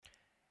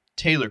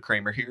Taylor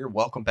Kramer here.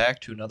 Welcome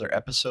back to another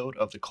episode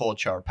of the Cold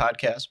Shower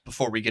Podcast.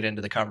 Before we get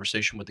into the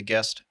conversation with the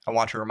guest, I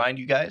want to remind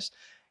you guys,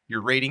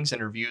 your ratings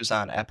and reviews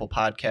on Apple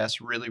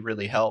Podcasts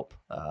really help.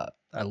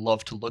 I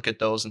love to look at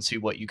those and see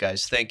what you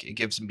guys think. It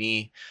gives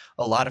me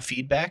a lot of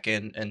feedback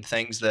and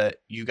things that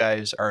you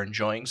guys are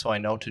enjoying, so I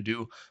know to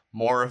do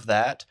more of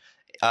that.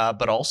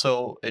 But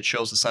also, it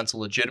shows a sense of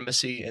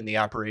legitimacy in the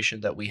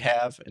operation that we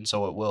have, and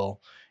so it will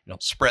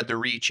spread the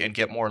reach and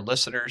get more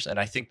listeners. And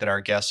I think that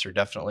our guests are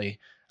definitely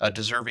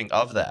deserving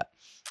of that.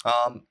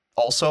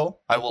 Also,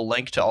 I will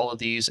link to all of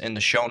these in the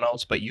show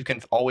notes, but you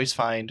can always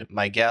find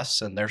my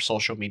guests and their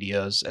social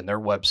medias and their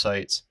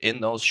websites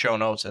in those show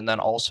notes, and then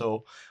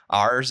also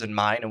ours and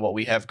mine and what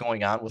we have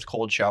going on with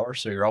Cold Shower.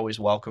 So you're always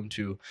welcome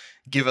to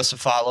give us a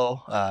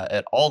follow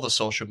at all the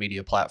social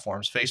media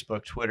platforms: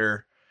 Facebook,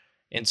 Twitter,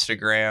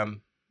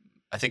 Instagram.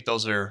 I think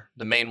those are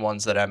the main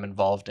ones that I'm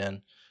involved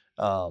in.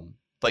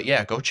 But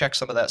yeah, go check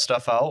some of that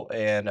stuff out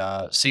and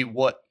see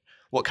what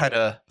kind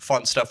of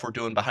fun stuff we're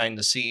doing behind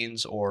the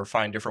scenes, or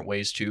find different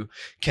ways to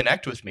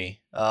connect with me.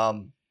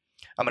 I'm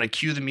going to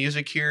cue the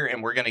music here,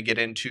 and we're going to get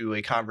into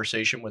a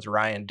conversation with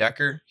Ryan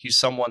Decker. He's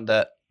someone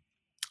that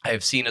I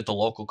have seen at the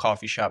local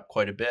coffee shop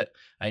quite a bit.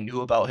 I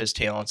knew about his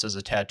talents as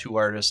a tattoo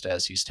artist,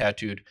 as he's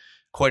tattooed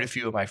quite a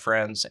few of my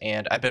friends.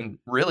 And I've been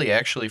really,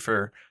 actually,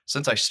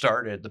 since I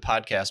started the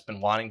podcast,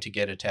 been wanting to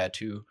get a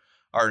tattoo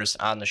artist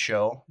on the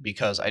show,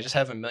 because I just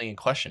have a million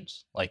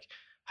questions. Like,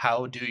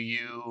 how do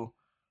you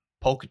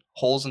poke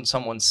holes in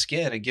someone's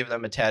skin and give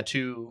them a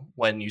tattoo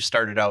when you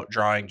started out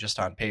drawing just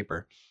on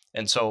paper?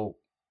 And so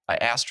I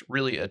asked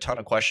really a ton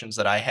of questions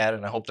that I had,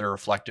 and I hope they're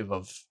reflective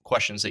of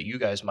questions that you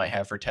guys might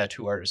have for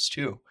tattoo artists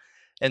too.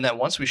 And then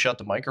once we shut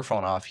the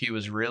microphone off, he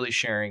was really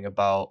sharing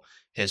about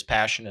his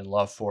passion and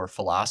love for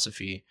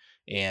philosophy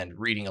and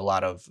reading a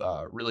lot of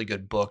really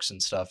good books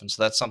and stuff. And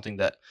so that's something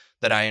that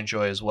I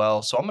enjoy as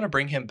well. So I'm going to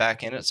bring him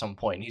back in at some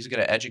point, and he's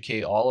going to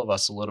educate all of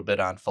us a little bit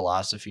on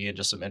philosophy and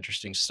just some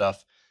interesting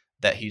stuff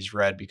that he's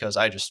read, because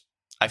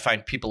I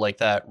find people like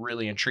that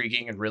really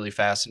intriguing and really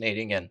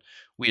fascinating. And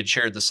we had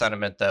shared the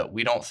sentiment that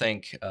we don't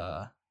think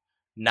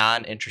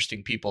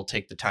non-interesting people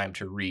take the time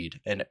to read.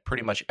 And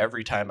pretty much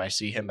every time I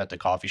see him at the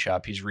coffee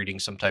shop, he's reading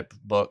some type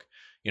of book,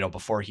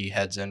 before he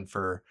heads in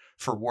for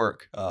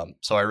work.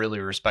 So I really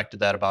respected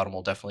that about him.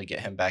 We'll definitely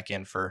get him back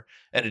in for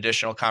an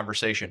additional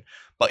conversation.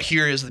 But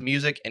here is the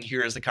music, and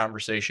here is the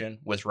conversation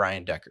with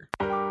Ryan Decker.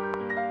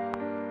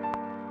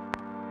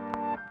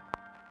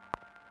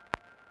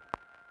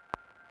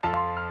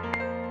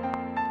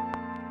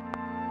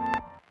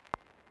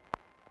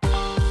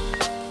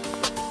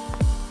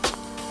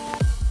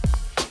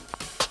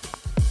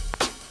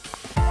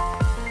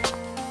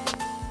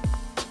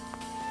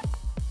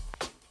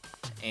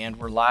 And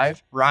we're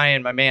live.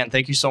 Ryan, my man,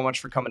 thank you so much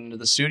for coming into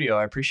the studio.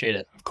 I appreciate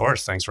it. Of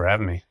course. Thanks for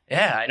having me.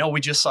 Yeah, I know we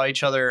just saw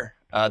each other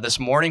this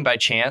morning by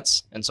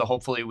chance, and so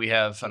hopefully we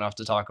have enough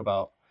to talk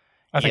about.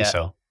 I think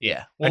so.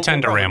 Yeah. I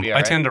tend to ramble.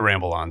 I tend to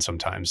ramble on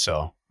sometimes,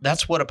 so.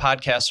 That's what a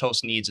podcast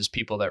host needs, is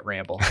people that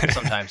ramble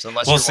sometimes.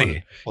 Unless we'll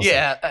see. You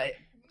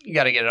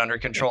got to get it under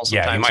control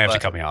sometimes. Yeah, you might have to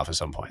cut me off at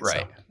some point.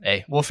 Right. So.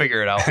 Hey, we'll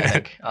figure it out, I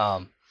think.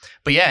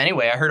 But yeah,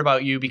 anyway, I heard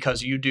about you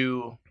because you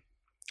do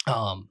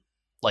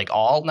like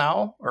all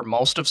now or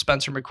most of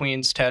Spencer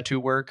McQueen's tattoo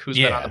work, who's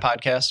been on the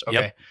podcast.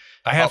 Okay. Yep.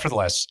 I have for the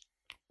last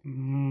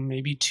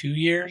maybe 2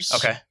 years.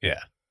 Okay.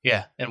 Yeah.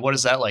 Yeah. And what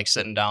is that like,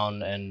 sitting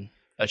down in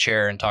a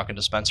chair and talking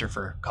to Spencer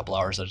for a couple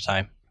hours at a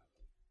time?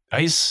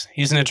 He's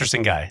an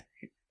interesting guy.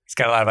 He's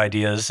got a lot of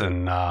ideas.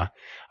 And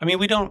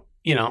we don't,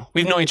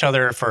 we've known each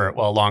other for,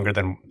 longer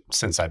than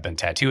since I've been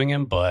tattooing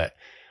him. But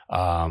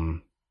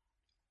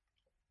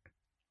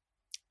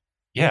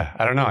yeah,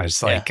 I don't know.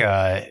 It's like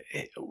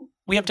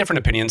we have different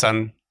opinions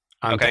on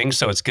things.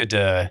 So it's good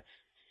to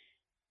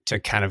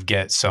kind of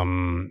get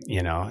some,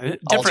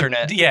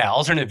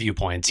 alternate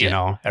viewpoints,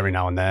 every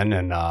now and then.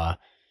 And I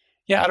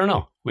don't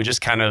know. We just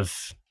kind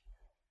of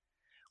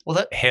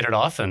hit it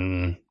off.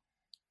 And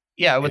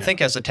I would think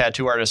as a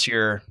tattoo artist,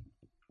 you're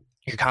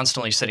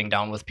constantly sitting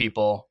down with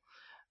people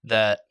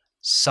that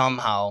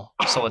somehow,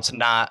 so it's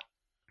not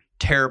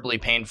terribly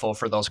painful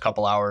for those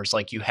couple hours.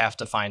 Like, you have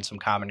to find some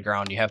common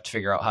ground. You have to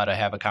figure out how to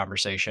have a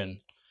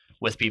conversation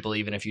with people,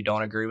 even if you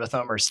don't agree with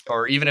them,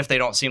 or even if they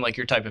don't seem like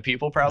your type of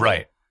people, probably.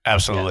 Right.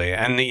 Absolutely.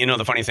 Yeah. And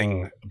the funny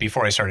thing,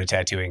 before I started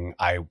tattooing,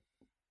 I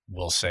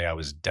will say I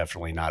was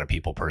definitely not a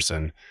people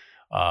person.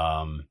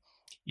 Come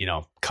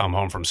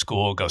home from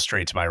school, go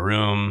straight to my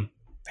room,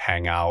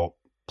 hang out,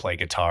 play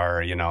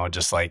guitar,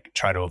 just like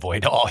try to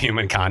avoid all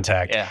human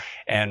contact. Yeah.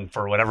 And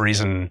for whatever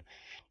reason,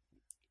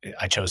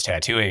 I chose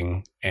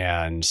tattooing,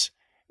 and,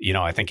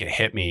 I think it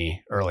hit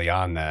me early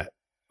on that,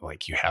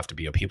 like, you have to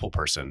be a people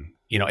person,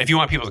 if you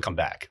want people to come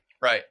back.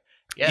 Right.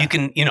 Yeah. You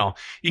can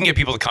get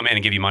people to come in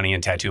and give you money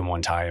and tattoo them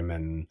one time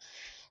and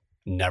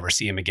never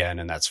see them again.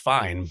 And that's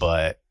fine,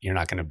 but you're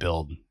not going to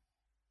build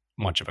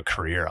much of a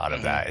career out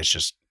of that. It's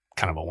just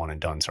kind of a one and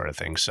done sort of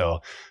thing.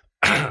 So,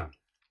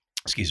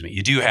 excuse me,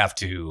 you do have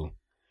to,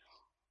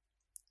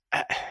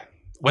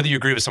 whether you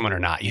agree with someone or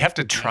not, you have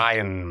to try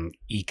and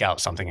eke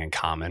out something in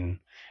common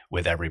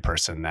with every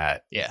person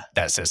that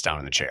sits down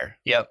in the chair.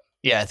 Yep.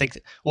 Yeah, I think,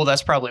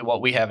 that's probably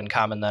what we have in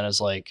common then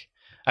is like,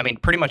 I mean,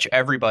 pretty much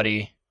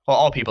everybody,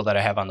 all people that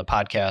I have on the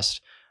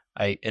podcast,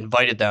 I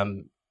invited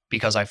them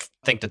because I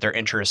think that they're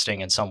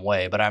interesting in some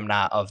way, but I'm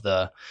not of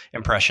the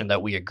impression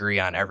that we agree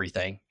on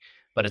everything.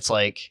 But it's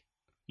like,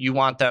 you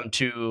want them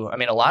to, I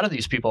mean, a lot of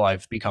these people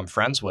I've become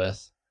friends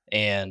with,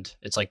 and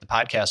it's like the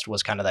podcast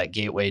was kind of that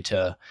gateway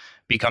to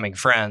becoming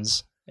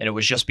friends. And it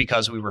was just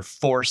because we were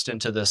forced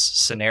into this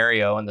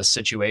scenario and the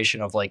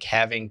situation of like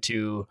having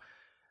to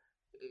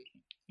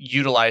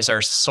utilize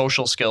our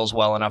social skills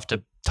well enough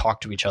to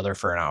talk to each other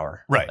for an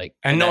hour. Right. Like,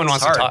 and no one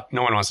wants to talk.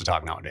 No one wants to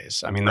talk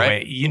nowadays. I mean, the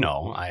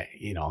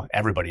way,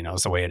 everybody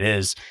knows the way it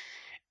is.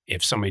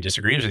 If somebody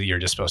disagrees with you, you're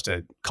just supposed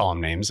to call them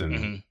names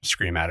and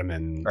scream at them,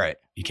 and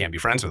you can't be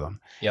friends with them.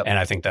 Yep. And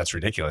I think that's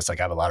ridiculous.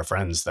 Like, I have a lot of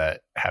friends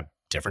that have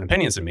different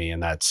opinions than me,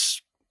 and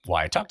that's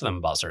why I talk to them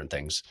about certain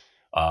things.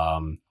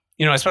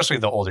 Especially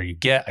the older you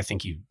get, I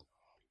think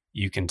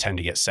you can tend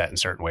to get set in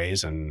certain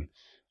ways, and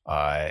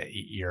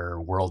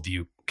your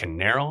worldview can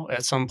narrow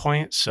at some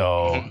point.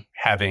 So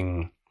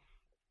having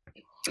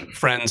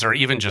friends or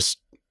even just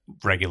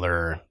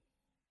regular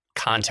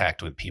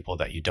contact with people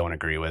that you don't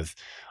agree with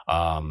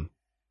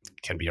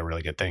can be a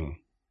really good thing.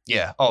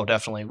 Yeah. Oh,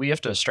 definitely. We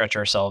have to stretch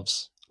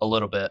ourselves a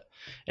little bit.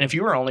 And if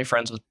you were only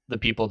friends with the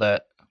people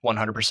that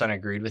 100%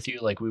 agreed with you,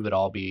 like, we would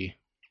all be,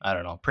 I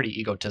don't know, pretty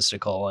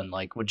egotistical and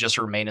like would just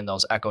remain in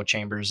those echo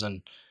chambers,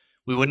 and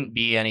we wouldn't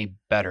be any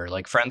better.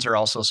 Like, friends are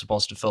also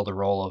supposed to fill the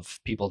role of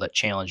people that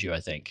challenge you,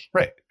 I think.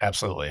 Right.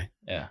 Absolutely.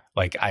 Yeah.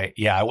 Like,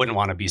 I wouldn't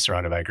want to be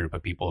surrounded by a group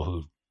of people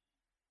who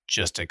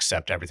just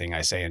accept everything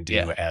I say and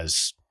do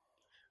as,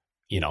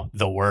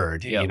 the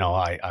word. Yep.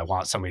 I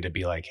want somebody to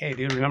be like, hey,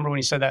 dude, remember when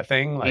you said that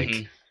thing?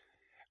 Like,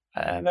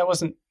 that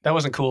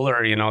wasn't cool,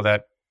 or,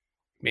 that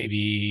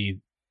maybe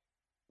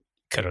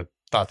could have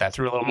thought that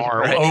through a little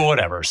more or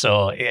whatever.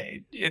 So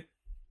you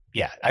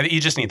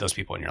just need those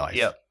people in your life.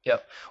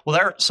 Yep.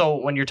 Well, so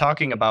when you're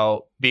talking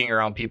about being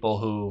around people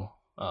who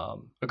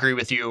agree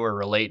with you or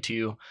relate to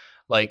you,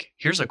 like,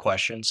 here's a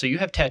question. So you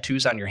have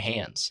tattoos on your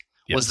hands.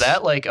 Yes. Was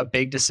that like a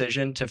big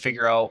decision to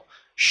figure out,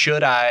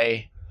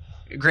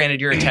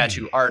 granted you're a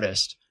tattoo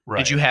artist. Right.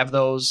 Did you have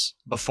those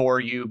before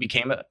you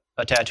became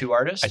a tattoo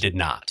artist? I did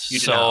not. You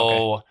did not?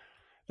 Okay.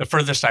 The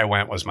furthest I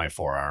went was my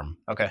forearm.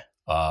 Okay.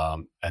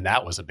 And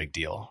that was a big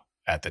deal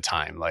at the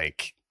time.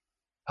 Like,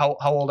 how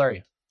old are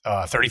you?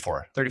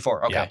 34.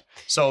 34. Okay. Yeah.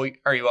 So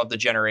are you of the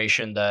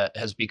generation that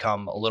has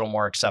become a little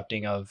more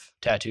accepting of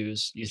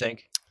tattoos, you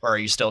think? Or are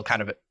you still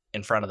kind of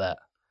in front of that?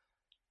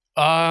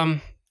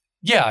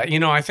 Yeah,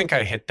 I think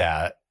I hit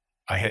that.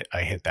 I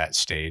hit that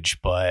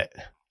stage, but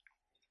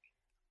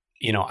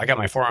I got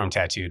my forearm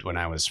tattooed when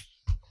I was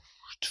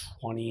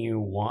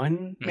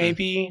 21,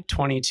 maybe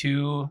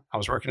 22. I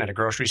was working at a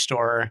grocery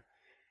store.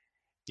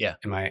 Yeah.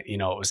 And it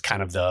was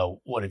kind of the,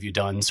 what have you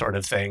done sort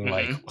of thing?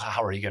 Like,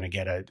 how are you going to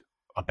get a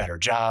better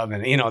job?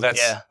 And,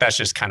 that's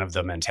just kind of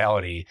the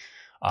mentality.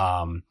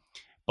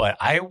 But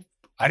I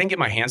didn't get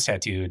my hands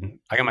tattooed.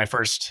 I got my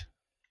first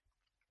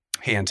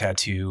hand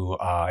tattoo.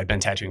 I've been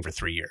tattooing for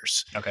 3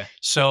 years. Okay.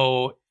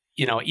 So,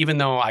 even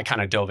though I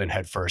kind of dove in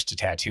headfirst to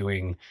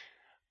tattooing,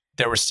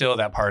 there was still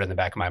that part in the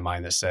back of my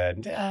mind that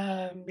said,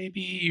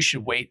 maybe you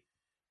should wait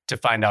to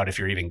find out if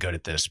you're even good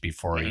at this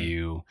before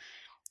you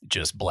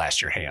just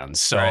blast your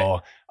hands.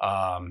 So,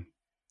 and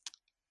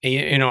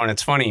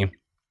it's funny.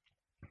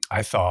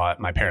 I thought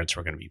my parents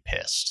were going to be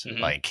pissed.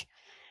 Like,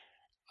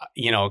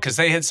 because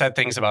they had said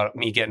things about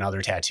me getting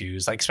other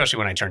tattoos, like, especially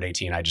when I turned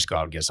 18, I just go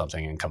out and get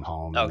something and come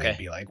home. And they'd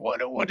be like,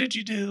 what did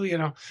you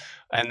do?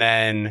 And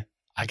then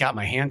I got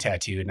my hand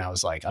tattooed and I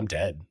was like, I'm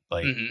dead.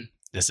 Like,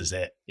 this is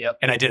it. Yep.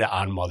 And I did it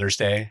on Mother's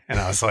Day. And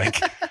I was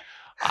like,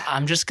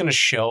 I'm just going to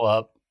show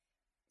up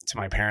to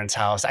my parents'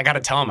 house. I got to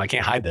tell them I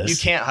can't hide this. You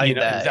can't hide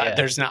that. Yeah.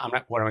 There's not,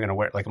 what am I going to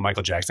wear? Like a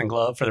Michael Jackson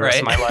glove for the rest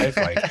of my life?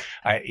 Like,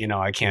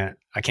 I can't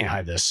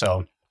hide this.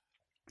 So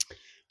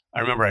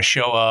I remember I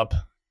show up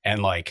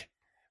and like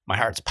my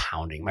heart's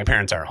pounding. My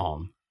parents are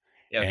home.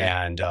 Okay.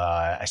 And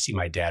I see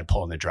my dad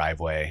pull in the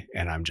driveway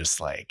and I'm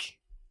just like,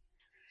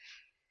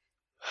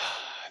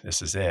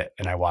 this is it.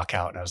 And I walk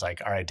out and I was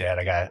like, all right, Dad,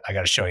 I got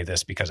to show you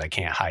this because I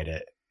can't hide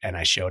it. And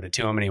I showed it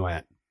to him and he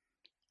went,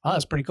 oh,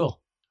 that's pretty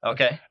cool.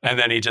 Okay. And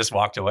then he just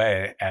walked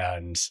away.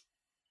 And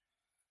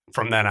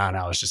from then on,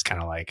 I was just kind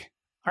of like,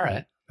 all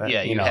right.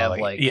 Yeah. You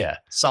have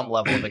some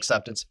level of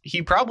acceptance.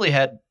 He probably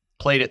had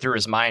played it through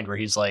his mind where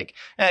he's like,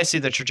 I see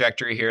the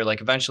trajectory here.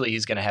 Like, eventually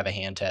he's going to have a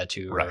hand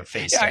tattoo or a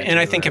face tattoo. And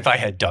I think if I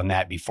had done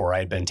that before I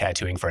had been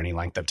tattooing for any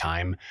length of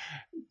time,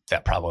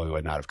 that probably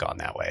would not have gone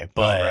that way.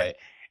 But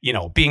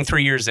being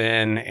 3 years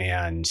in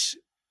and,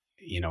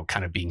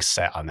 kind of being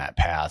set on that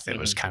path, it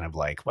was kind of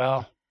like,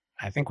 well,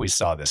 I think we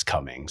saw this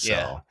coming.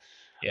 So,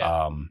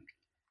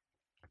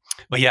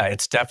 but yeah,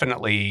 it's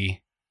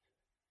definitely,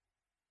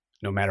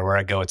 no matter where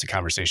I go, it's a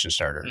conversation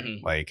starter.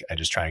 Like, I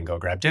just try and go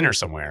grab dinner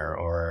somewhere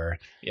or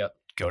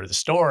go to the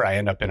store. I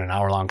end up in an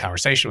hour-long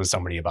conversation with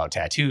somebody about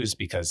tattoos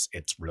because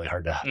it's really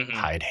hard to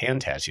hide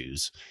hand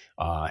tattoos.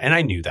 And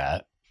I knew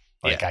that.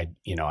 Like I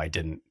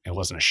didn't, it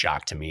wasn't a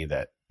shock to me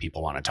that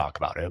people want to talk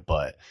about it,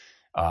 but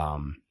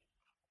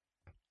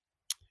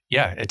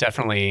it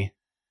definitely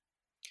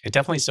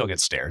still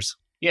gets stares.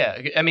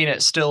 Yeah. I mean,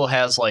 it still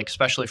has like,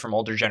 especially from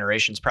older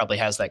generations, probably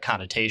has that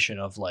connotation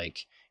of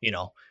like,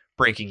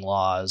 breaking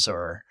laws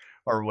or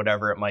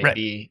whatever it might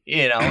be,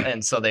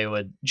 and so they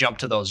would jump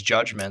to those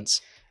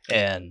judgments.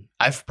 And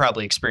I've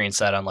probably experienced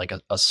that on like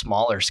a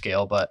smaller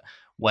scale, but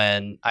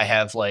when I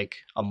have like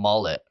a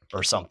mullet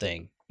or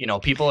something,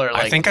 people are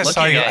like, I think I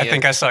saw you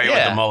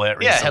with the mullet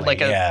recently. Yeah, I had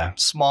like a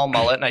small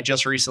mullet and I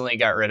just recently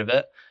got rid of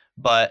it,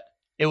 but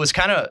it was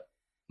kind of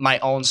my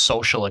own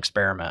social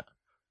experiment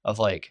of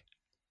like,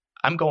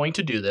 I'm going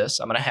to do this,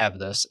 I'm going to have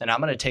this, and I'm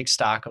going to take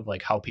stock of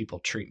like how people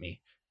treat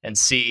me and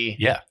see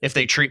if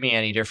they treat me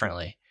any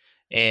differently.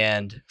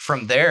 And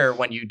from there,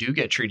 when you do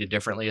get treated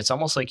differently, it's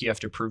almost like you have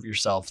to prove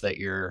yourself that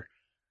you're,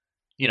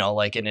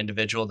 like an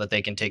individual that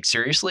they can take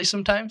seriously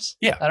sometimes.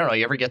 Yeah. I don't know.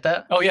 You ever get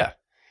that? Oh, yeah.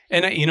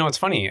 And, it's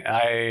funny.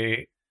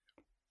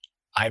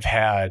 I've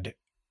had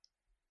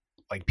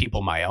like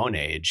people my own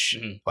age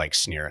like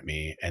sneer at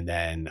me. And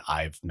then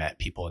I've met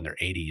people in their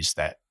 80s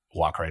that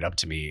walk right up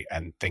to me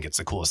and think it's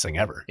the coolest thing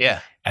ever. Yeah.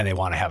 And they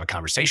want to have a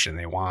conversation.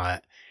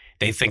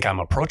 They think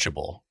I'm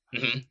approachable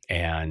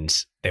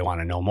and they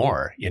want to know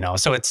more,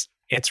 So it's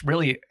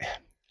really,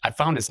 I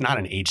found it's not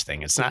an age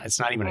thing. It's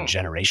not even a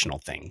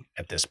generational thing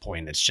at this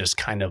point. It's just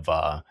kind of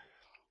I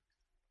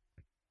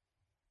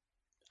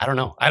don't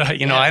know.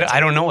 I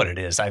don't know what it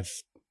is.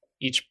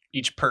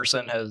 Each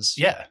person has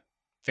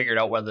figured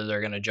out whether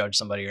they're going to judge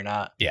somebody or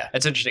not. Yeah.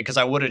 It's interesting because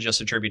I would have just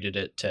attributed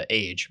it to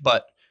age,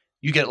 but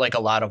you get like a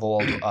lot of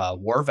old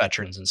war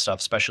veterans and stuff,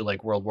 especially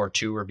like World War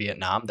II or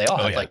Vietnam. They all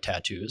have like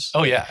tattoos.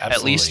 Oh yeah, absolutely.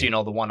 At least,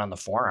 the one on the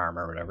forearm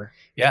or whatever.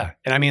 Yeah.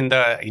 And I mean,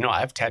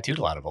 I've tattooed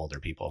a lot of older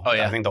people. Oh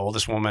yeah. I think the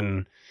oldest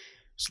woman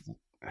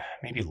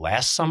maybe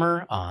last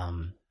summer,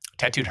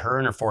 tattooed her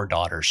and her 4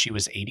 daughters. She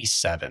was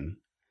 87.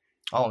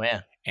 Oh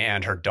man.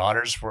 And her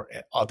daughters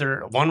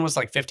one was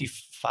like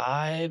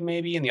 55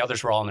 maybe, and the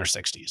others were all in their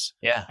 60s.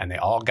 Yeah. And they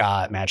all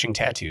got matching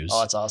tattoos. Oh,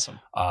 that's awesome.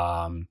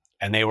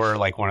 And they were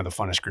like one of the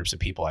funnest groups of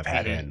people I've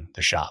had in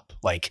the shop.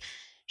 Like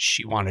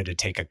she wanted to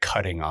take a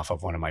cutting off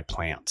of one of my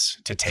plants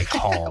to take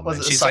home. Was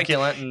it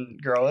succulent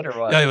and grow it or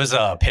what? No, it was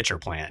a pitcher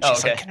plant.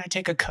 She's like, can I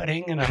take a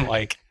cutting? And I'm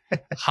like,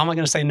 how am I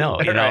going to say no?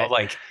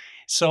 Like,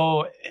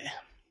 so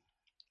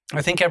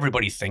I think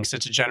everybody thinks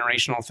it's a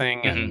generational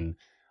thing. And,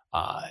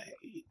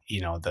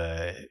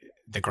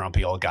 the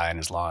grumpy old guy in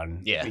his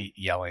lawn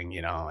yelling,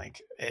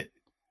 like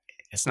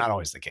it's not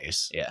always the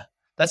case. Yeah.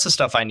 That's the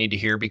stuff I need to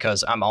hear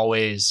because I'm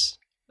always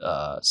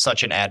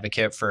such an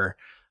advocate for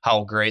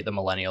how great the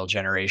millennial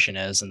generation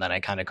is. And then I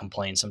kind of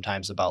complain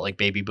sometimes about like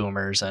baby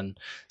boomers and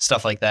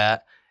stuff like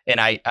that. And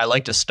I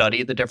like to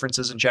study the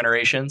differences in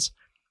generations,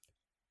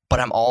 but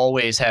I'm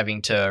always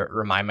having to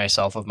remind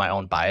myself of my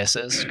own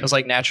biases. Cause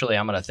like naturally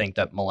I'm going to think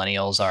that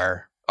millennials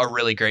are a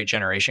really great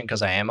generation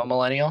because I am a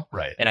millennial.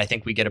 Right. And I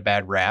think we get a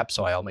bad rap.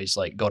 So I always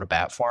like go to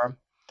bat for them.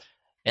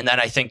 And then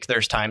I think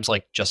there's times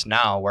like just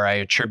now where I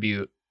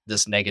attribute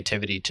this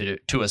negativity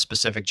to a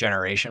specific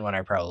generation when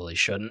I probably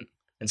shouldn't.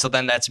 And so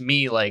then that's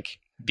me like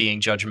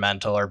being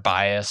judgmental or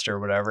biased or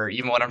whatever,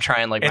 even when I'm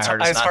trying like my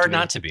hardest. It's hard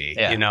not to be,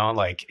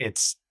 like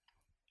it's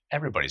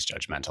everybody's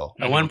judgmental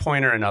at one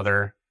point or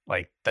another.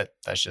 Like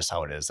that's just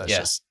how it is. That's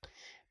just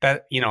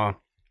that,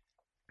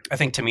 I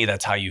think to me,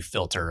 that's how you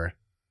filter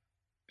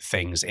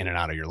things in and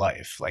out of your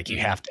life. Like you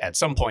have to, at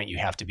some point you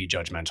have to be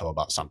judgmental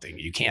about something.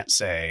 You can't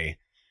say,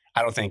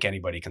 I don't think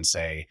anybody can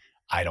say,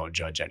 I don't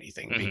judge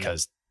anything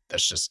because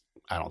that's just,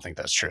 I don't think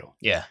that's true.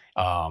 Yeah.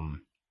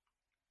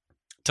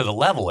 To the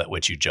level at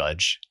which you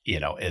judge,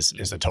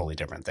 is a totally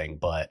different thing.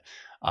 But,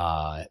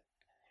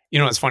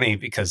 it's funny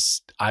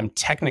because I'm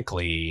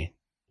technically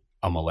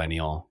a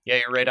millennial. Yeah.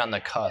 You're right on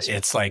the cusp.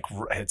 It's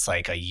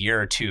like a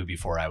year or two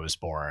before I was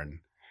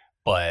born,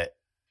 but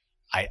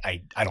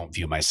I don't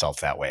view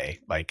myself that way.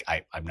 Like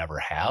I never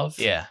have.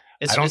 Yeah.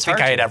 I don't think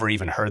I had ever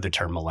even heard the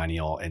term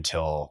millennial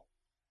until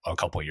a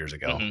couple of years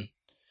ago.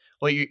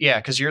 Well,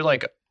 because you're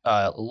like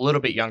a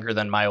little bit younger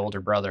than my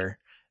older brother,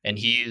 and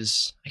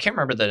I can't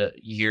remember the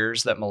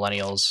years that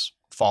millennials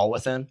fall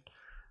within,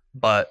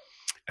 but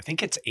I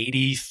think it's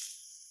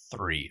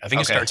 83. I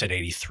think it starts at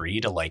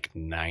 83 to like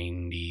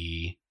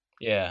 90.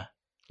 Yeah.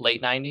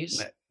 Late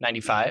 90s,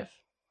 95.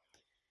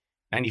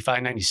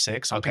 95,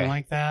 96, something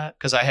like that.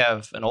 Because I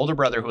have an older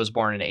brother who was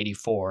born in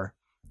 84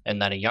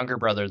 and then a younger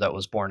brother that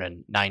was born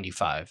in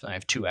 95. And I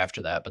have 2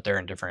 after that, but they're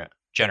in different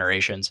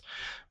generations.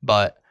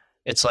 But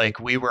it's like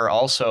we were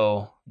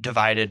also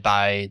divided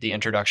by the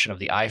introduction of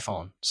the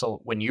iPhone. So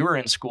when you were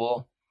in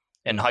school,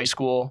 in high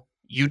school,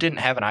 you didn't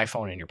have an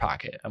iPhone in your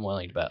pocket. I'm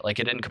willing to bet. Like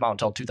it didn't come out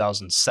until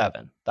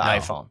 2007, the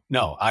iPhone.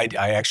 No, I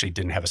actually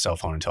didn't have a cell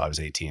phone until I was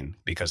 18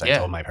 because I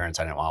told my parents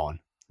I didn't want one.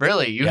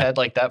 Really? You had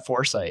like that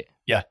foresight?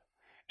 Yeah.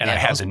 And I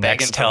had the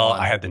Nextel.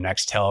 I had the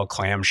Nextel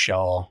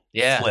clamshell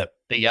flip.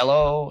 The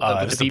yellow.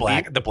 It was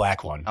the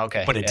black one.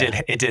 Okay. But it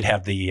did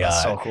have the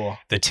so cool.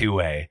 The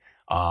 2-way.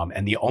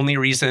 And the only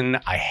reason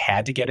I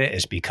had to get it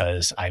is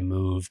because I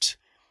moved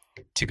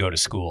to go to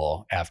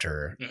school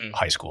after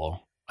high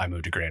school. I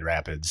moved to Grand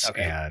Rapids,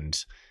 and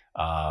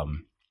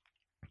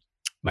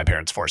my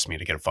parents forced me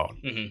to get a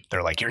phone.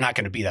 They're like, you're not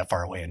going to be that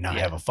far away and not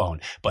have a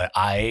phone. But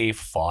I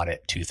fought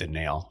it tooth and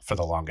nail for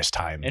the longest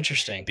time.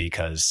 Interesting.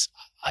 Because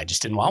I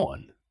just didn't want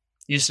one.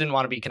 You just didn't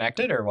want to be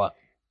connected or what?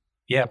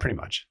 Yeah, pretty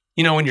much.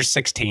 You know, when you're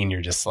 16,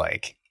 you're just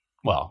like,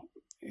 well,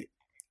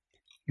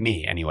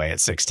 me anyway, at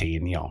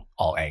 16, you know,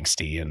 all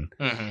angsty and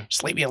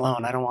just leave me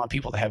alone. I don't want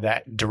people to have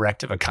that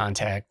direct of a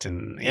contact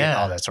and you know,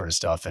 all that sort of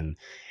stuff. And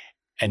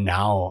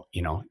now,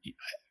 you know,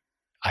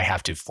 I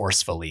have to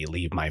forcefully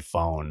leave my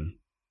phone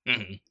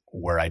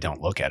where I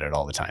don't look at it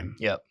all the time.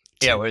 Yep.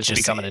 Yeah, where it's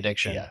become an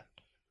addiction. Yeah.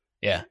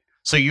 Yeah.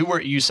 So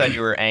you said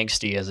you were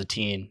angsty as a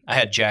teen. I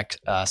had Jack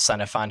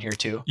Senef on here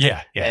too.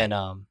 Yeah. Yeah.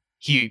 And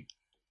he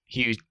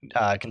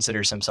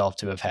considers himself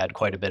to have had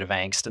quite a bit of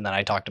angst. And then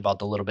I talked about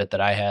the little bit that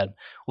I had.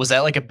 Was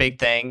that like a big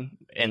thing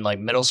in like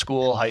middle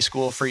school, high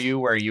school for you,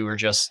 where you were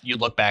just, you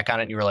look back on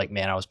it and you were like,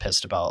 man, I was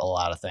pissed about a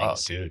lot of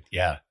things. Oh, dude.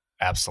 Yeah,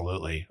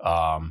 absolutely.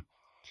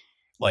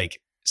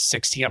 Like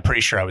 16, I'm pretty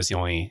sure I was the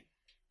only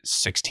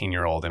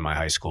 16-year-old in my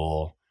high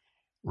school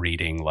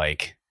reading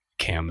like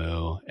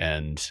Camus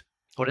and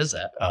what is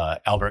that?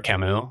 Albert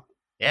Camus.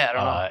 Yeah, I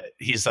don't know.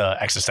 He's an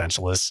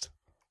existentialist.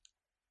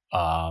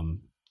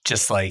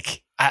 Just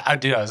like I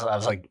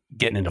was like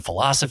getting into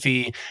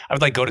philosophy. I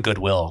would like go to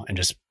Goodwill and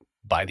just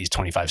buy these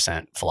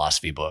 25-cent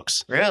philosophy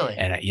books. Really?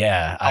 And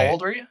how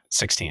old were you?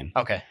 16.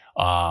 Okay.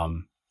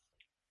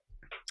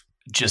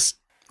 Just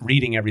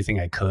reading everything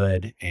I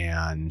could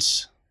and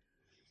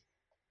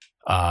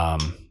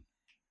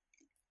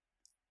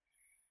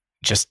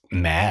just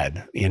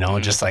mad, you know,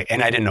 just like,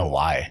 and I didn't know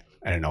why.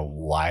 I didn't know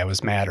why I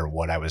was mad or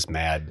what I was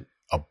mad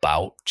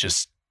about.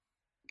 Just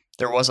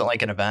there wasn't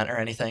like an event or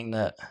anything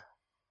that.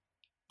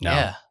 No,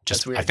 yeah,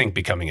 just I think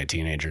becoming a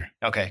teenager.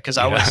 Okay, because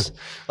I was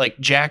like,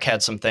 Jack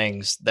had some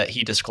things that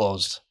he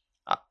disclosed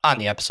on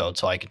the episode,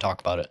 so I can talk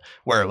about it,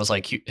 where it was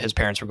like his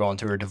parents were going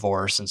through a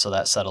divorce, and so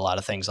that set a lot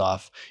of things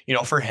off, you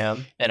know, for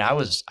him. And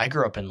I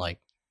grew up in like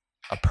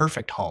a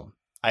perfect home.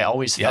 I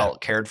always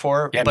felt cared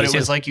for, but it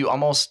was like you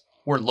almost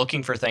were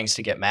looking for things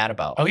to get mad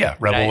about. Oh yeah,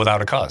 rebel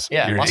without a cause.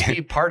 Yeah, it must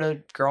be part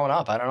of growing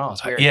up. I don't know.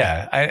 It's weird.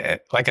 Yeah,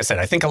 like I said,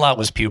 I think a lot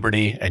was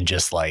puberty and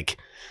just like,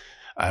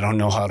 I don't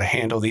know how to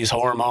handle these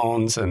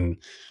hormones, and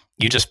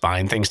you just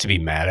find things to be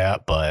mad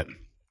at. But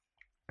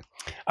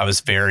I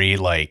was very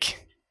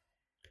like,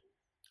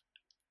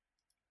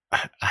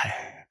 I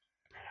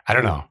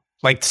don't know,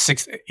 like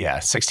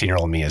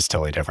 16-year-old me is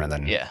totally different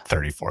than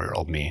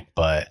 34-year-old me.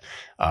 But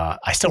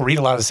I still read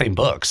a lot of the same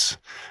books,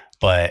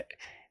 but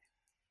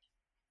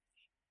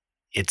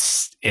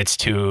it's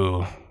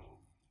too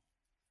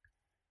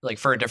like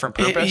for a different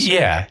purpose.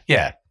 Yeah.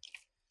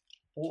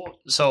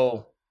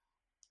 So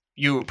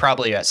you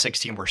probably at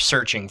 16 were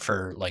searching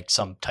for like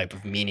some type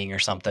of meaning or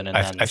something. And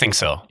I think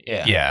so.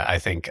 Yeah. Yeah. I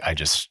think I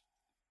just,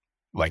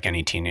 like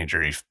any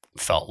teenager, you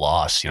felt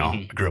lost, you know.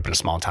 I grew up in a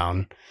small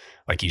town,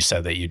 like you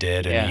said that you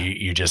did. And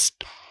you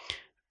just,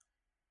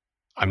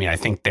 I mean, I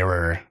think there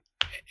were,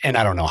 and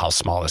I don't know how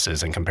small this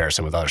is in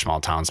comparison with other small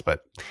towns,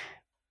 but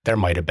there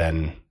might have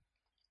been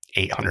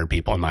 800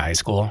 people in my high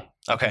school.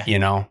 Okay. You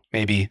know,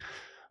 maybe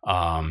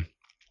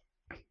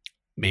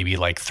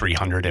like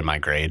 300 in my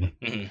grade.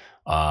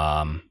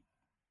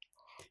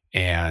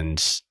 And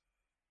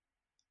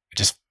I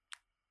just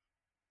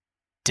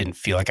didn't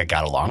feel like I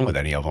got along with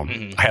any of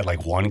them. I had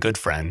like one good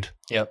friend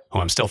who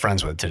I'm still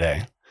friends with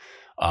today.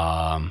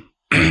 And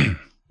him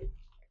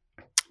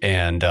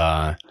and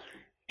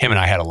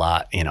I had a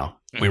lot, you know,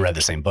 we read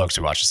the same books,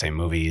 we watched the same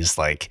movies.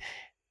 Like,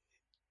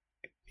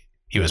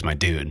 he was my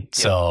dude.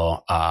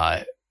 So,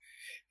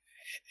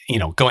 you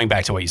know, going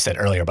back to what you said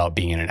earlier about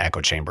being in an echo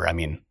chamber, I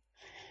mean,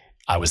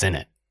 I was in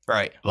it.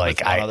 Right. Like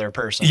with one other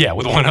person. Yeah,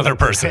 with one other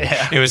person.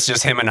 It was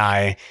just him and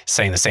I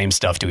saying the same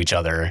stuff to each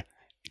other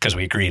because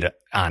we agreed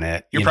on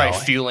it. You're probably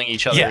fueling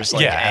each other's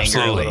anger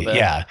absolutely. A little bit.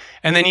 Yeah.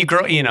 And then you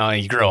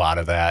grow out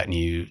of that and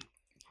you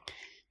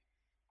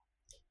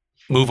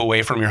move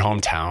away from your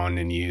hometown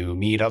and you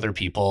meet other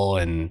people.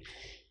 And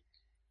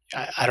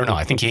I don't know,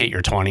 I think you hit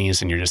your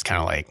 20s and you're just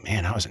kind of like,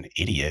 man, I was an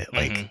idiot.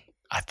 Like,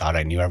 I thought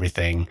I knew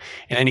everything.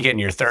 And then you get in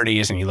your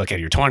 30s and you look at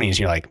your 20s and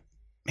you're like,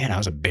 man, I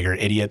was a bigger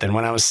idiot than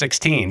when I was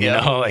 16, you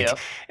know, like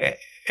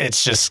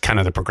it's just kind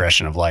of the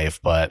progression of life.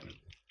 But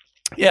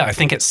yeah, I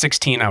think at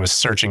 16, I was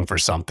searching for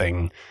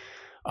something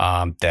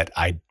that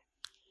I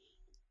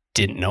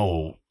didn't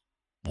know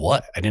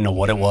what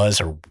it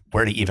was or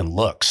where to even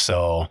look.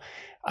 So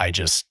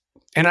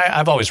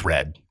I've always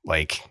read,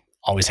 like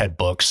always had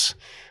books.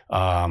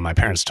 My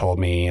parents told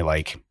me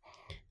like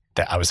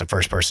that I was the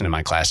first person in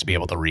my class to be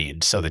able to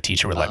read. So the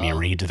teacher would let me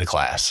read to the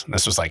class.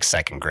 This was like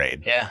second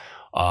grade. Yeah.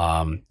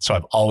 So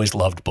I've always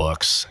loved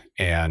books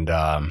and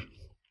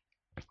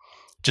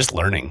just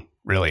learning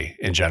really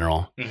in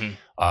general.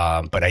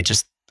 But I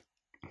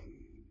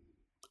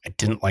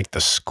didn't like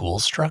the school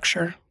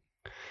structure.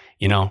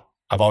 You know,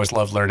 I've always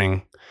loved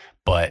learning,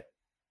 but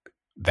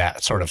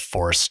that sort of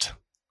forced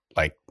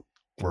like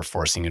we're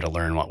forcing you to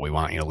learn what we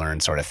want you to learn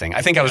sort of thing.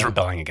 I think I was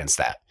rebelling against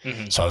that.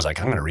 Mm-hmm. So I was like,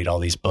 I'm going to read all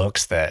these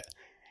books that,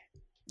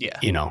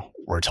 you know,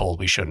 we're told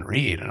we shouldn't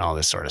read and all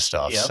this sort of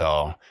stuff. Yep.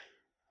 So.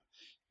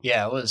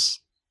 Yeah,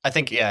 I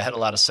think I had a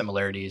lot of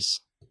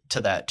similarities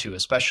to that too,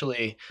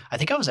 especially, I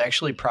think I was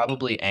actually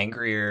probably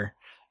angrier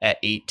at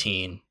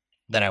 18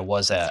 than I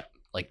was at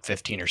like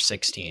 15 or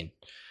 16.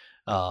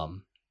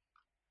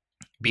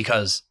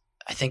 Because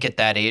I think at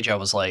that age I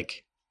was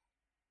like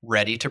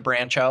ready to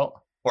branch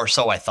out, or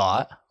so I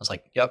thought. I was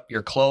like, yep,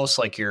 you're close.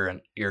 Like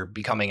you're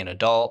becoming an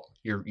adult.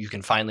 You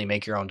can finally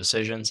make your own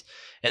decisions.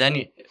 And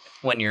then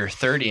when you're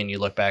 30 and you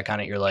look back on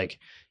it, you're like,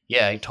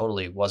 yeah, I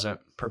totally wasn't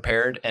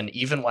prepared. And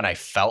even when I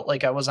felt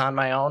like I was on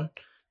my own,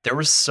 there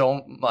was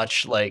so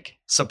much like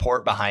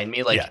support behind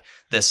me, like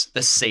this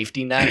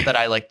safety net that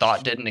I like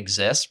thought didn't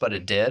exist, but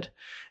it did.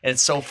 And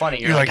it's so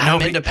funny. You're like,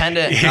 I'm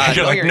independent.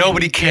 You're like,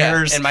 nobody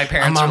cares. Yeah. And my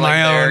parents were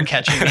like there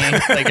catching me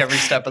like every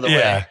step of the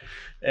way.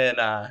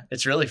 And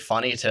it's really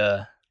funny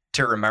to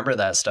remember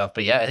that stuff.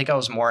 But yeah, I think I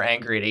was more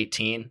angry at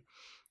 18.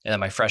 And then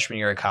my freshman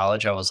year of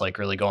college, I was like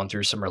really going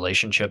through some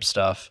relationship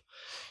stuff.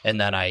 And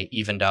then I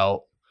evened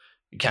out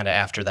kind of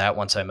after that.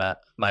 Once I met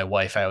my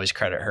wife, I always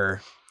credit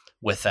her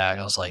with that.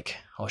 I was like,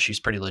 oh,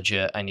 she's pretty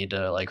legit. I need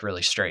to like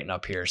really straighten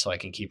up here so I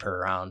can keep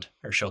her around,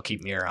 or she'll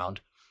keep me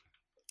around.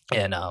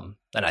 And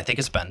I think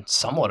it's been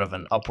somewhat of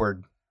an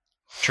upward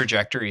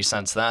trajectory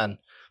since then.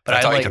 But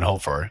that's all you can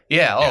hope for.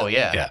 Yeah. Oh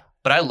yeah.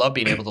 But I love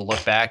being able to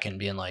look back and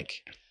being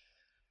like,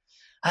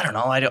 I don't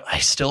know. I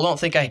still don't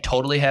think I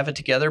totally have it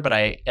together, but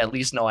I at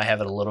least know I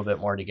have it a little bit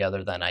more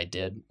together than I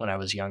did when I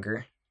was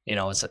younger. You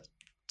know, it's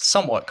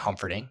somewhat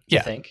comforting, I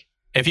think.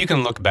 If you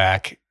can look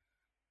back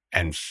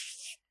and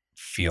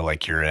feel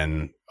like you're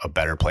in a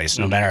better place,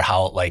 no matter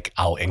how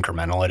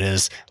incremental it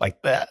is,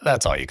 like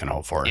that's all you can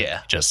hope for.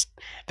 Yeah. Just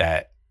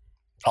that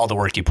all the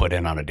work you put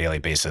in on a daily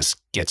basis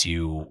gets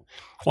you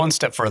one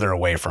step further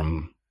away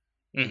from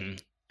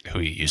who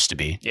you used to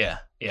be. Yeah.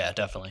 Yeah,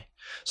 definitely.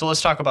 So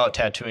let's talk about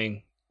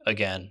tattooing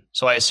again.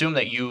 So I assume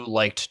that you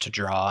liked to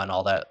draw and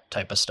all that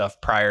type of stuff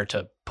prior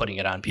to putting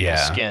it on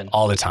people's skin.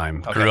 All the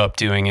time. Okay. Grew up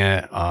doing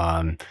it.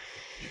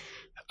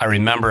 I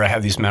remember I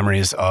have these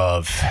memories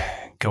of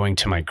going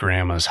to my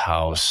grandma's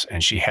house,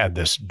 and she had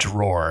this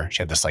drawer.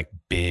 She had this like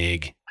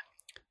big,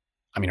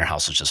 her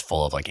house was just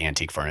full of like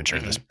antique furniture,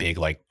 this big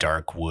like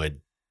dark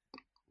wood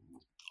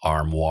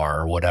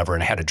armoire or whatever.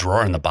 And it had a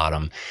drawer in the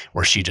bottom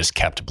where she just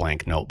kept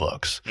blank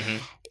notebooks.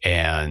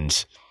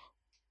 And,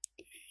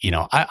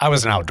 I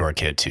was an outdoor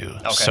kid too.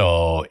 Okay.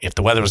 So if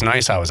the weather was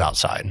nice, I was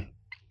outside.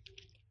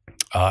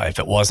 If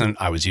it wasn't,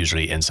 I was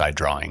usually inside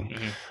drawing.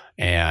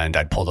 And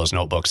I'd pull those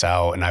notebooks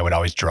out, and I would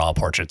always draw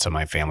portraits of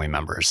my family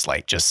members.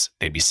 Like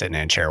they'd be sitting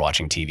in a chair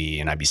watching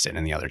TV, and I'd be sitting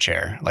in the other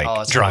chair,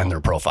 like drawing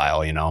their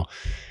profile,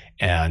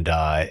 And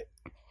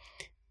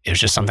it was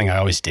just something I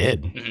always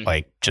did,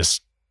 like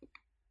just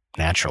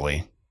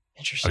naturally.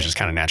 Interesting. I was just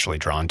kind of naturally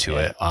drawn to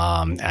it.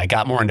 I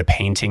got more into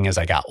painting as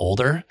I got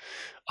older.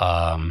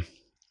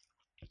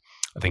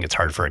 I think it's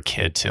hard for a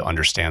kid to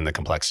understand the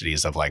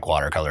complexities of like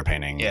watercolor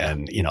painting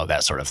and,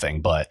 that sort of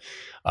thing. But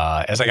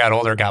as I got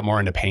older, got more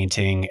into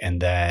painting.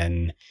 And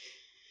then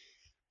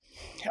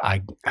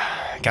I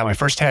got my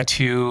first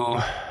tattoo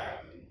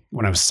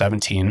when I was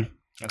 17.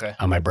 Okay.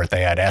 On my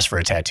birthday, I'd asked for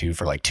a tattoo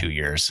for like 2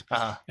 years.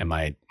 And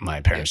my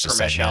parents just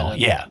said no.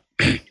 Yeah.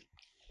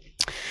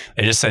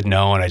 They just said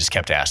no. And I just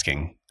kept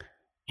asking,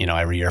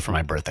 every year for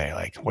my birthday,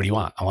 like, what do you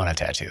want? I want a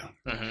tattoo.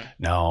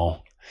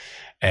 No.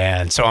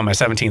 And so on my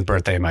 17th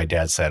birthday, my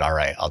dad said, all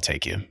right, I'll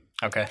take you.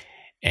 Okay.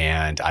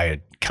 And I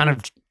had kind of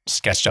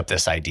sketched up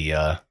this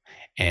idea.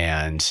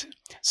 And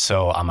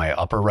so on my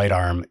upper right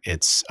arm,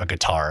 it's a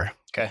guitar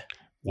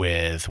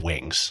with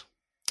wings.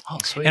 Oh,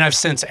 sweet. And I've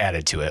since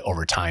added to it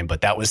over time,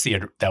 but that was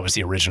the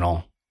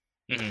original.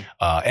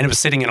 And it was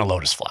sitting in a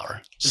lotus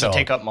flower. Does it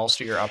take up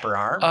most of your upper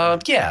arm?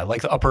 Yeah,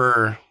 like the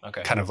upper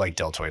kind of like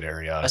deltoid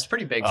area. That's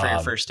pretty big for your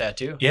first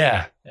tattoo.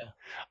 Yeah.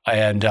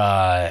 And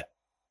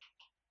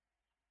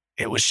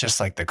it was just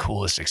like the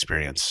coolest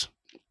experience.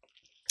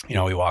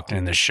 We walked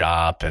in the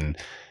shop, and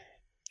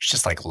it's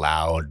just like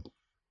loud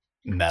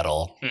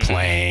metal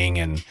playing,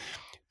 and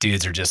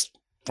dudes are just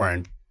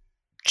wearing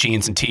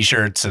jeans and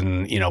t-shirts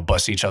and,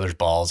 bust each other's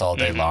balls all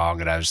day long.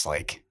 And I was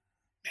like,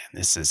 man,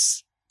 this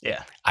is,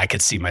 I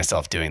could see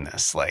myself doing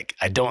this. Like,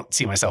 I don't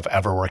see myself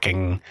ever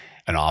working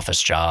an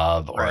office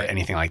job or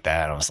anything like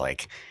that. I was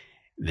like,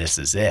 this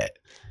is it.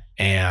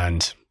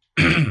 And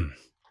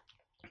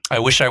I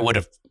wish I would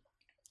have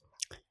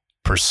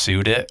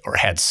pursued it or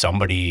had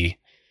somebody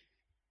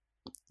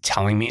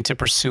telling me to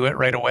pursue it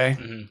right away,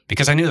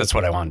 because I knew that's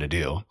what I wanted to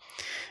do.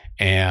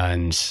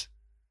 And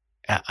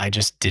I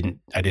just didn't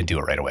do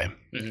it right away.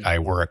 I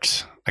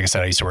worked, like I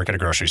said, I used to work at a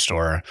grocery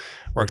store,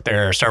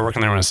 started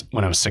working there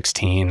when I was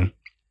 16,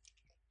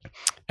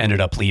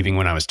 ended up leaving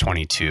when I was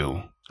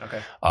 22.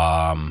 Okay.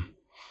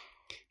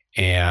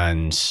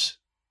 And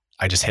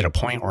I just hit a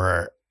point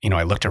where,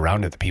 I looked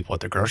around at the people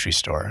at the grocery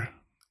store,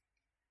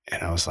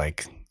 and I was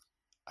like,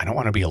 I don't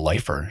want to be a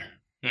lifer.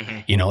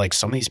 You know, like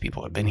some of these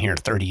people have been here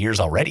 30 years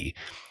already.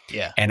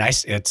 Yeah. And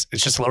it's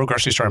just a little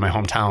grocery store in my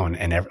hometown.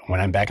 And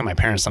when I'm back at my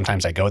parents,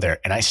 sometimes I go there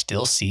and I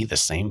still see the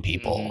same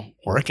people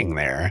working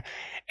there.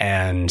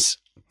 And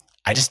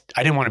I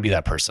didn't want to be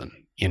that person,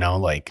 you know,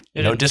 like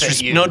no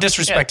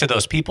disrespect to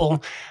those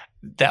people.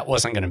 That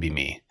wasn't going to be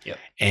me. Yep.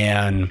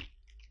 And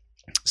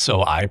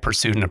so I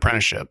pursued an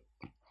apprenticeship.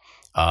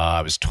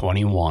 I was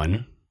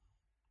 21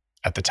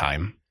 at the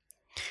time.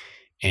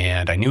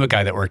 And I knew a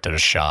guy that worked at a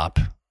shop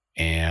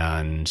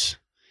and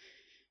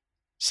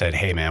said,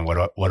 "Hey man,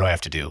 what do I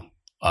have to do?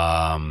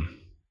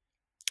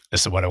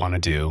 This is what I want to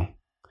do.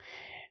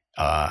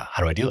 How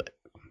do I do it?"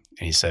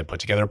 And he said, "Put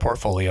together a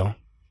portfolio."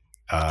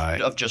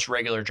 Of just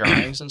regular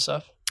drawings and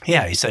stuff?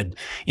 Yeah. He said,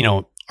 you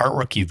know,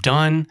 artwork you've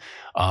done.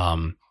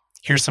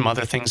 Here's some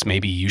other things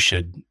maybe you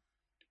should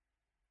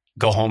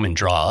go home and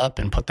draw up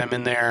and put them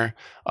in there.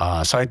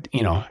 So I,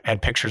 you know,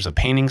 had pictures of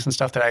paintings and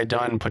stuff that I had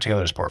done, put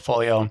together this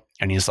portfolio.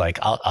 And he's like,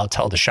 I'll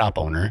tell the shop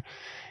owner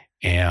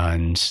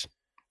and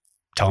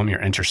tell him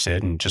you're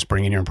interested and just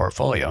bring in your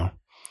portfolio.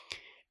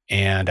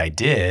 And I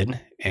did.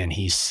 And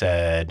he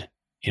said,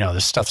 you know,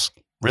 this stuff's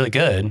really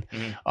good.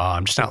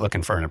 I'm just not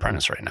looking for an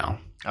apprentice right now.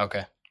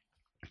 Okay.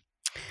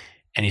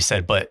 And he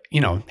said, but,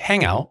 you know,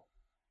 hang out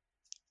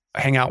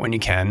when you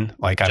can.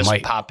 Like just I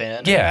might pop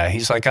in. Yeah.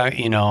 He's like, I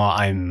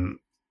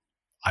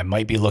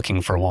might be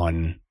looking for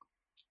one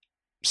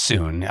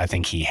soon. I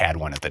think he had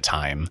one at the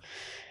time.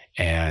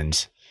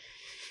 And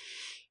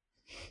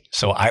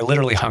so I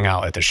literally hung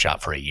out at the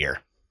shop for a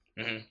year.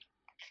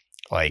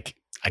 Like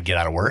I'd get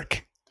out of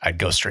work, I'd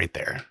go straight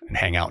there and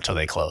hang out till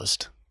they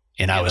closed.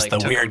 And I was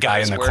like the weird guy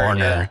in the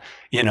corner,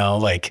 you know,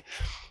 like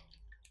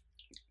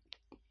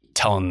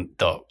telling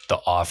the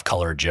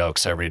off-color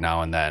jokes every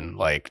now and then,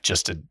 like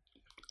just to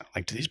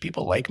like, do these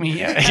people like me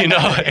yet? You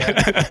know,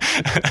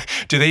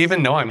 do they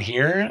even know I'm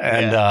here?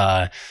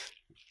 And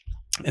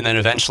then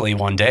eventually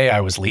one day I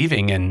was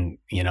leaving and,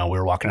 you know, we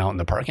were walking out in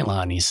the parking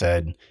lot and he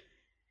said,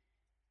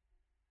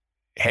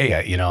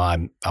 "Hey, you know,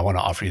 I want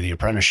to offer you the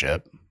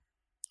apprenticeship."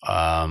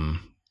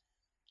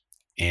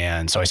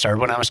 And so I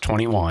started when I was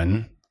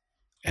 21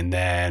 and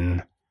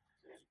then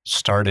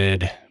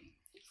started, I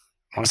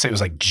want to say it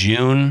was like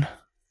June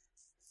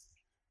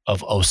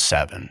of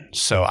 2007.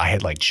 So I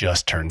had like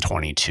just turned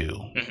 22.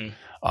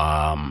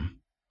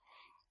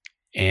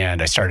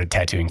 And I started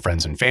tattooing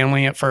friends and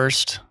family at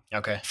first.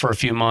 Okay. For a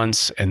few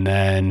months. And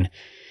then,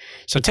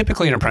 so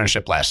typically an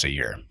apprenticeship lasts a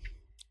year.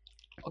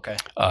 Okay.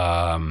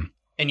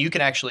 And you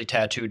can actually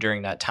tattoo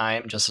during that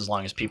time just as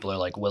long as people are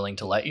like willing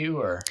to let you,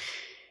 or?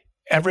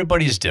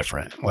 Everybody's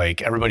different.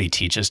 Like everybody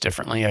teaches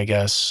differently, I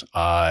guess.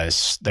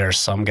 There are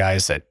some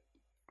guys that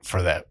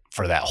for that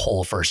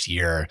whole first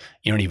year,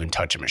 you don't even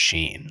touch a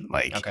machine.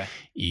 Like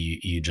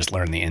you just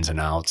learn the ins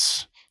and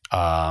outs.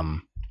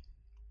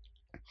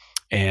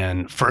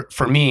 And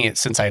for me,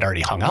 since I'd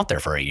already hung out there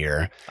for a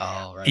year,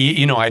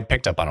 you know, I'd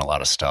picked up on a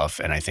lot of stuff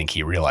and I think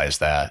he realized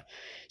that.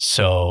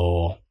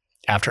 So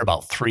after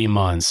about 3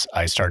 months,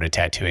 I started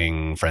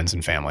tattooing friends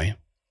and family.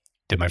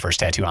 Did my first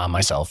tattoo on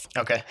myself.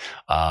 Okay.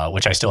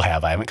 Which I still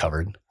have. I haven't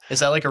covered.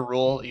 Is that like a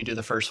rule? You do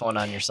the first one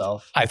on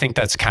yourself? I think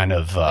that's kind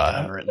of like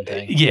an unwritten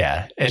thing.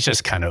 Yeah. It's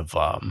just kind of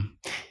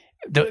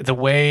the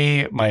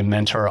way my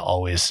mentor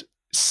always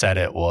said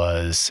it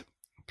was,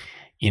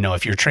 you know,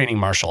 if you're training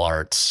martial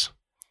arts,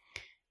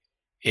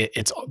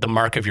 it's the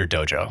mark of your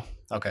dojo.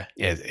 Okay.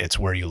 It's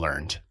where you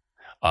learned.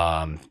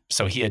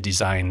 So he had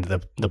designed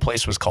the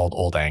place was called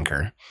Old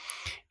Anchor,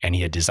 and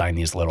he had designed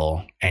these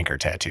little anchor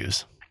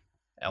tattoos.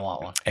 I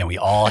want one. And we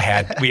all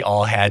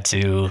had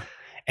to,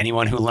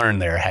 anyone who learned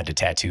there had to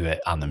tattoo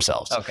it on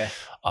themselves. Okay.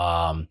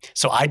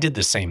 So I did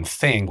the same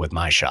thing with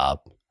my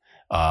shop.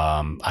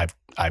 I've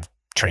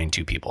trained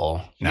 2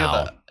 people now. You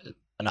have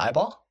an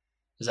eyeball?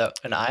 Is that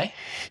an eye?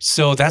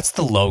 So that's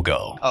the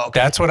logo. Oh, okay.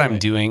 That's what I'm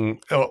doing.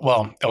 Oh,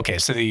 well, okay.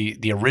 So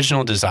the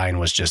original design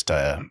was just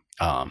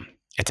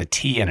it's a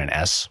T and an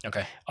S.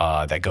 Okay.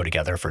 That go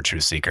together for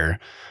Truth Seeker,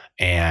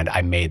 and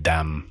I made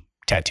them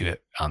tattoo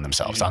it on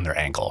themselves on their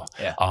ankle.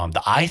 Yeah.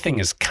 The eye thing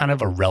is kind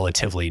of a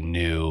relatively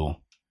new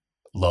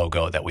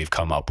logo that we've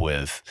come up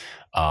with,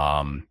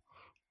 and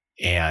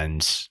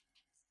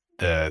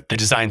the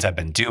designs I've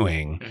been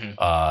doing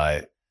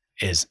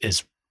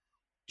is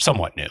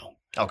somewhat new.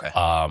 Okay.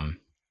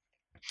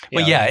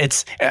 But yeah,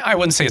 I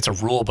wouldn't say it's a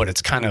rule, but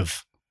it's kind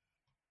of,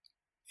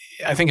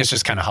 I think it's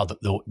just kind of how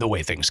the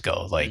way things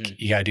go. Like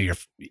you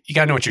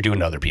gotta know what you're doing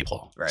to other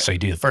people. Right. So you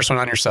do the first one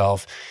on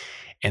yourself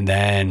and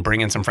then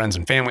bring in some friends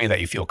and family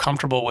that you feel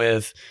comfortable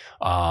with.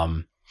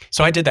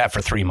 So I did that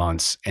for 3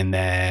 months, and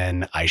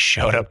then I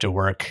showed up to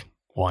work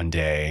one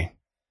day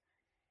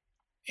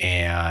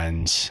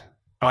and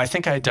I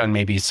think I had done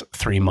maybe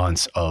 3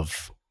 months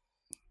of,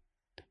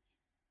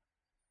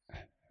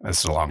 this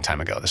is a long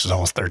time ago. This was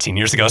almost 13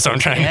 years ago. So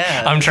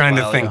I'm trying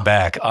to think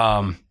back.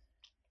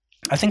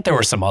 I think there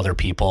were some other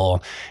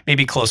people,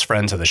 maybe close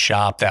friends of the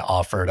shop that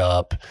offered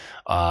up,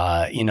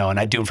 and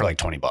I'd do them for like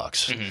 $20.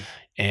 Mm-hmm.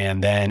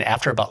 And then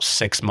after about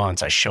 6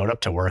 months, I showed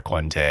up to work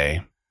one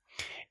day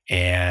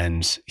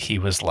and he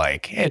was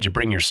like, "Hey, did you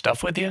bring your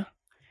stuff with you?"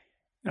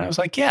 And I was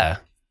like, yeah.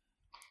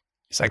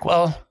 He's like,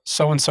 well,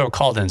 so-and-so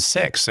called in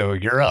sick, so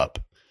you're up.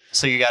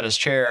 So you got his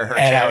chair, her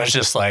and chair. I was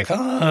just like,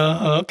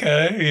 oh,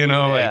 okay.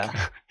 Like,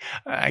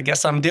 I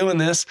guess I'm doing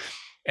this.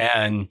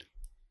 And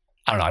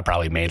I don't know, I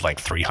probably made like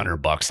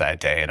 $300 that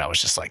day. And I was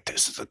just like,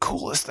 this is the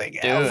coolest thing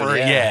ever.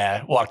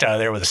 Yeah. Walked out of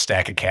there with a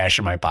stack of cash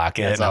in my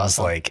pocket. That's awesome. I was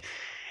like,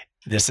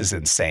 this is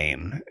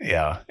insane.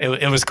 Yeah.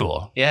 It was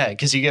cool. Yeah.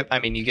 Because you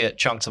get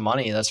chunks of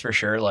money, that's for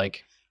sure.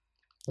 Like,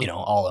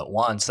 all at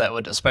once, that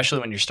would, especially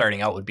when you're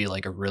starting out, would be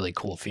like a really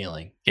cool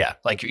feeling. Yeah.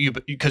 Like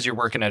because you're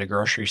working at a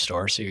grocery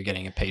store, so you're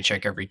getting a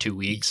paycheck every 2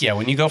 weeks. Yeah.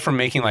 When you go from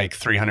making like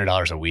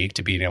 $300 a week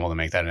to being able to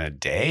make that in a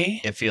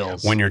day, it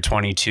feels, when you're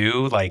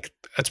 22, like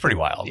that's pretty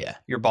wild. Yeah.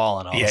 You're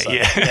balling all of a sudden.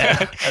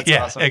 Yeah. That's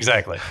awesome.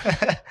 Exactly.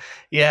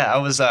 Yeah. I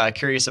was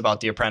curious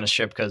about the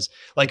apprenticeship because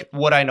like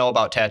what I know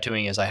about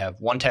tattooing is I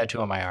have one tattoo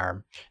on my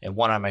arm and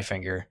one on my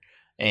finger,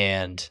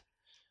 and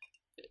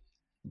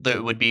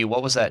that would be,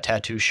 what was that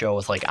tattoo show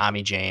with like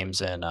Ami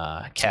James and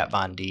Kat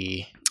Von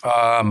D?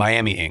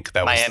 Miami Ink.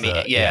 That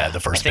was the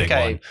first big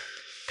one.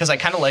 Because I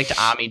kind of liked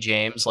Ami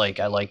James. Like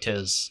I liked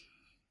his,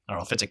 I don't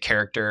know if it's a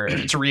character.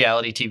 If it's a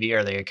reality TV,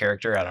 are they a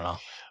character? I don't know.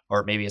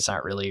 Or maybe it's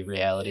not really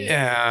reality.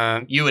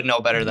 Yeah. You would know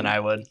better than I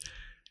would.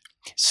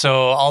 So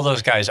all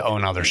those guys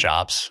own other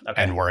shops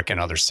and work in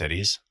other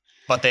cities.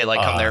 But they like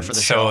come there for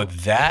the show. So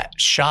that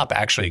shop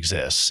actually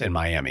exists in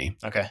Miami.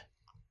 Okay.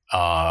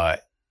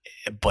 But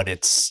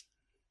it's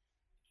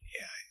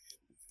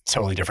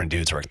totally different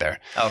dudes work there.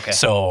 Okay.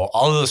 So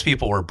all of those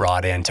people were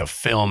brought in to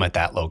film at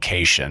that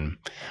location.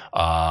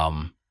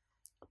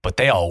 But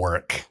they all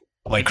work,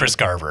 like Chris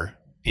Garver,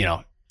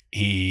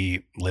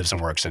 he lives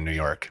and works in New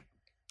York.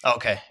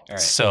 Okay. All right.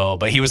 So,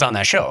 but he was on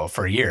that show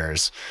for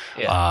years.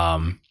 Yeah.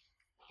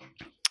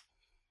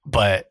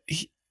 But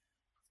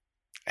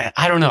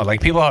I don't know,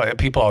 like people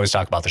always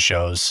talk about the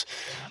shows.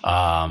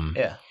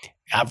 Yeah.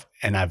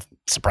 I've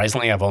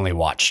surprisingly, I've only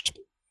watched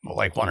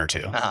like one or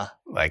two. Uh-huh.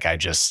 Like I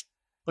just,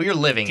 well, you're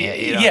living it.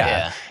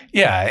 Yeah.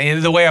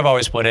 The way I've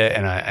always put it,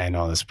 and I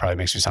know this probably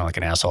makes me sound like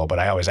an asshole, but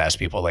I always ask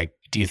people, like,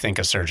 do you think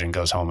a surgeon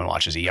goes home and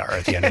watches ER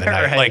at the end of the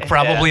night? Right. Like,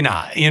 probably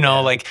not.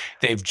 Like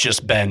they've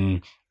just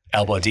been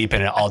elbow deep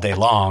in it all day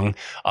long.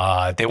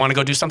 They want to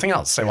go do something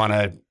else. They want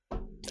to,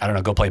 I don't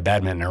know, go play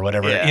badminton or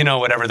whatever,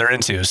 whatever they're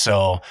into.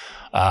 So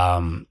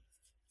I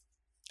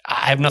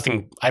have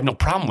no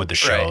problem with the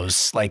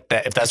shows. Like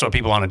that. If that's what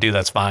people want to do,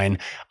 that's fine.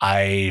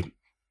 There's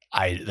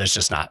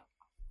just not.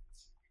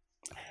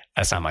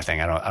 That's not my thing.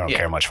 I don't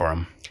care much for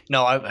them.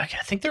 No, I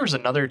think there was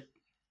another.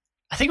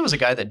 I think it was a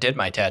guy that did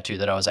my tattoo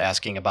that I was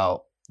asking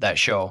about that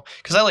show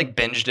because I like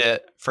binged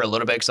it for a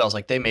little bit because I was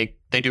like, they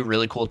do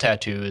really cool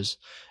tattoos,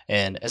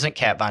 and isn't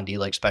Kat Von D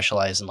like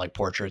specialized in like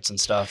portraits and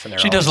stuff? And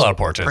she does a lot of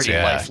portraits,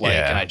 pretty lifelike.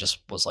 And I just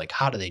was like,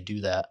 how do they do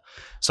that?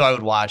 So I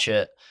would watch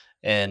it,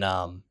 and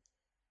I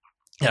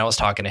was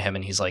talking to him,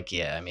 and he's like,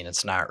 yeah, I mean,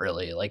 it's not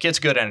really like, it's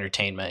good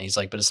entertainment. He's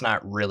like, but it's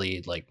not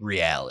really like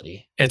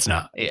reality. It's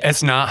not. Yeah.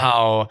 It's not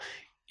how.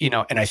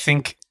 And I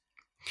think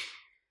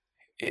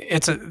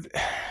the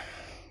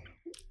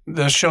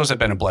shows have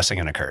been a blessing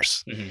and a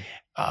curse. Mm-hmm.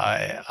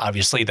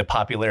 Obviously, the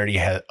popularity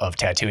of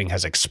tattooing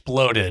has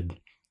exploded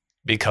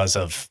because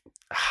of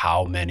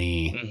how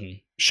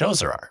many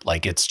shows there are.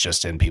 Like, it's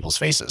just in people's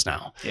faces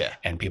now. Yeah.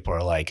 And people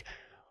are like,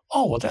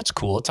 oh, well, that's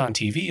cool. It's on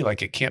TV.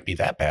 Like, it can't be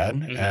that bad.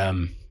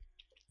 Mm-hmm.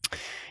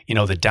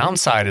 The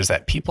downside is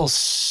that people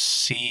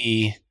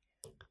see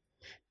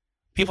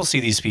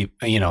these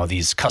people,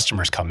 these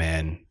customers come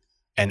in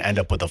and end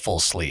up with a full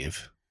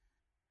sleeve.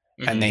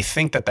 Mm-hmm. And they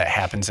think that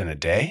happens in a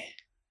day.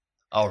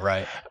 Oh,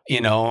 right.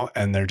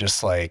 And they're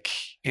just like,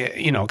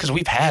 because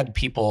we've had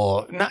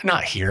people,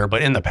 not here,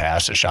 but in the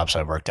past at shops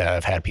I've worked at,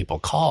 I've had people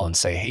call and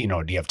say, hey,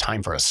 do you have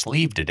time for a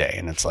sleeve today?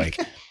 And it's like,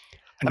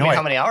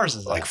 how many hours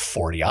is that? Like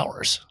 40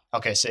 hours.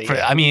 Okay. So,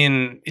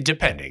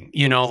 depending,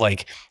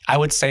 like I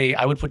would say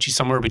I would put you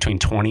somewhere between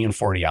 20 and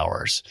 40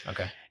 hours.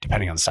 Okay.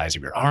 Depending on the size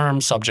of your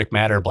arm, subject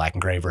matter, black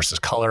and gray versus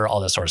color, all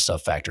that sort of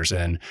stuff factors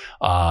in.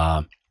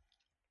 But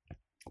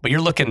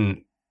you're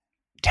looking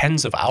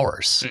tens of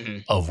hours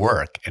of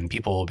work, and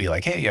people will be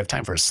like, hey, you have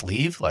time for a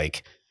sleeve?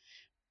 Like,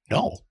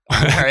 no. All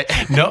right.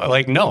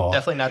 No.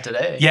 Definitely not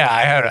today. Yeah.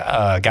 I had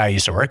a guy I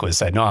used to work with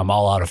said, no, I'm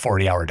all out of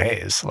 40-hour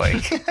days.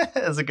 Like,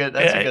 that's a good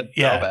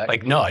throwback.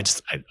 Like, no, I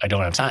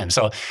don't have time.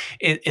 So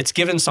it's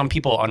given some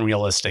people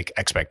unrealistic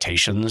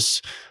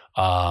expectations.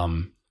 But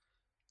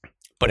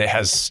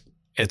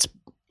it's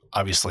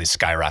obviously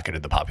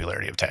skyrocketed the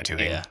popularity of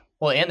tattooing. Yeah.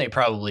 Well, and they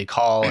probably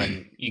call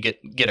and you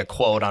get a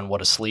quote on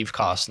what a sleeve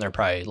costs, and they're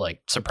probably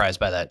like surprised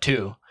by that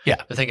too. Yeah.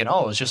 They're thinking,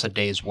 oh, it was just a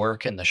day's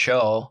work in the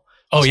show.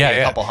 Oh yeah,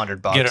 a couple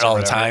 $100. Get it all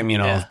the time,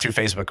 through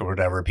Facebook or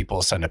whatever.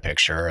 People send a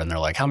picture and they're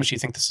like, how much do you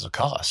think this will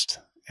cost?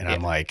 And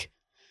I'm like,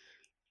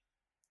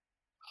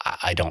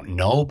 I don't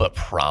know, but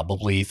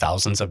probably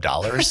thousands of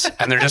dollars.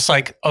 And they're just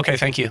like, okay,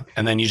 thank you.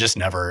 And then you just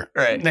never,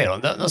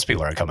 those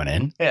people aren't coming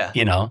in. Yeah.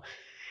 Yeah.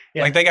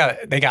 Like they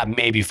got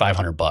maybe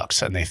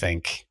 $500 and they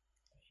think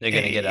they're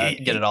going to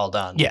get it all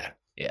done. Yeah.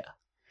 Yeah.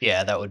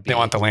 Yeah. That would be. They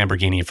want the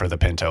Lamborghini for the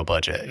Pinto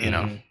budget,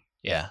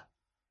 Yeah.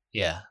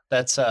 Yeah,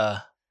 that's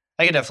I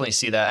could definitely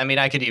see that. I mean,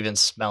 I could even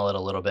smell it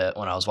a little bit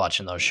when I was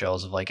watching those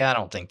shows of like, I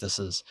don't think this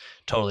is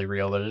totally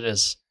real, but it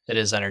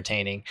is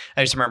entertaining.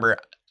 I just remember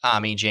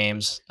Ami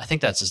James, I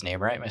think that's his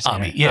name, right?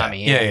 Ami, yeah.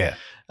 Ami, yeah.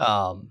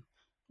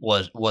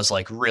 Was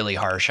like really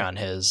harsh on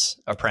his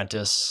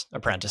apprentices,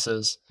 and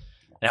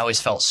I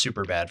always felt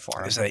super bad for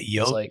him. Is that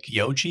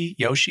Yoshi?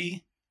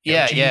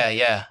 Yeah.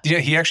 Yeah,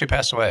 he actually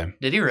passed away.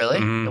 Did he really?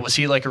 Mm-hmm. Was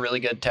he like a really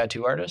good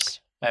tattoo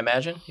artist? I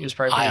imagine he was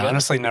probably. I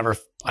honestly never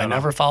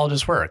followed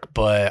his work,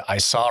 but I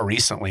saw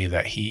recently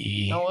that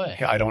he. No way.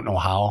 I don't know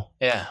how.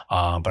 Yeah.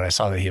 But I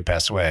saw that he had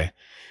passed away,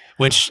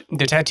 which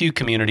the tattoo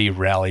community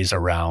rallies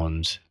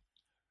around.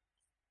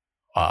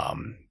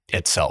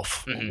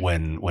 Itself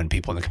when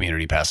people in the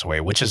community pass away,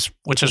 which is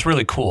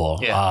really cool.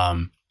 Yeah.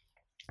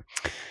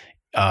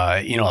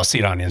 I'll see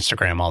it on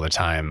Instagram all the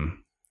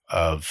time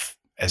of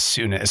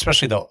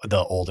especially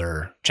the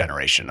older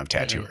generation of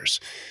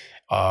tattooers.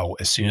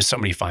 As soon as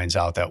somebody finds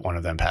out that one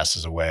of them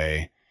passes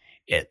away,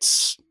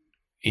 it's,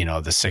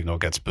 the signal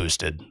gets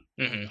boosted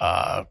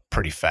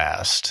pretty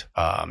fast.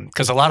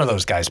 Because a lot of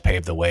those guys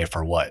paved the way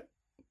for what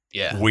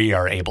we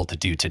are able to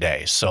do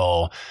today.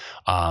 So,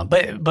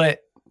 but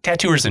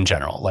tattooers in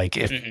general, like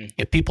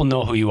if people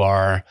know who you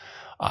are,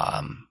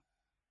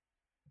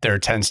 there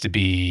tends to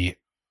be,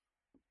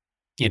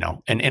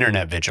 an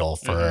internet vigil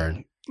for,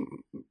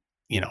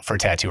 for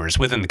tattooers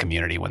within the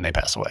community when they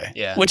pass away.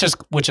 Yeah. Which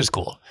is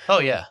cool. Oh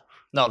yeah.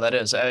 No, that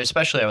is,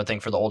 especially I would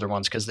think for the older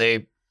ones, because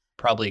they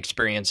probably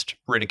experienced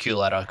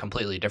ridicule at a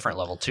completely different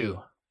level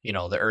too.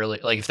 The early,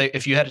 like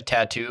if you had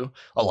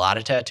a lot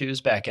of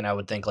tattoos back in, I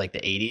would think like the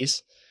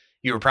 80s,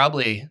 you were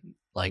probably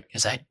like,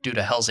 is that due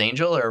to Hell's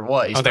Angel or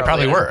what? They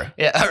probably were.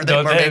 Yeah,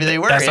 or maybe they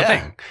were. That's the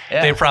thing.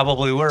 Yeah. They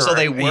probably were. So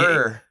they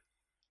were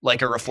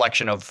like a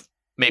reflection of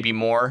maybe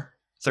more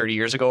 30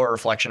 years ago, a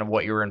reflection of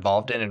what you were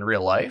involved in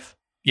real life.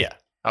 Yeah.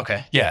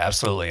 Okay. Yeah,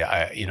 absolutely.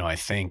 I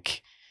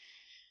think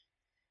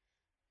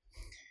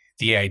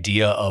the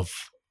idea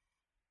of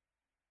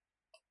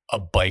a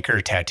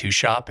biker tattoo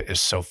shop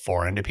is so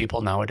foreign to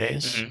people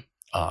nowadays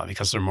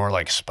because they're more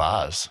like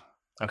spas.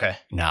 Okay.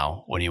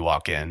 Now, when you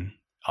walk in,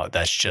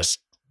 that's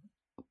just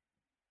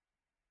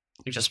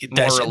more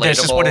relatable. That's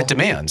just what it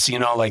demands.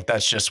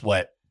 That's just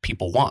what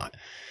people want.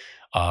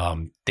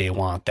 They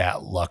want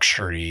that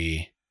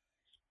luxury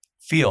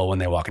feel when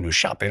they walk into a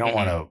shop. They don't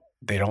want to.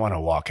 They don't want to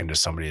walk into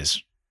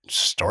somebody's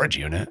storage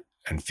unit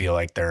and feel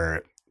like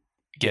they're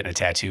getting a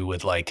tattoo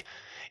with like,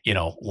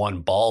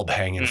 one bulb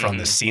hanging from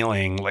the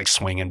ceiling, like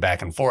swinging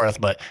back and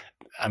forth. But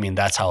I mean,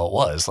 that's how it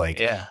was.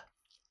 Like,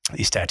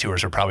 these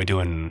tattooers are probably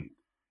doing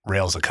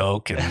rails of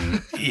coke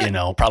and,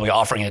 probably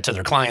offering it to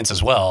their clients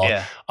as well.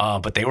 Yeah.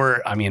 But they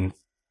were,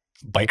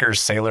 bikers,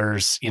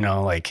 sailors,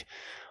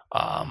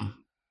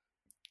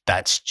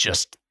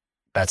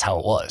 that's how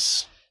it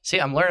was. See,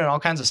 I'm learning all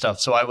kinds of stuff.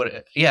 So I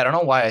don't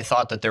know why I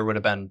thought that there would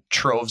have been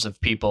droves of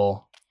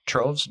people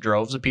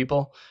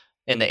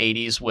in the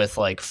 80s with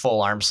like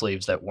full arm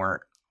sleeves that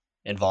weren't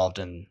involved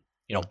in,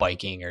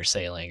 biking or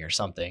sailing or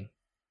something.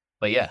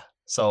 But yeah,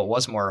 so it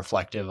was more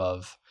reflective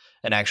of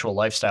an actual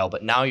lifestyle.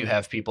 But now you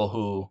have people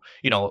who,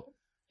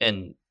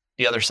 in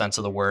the other sense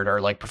of the word,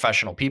 are like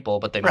professional people,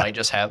 but they might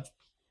just have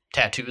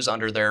tattoos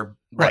under their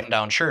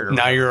button-down shirt.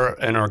 Now you're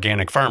an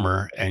organic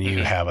farmer and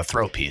you have a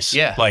throat piece.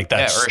 Yeah. Like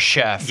that's, or a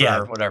chef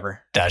or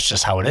whatever. That's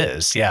just how it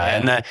is.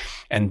 Yeah.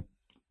 And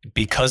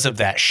because of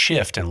that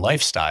shift in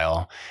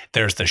lifestyle,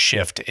 there's the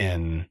shift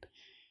in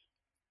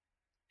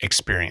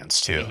experience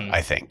too,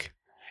 I think.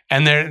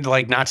 And they're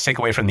like, not to take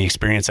away from the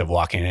experience of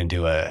walking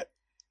into what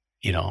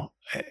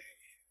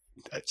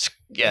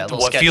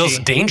sketchy. Feels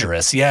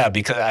dangerous. Yeah.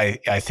 Because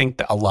I think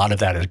that a lot of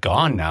that is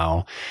gone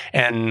now.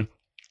 And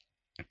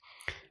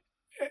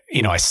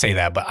I say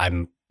that, but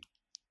I'm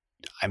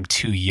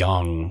too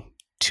young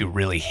to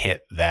really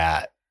hit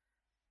that,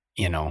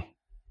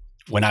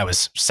 when I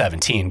was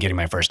 17 getting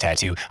my first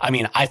tattoo.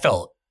 I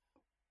felt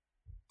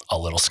a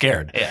little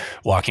scared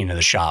walking to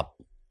the shop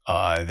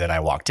that I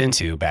walked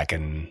into back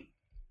in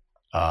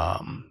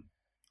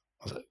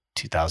was it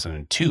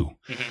 2002.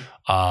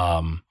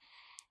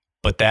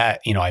 But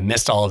that, I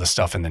missed all of the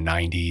stuff in the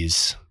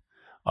 90s.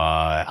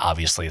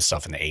 Obviously it's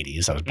stuff in the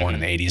 80s. I was born in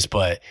the 80s,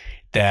 but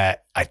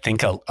that I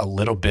think a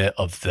little bit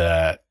of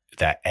that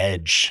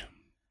edge,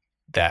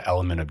 that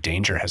element of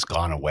danger has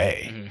gone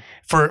away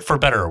for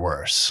better or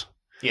worse.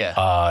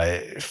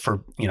 Yeah.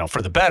 For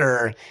the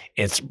better,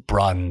 it's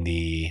broadened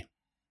the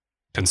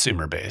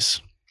consumer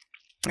base.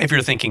 If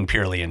you're thinking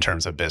purely in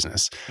terms of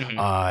business,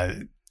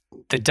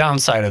 the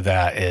downside of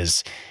that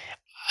is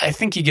I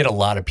think you get a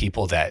lot of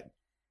people that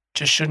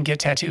just shouldn't get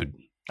tattooed.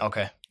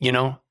 Okay.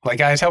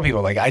 Like I tell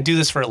people, like I do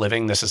this for a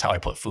living. This is how I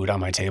put food on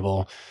my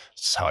table.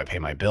 This is how I pay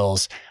my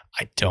bills.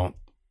 I don't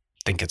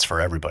think it's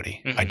for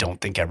everybody. I don't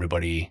think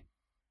everybody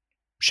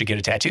should get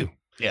a tattoo.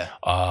 Yeah.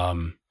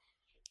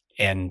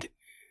 And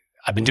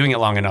I've been doing it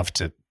long enough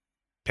to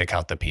pick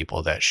out the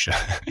people that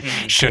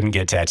shouldn't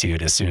get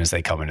tattooed as soon as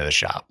they come into the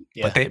shop.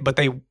 Yeah. But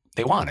they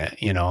want it.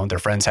 Their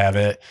friends have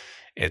it.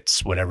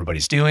 It's what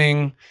everybody's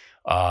doing.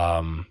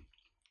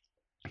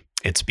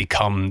 it's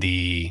become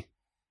the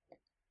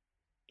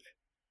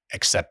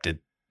accepted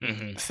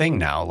thing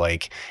now.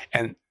 Like,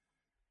 and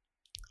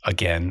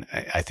again,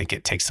 I think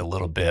it takes a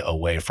little bit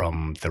away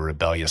from the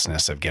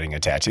rebelliousness of getting a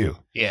tattoo.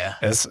 Yeah.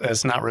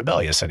 It's not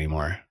rebellious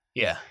anymore.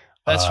 Yeah,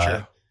 that's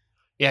true.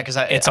 Yeah, because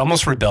it's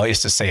almost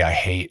rebellious to say I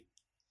hate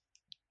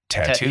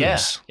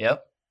tattoos. Yeah.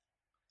 Yep.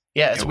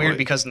 Yeah, it's weird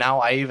because now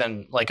I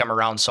even, like, I'm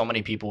around so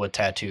many people with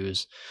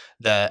tattoos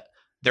that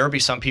there will be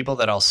some people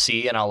that I'll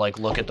see and I'll like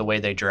look at the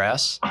way they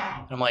dress.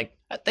 And I'm like,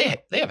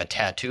 they have a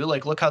tattoo.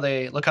 Like, look how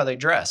they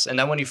dress. And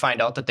then when you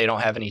find out that they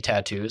don't have any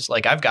tattoos,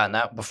 like I've gotten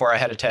that before I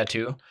had a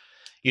tattoo,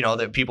 you know,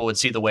 that people would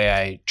see the way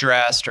I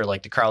dressed or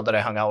like the crowd that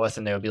I hung out with,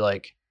 and they would be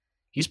like,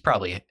 he's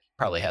probably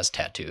has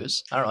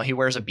tattoos. I don't know. He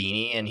wears a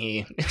beanie and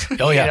he,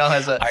 oh yeah, you know,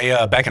 has a.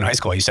 I back in high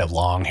school, I used to have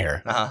long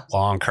hair,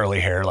 long curly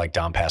hair, like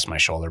down past my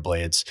shoulder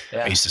blades.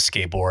 Yeah. I used to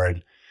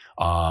skateboard.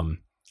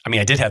 I mean,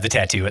 I did have the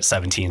tattoo at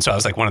 17, so I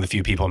was like one of the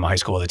few people in my high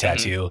school with a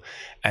tattoo,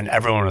 and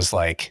everyone was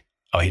like,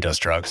 "Oh, he does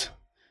drugs."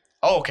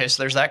 Oh, okay.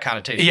 So there's that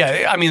connotation.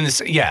 Yeah, I mean, it's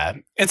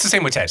the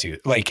same with tattoo.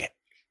 Like,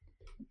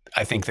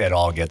 I think that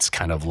all gets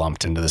kind of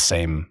lumped into the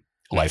same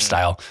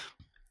lifestyle.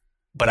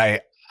 But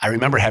I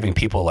remember having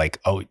people like,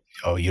 "Oh,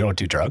 you don't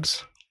do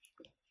drugs?"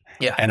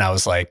 Yeah, and I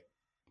was like,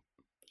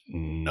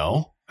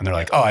 "No," and they're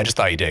like, "Oh, I just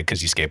thought you did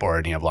because you skateboard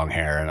and you have long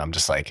hair," and I'm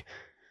just like,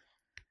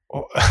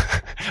 oh,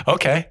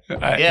 "Okay,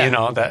 yeah. You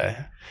know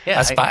that." Yeah,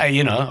 that's fine.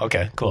 You know,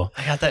 okay, cool.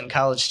 I got that in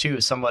college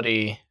too.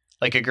 Somebody,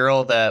 like a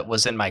girl that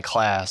was in my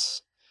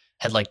class,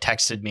 had like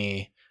texted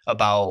me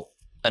about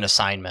an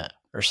assignment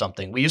or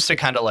something. We used to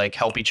kind of like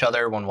help each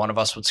other. When one of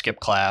us would skip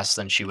class,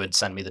 then she would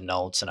send me the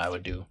notes, and I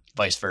would do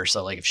vice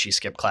versa. Like if she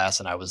skipped class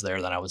and I was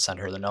there, then I would send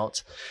her the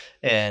notes.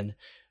 And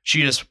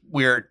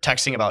we were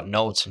texting about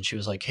notes, and she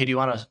was like, "Hey, do you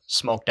want to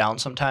smoke down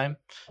sometime?"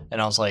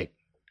 And I was like,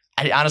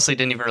 I honestly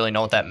didn't even really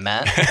know what that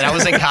meant. And I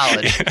was in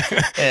college,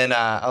 and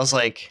I was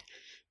like,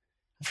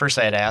 first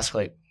I had to ask,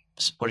 like,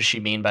 what does she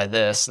mean by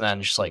this? And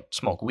then she's like,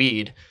 smoke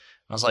weed. And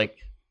I was like,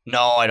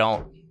 no, I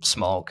don't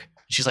smoke.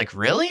 She's like,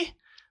 really?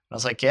 And I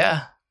was like,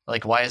 yeah.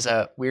 Like, why is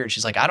that weird?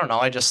 She's like, I don't know.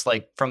 I just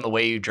like, from the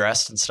way you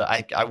dressed and stuff,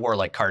 I wore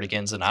like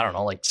cardigans and I don't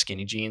know, like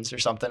skinny jeans or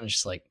something. And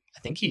she's like,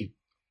 I think he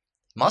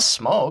must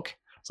smoke.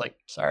 I was like,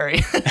 sorry.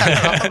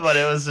 I don't know, but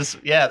it was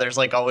just, yeah, there's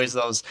like always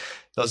those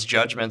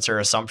judgments or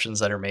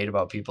assumptions that are made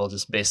about people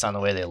just based on the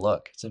way they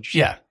look. It's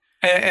interesting. Yeah.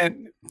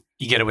 And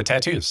you get it with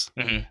tattoos.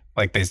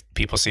 Like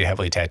people see a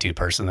heavily tattooed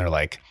person, they're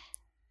like,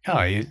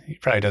 "Oh, he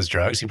probably does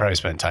drugs. He probably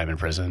spent time in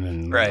prison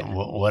and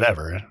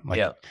whatever." I'm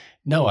like,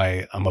 no,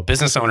 I'm a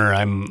business owner.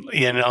 I'm,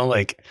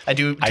 like I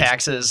do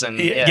taxes and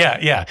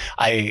yeah.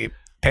 I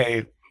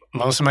pay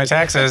most of my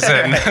taxes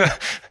and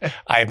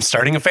I'm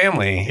starting a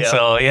family. Yep.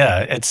 So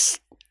yeah,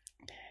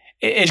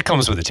 it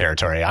comes with the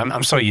territory.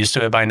 I'm so used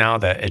to it by now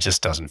that it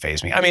just doesn't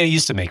faze me. I mean, it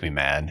used to make me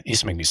mad. It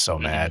used to make me so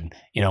mad.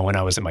 You know, when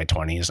I was in my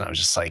 20s, and I was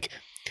just like,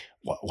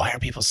 why are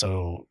people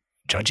so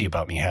judgy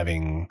about me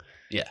having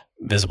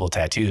visible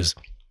tattoos?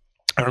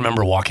 I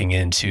remember walking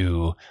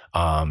into,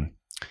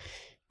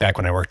 back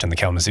when I worked in the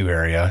Kalamazoo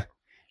area,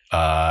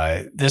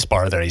 this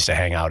bar that I used to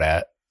hang out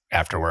at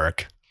after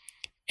work.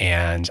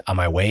 And on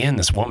my way in,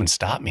 this woman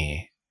stopped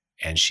me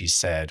and she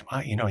said, "Wow,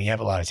 you have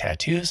a lot of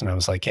tattoos?" And I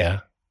was like, "Yeah."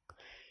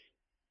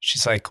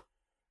 She's like,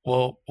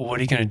 "Well, what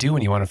are you going to do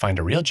when you want to find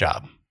a real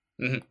job?"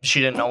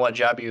 She didn't know what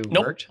job you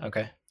worked?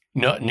 Okay.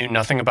 No, knew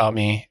nothing about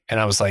me. And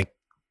I was like,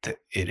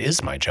 it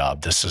is my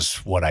job. This is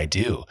what I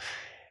do.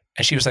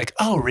 And she was like,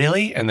 "Oh,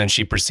 really?" And then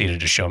she proceeded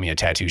to show me a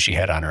tattoo she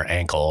had on her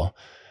ankle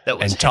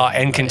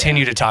and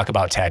continue to talk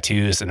about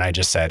tattoos. And I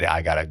just said,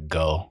 I got to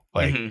go.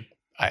 Like,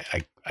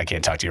 I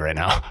can't talk to you right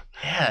now.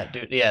 Yeah,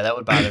 dude. Yeah, that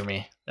would bother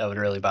me. That would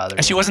really bother me.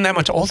 And she wasn't that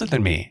much older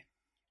than me.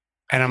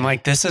 And I'm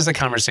like, this is a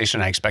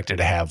conversation I expected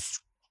to have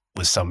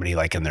with somebody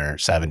like in their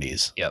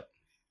 70s. Yep.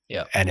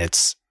 And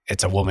it's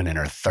a woman in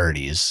her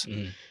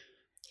 30s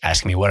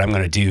asking me what I'm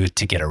going to do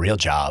to get a real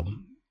job.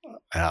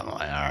 And I'm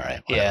like, all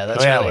right. Whatever. Yeah,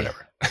 that's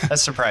whatever.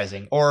 That's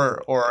surprising.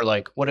 Or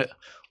like,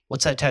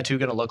 what's that tattoo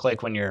going to look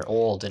like when you're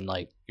old and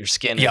like your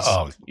skin is,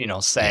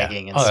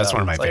 sagging and stuff? Oh, that's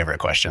one of my favorite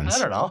questions. I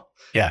don't know.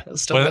 Yeah.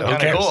 It's still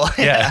kind of cool.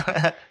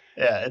 Yeah.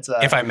 Yeah. It's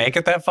if I make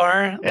it that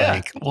far,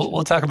 like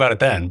we'll talk about it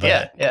then.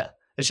 But yeah.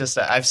 It's just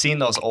I've seen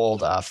those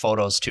old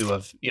photos too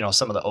of,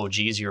 some of the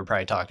OGs you were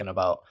probably talking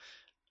about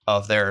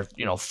of their,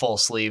 full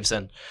sleeves,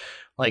 and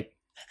like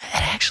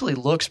it actually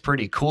looks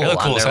pretty cool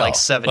on their like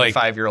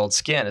 75-year-old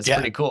skin. It's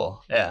pretty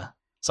cool. Yeah.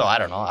 So I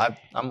don't know.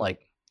 I'm like,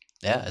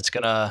 it's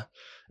gonna,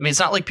 I mean, it's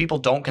not like people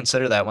don't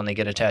consider that when they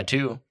get a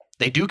tattoo.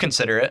 They do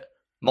consider it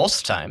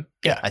most of the time.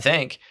 Yeah. I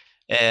think.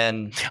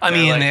 And I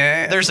mean,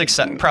 there's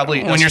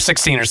probably when you're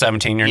 16 or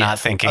 17, you're not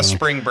thinking a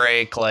spring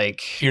break,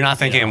 like you're not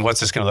thinking what's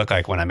this going to look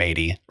like when I'm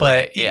 80.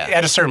 But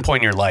at a certain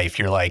point in your life,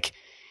 you're like,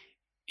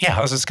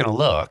 how's this going to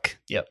look?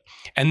 Yep.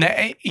 And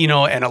that,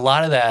 and a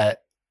lot of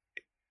that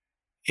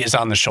is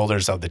on the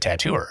shoulders of the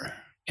tattooer,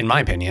 in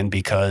my opinion,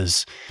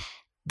 because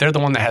they're the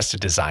one that has to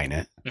design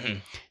it.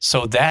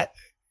 So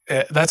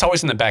that's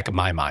always in the back of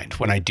my mind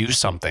when I do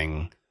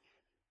something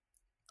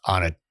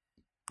on a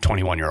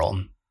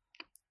 21-year-old.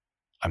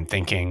 I'm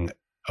thinking,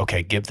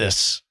 okay, give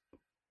this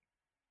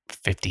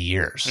 50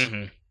 years.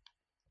 Mm-hmm.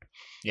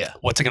 Yeah.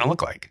 What's it going to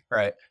look like?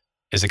 Right.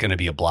 Is it going to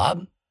be a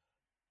blob?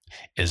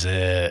 Is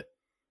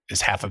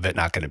half of it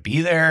not going to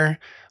be there?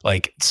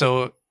 Like,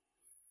 so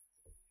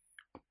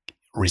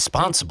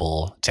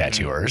responsible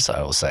tattooers,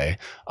 I will say,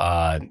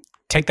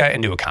 take that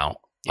into account.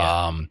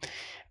 Yeah.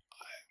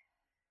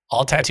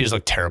 All tattoos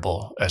look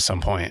terrible at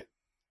some point.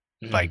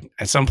 Mm-hmm. Like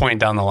at some point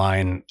down the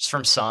line, it's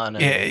from sun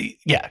and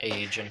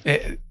age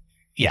and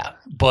yeah,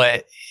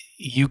 but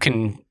you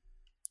can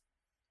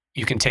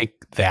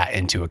take that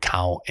into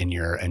account in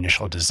your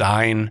initial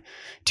design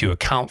to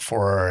account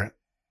for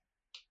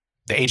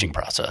the aging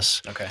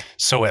process. Okay.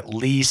 So at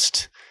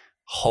least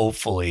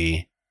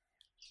hopefully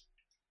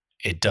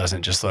it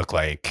doesn't just look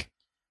like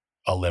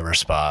a liver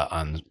spot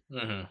on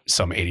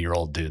some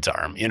 80-year-old dude's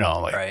arm,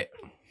 like right.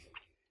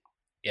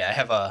 Yeah. I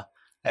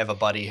have a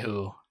buddy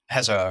who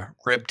has a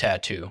rib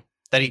tattoo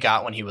that he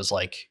got when he was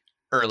like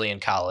early in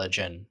college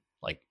and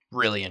like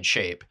really in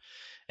shape.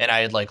 And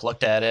I had like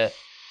looked at it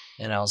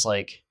and I was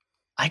like,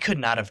 I could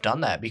not have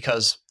done that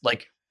because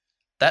like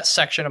that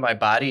section of my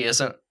body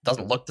doesn't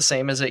look the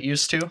same as it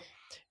used to.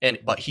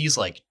 But he's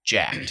like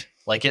jacked.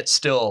 Like it's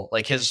still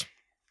like his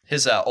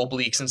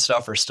obliques and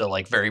stuff are still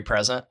like very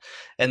present.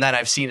 And then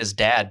I've seen his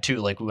dad too.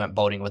 Like we went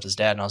boating with his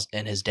dad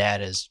and his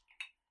dad is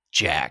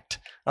jacked.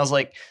 I was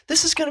like,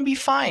 this is going to be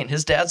fine.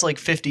 His dad's like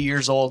 50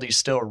 years old. He's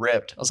still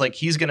ripped. I was like,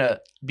 he's going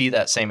to be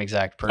that same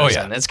exact person.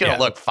 Oh, yeah. It's going to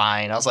look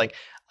fine. I was like,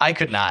 I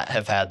could not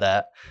have had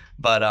that.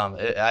 But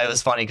it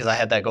was funny because I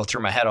had that go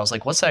through my head. I was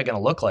like, what's that going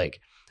to look like?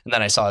 And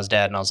then I saw his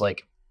dad and I was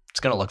like, it's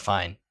going to look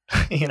fine.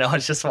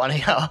 It's just funny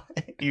how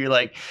you're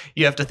like,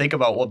 you have to think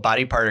about what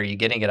body part are you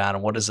getting it on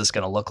and what is this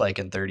going to look like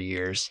in 30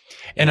 years?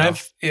 And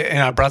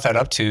I brought that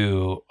up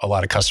to a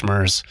lot of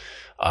customers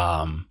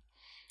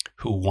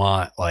who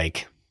want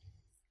like,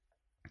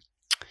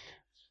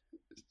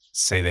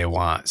 say they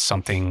want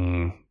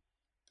something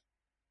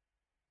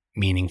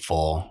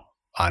meaningful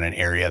on an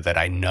area that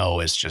I know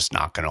is just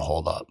not going to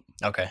hold up.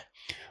 Okay.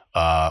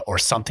 Or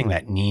something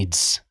that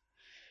needs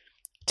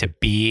to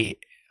be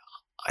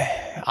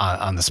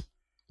on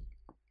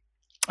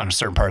a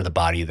certain part of the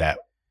body that,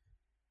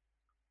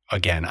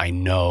 again, I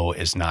know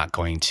is not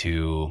going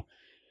to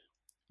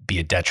be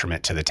a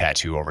detriment to the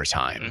tattoo over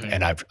time. Mm-hmm.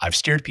 And I've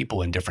steered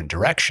people in different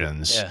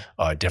directions,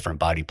 different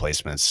body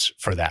placements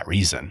for that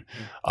reason.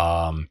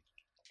 Mm-hmm.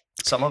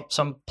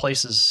 Some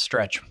places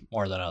stretch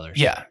more than others.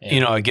 Yeah.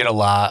 I get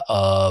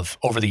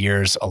over the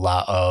years, a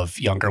lot of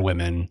younger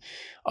women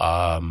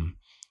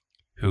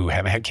who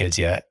haven't had kids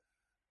yet.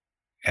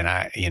 And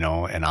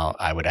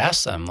I would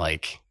ask them,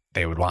 like,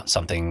 they would want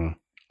something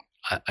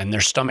in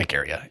their stomach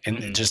area,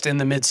 just in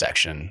the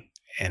midsection.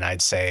 And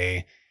I'd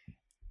say,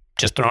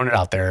 just throwing it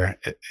out there,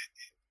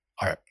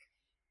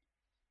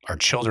 are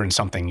children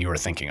something you are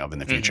thinking of in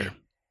the future? Mm-hmm.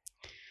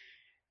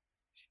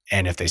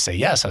 And if they say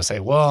yes, I'll say,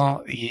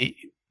 well,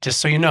 just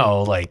so you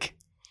know, like,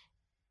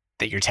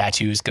 that your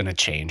tattoo is going to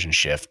change and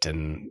shift.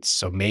 And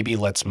so maybe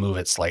let's move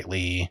it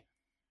slightly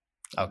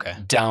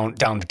down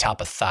the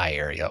top of thigh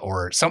area,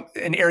 or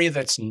an area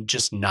that's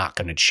just not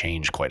going to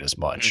change quite as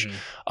much.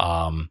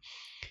 Mm-hmm.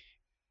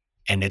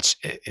 And it's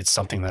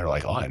something that they're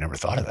like, oh, I never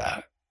thought of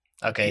that.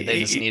 Okay.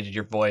 They just needed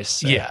your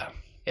voice. Yeah.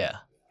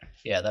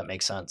 Yeah. That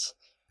makes sense.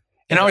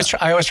 And I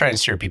always try and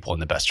steer people in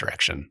the best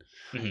direction.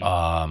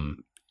 Mm-hmm.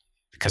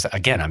 Because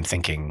again, I'm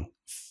thinking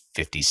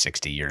 50,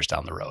 60 years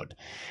down the road,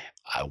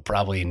 I'll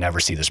probably never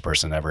see this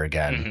person ever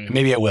again. Mm-hmm.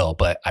 Maybe I will,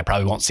 but I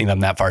probably won't see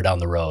them that far down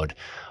the road.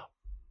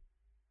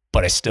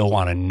 But I still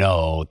want to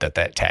know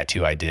that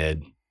tattoo I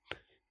did,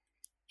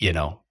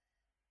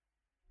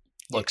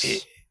 looks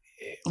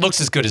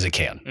as good as it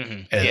can,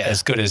 mm-hmm.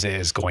 as good as it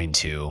is going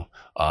to,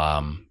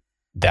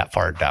 that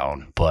far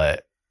down.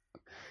 But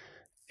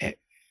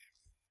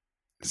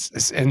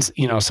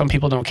some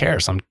people don't care.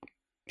 Some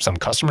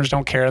customers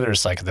don't care. They're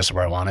just like, this is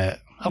where I want it.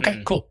 Okay,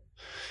 mm-hmm. Cool.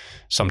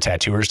 Some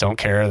tattooers don't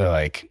care. They're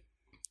like,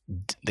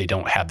 they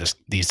don't have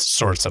these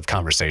sorts of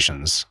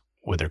conversations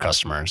with their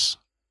customers.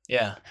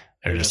 Yeah.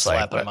 They're just like,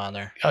 slapping them on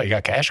there. Oh, you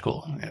got cash?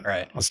 Cool. Yeah,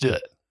 right. Let's do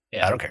it.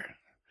 Yeah. I don't care.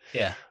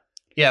 Yeah.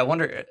 Yeah.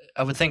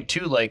 I would think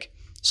too, like,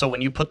 so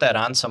when you put that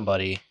on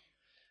somebody,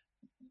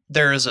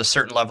 there is a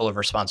certain level of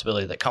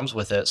responsibility that comes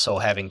with it. So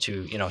having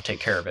to,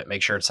 take care of it,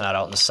 make sure it's not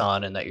out in the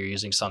sun and that you're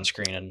using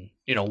sunscreen and,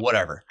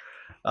 whatever.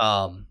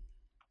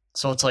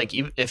 So it's like,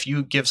 if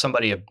you give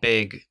somebody a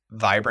big,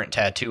 vibrant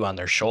tattoo on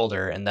their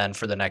shoulder, and then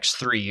for the next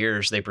 3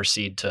 years, they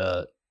proceed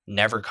to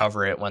never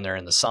cover it when they're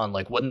in the sun,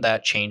 like, wouldn't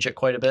that change it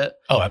quite a bit?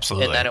 Oh,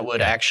 absolutely. And then it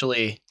would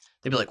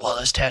they'd be like, well,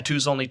 this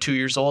tattoo's only 2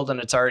 years old and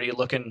it's already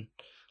looking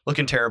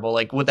terrible.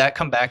 Like, would that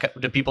come back?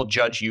 Do people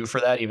judge you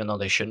for that, even though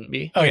they shouldn't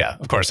be? Oh yeah.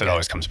 Of course. It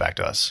always comes back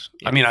to us.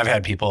 Yeah. I mean, I've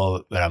had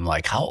people that I'm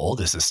like, how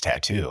old is this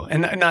tattoo?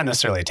 And not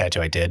necessarily a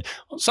tattoo I did.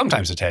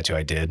 Sometimes a tattoo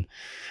I did.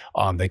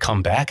 They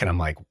come back and I'm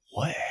like,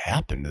 what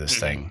happened to this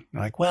mm-hmm. thing?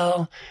 They're like,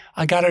 well,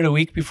 I got it a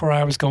week before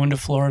I was going to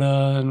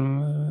Florida.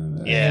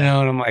 And, and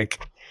I'm like,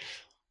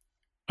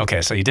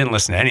 okay, so you didn't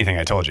listen to anything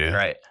I told you.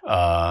 Right.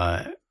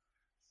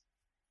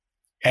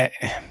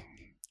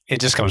 it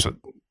just comes with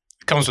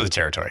the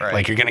territory. Right.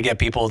 Like you're going to get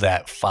people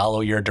that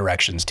follow your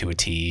directions to a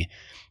T,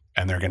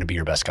 and they're going to be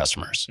your best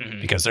customers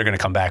because they're going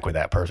to come back with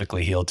that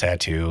perfectly healed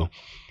tattoo,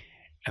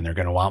 and they're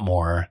going to want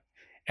more,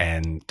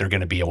 and they're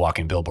going to be a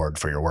walking billboard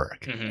for your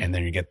work. And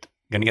then you're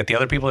going to get the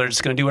other people that are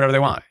just going to do whatever they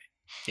want.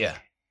 Yeah.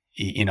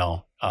 You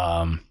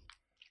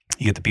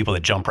get the people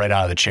that jump right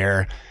out of the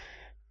chair,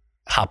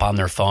 hop on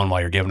their phone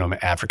while you're giving them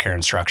aftercare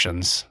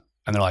instructions.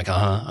 And they're like,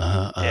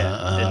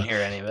 didn't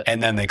hear any of it.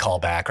 And then they call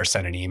back or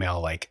send an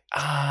email like,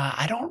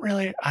 I don't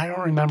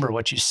remember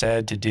what you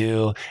said to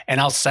do.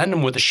 And I'll send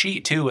them with a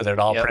sheet too, with it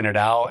all printed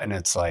out. And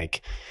it's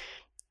like,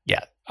 yeah,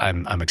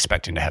 I'm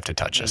expecting to have to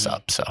touch this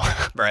up. So,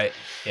 right.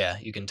 Yeah.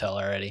 You can tell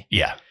already.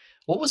 Yeah.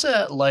 What was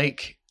it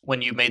like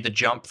when you made the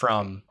jump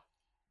from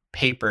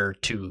paper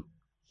to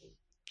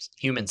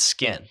human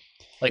skin?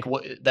 Like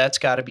that's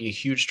got to be a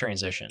huge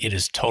transition. It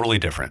is totally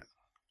different.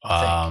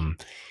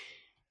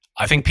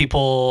 I think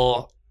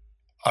people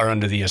are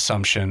under the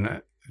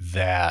assumption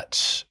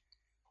that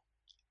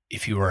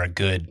if you are a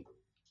good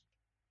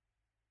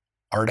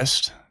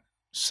artist,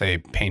 say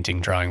painting,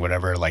 drawing,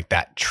 whatever, like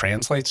that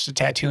translates to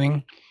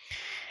tattooing.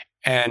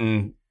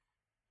 And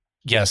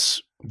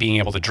yes, being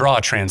able to draw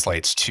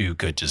translates to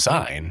good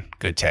design,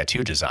 good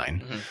tattoo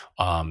design.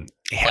 Like on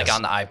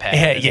the iPad.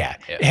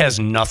 It has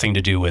nothing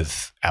to do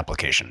with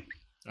application.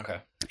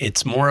 Okay.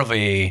 It's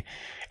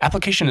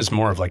application is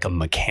more of like a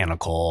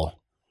mechanical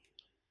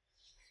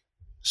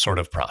sort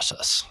of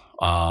process.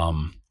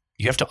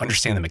 You have to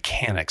understand the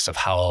mechanics of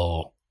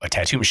how a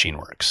tattoo machine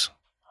works.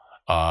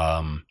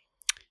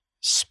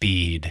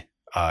 Speed,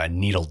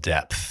 needle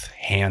depth,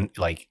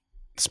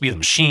 speed of the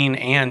machine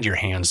and your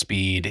hand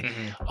speed,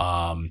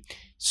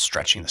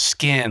 stretching the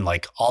skin,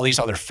 like all these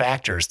other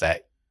factors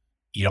that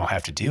you don't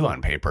have to do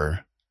on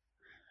paper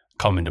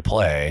come into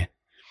play.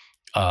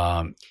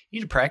 You need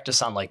to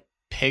practice on like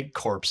pig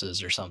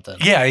corpses or something.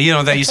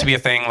 Yeah, that used to be a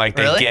thing. Like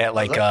they get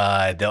like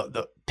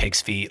the pig's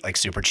feet like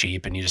super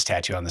cheap, and you just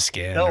tattoo on the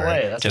skin. No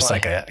way, that's just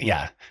funny.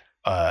 like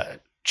a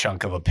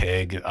chunk of a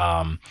pig.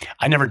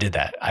 I never did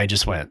that. I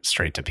just went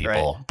straight to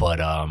people. Right. But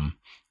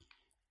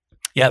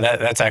yeah,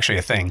 that's actually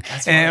a thing.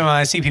 And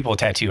I see people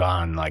tattoo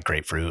on like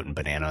grapefruit and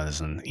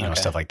bananas and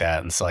stuff like that,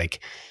 and it's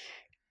like,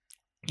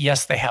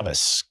 yes, they have a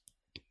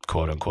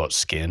quote unquote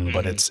skin,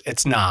 but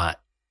it's not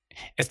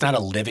a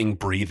living,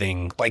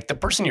 breathing, like the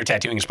person you're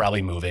tattooing is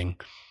probably moving.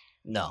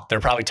 No.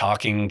 They're probably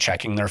talking,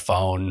 checking their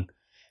phone.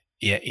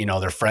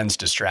 Their friends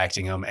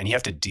distracting them, and you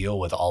have to deal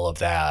with all of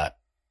that.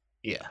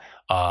 Yeah.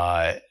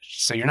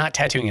 So you're not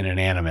tattooing an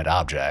inanimate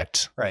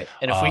object. Right.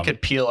 And if we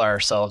could peel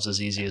ourselves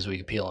as easy as we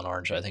could peel an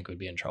orange, I think we'd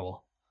be in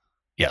trouble.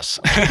 Yes.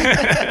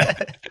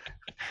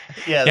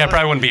 Yeah. I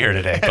probably wouldn't be here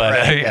today,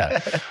 but yeah.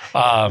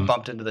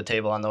 Bumped into the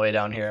table on the way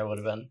down here, I would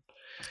have been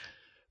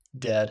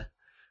dead.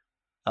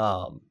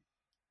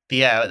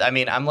 Yeah, I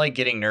mean, I'm like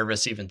getting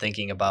nervous even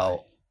thinking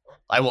about,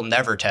 I will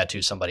never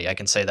tattoo somebody. I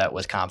can say that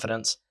with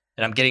confidence.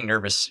 And I'm getting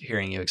nervous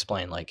hearing you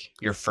explain like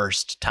your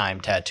first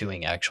time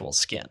tattooing actual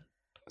skin.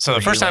 So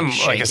the first time,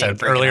 like I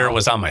said earlier,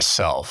 was on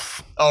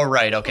myself. Oh,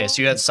 right. Okay.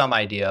 So you had some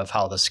idea of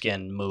how the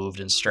skin moved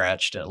and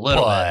stretched a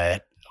little bit.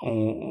 But,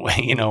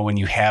 when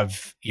you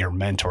have your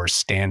mentor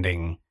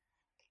standing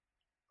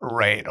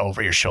right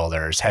over your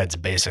shoulder, his head's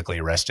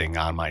basically resting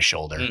on my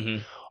shoulder.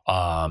 It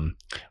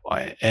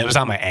was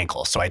on my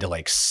ankle. So I had to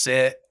like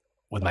sit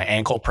with my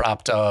ankle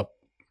propped up,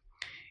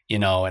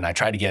 and I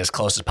tried to get as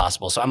close as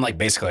possible. So I'm like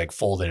basically like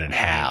folded in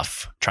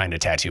half trying to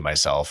tattoo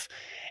myself,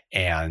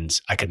 and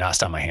I could not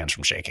stop my hands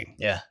from shaking.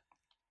 Yeah.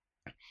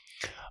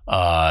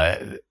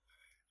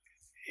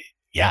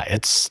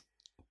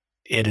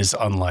 It is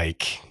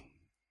unlike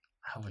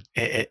I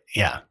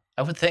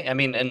would think, I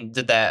mean, and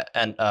did that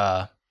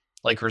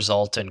like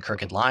result in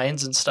crooked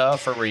lines and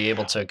stuff, or were you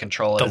able to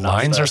control it? The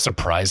lines are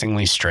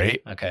surprisingly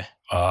straight. Okay.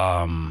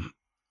 And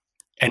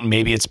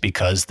maybe it's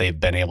because they've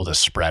been able to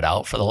spread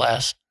out for the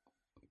last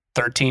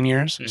 13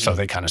 years. So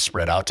they kind of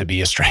spread out to be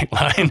a straight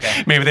line.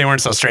 Okay. Maybe they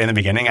weren't so straight in the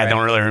beginning. Right. I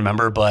don't really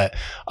remember, but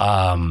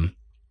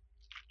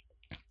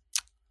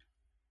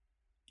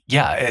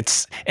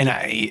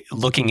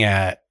looking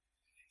at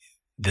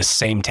the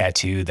same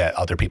tattoo that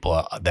other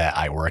people that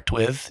I worked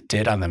with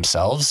did on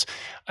themselves,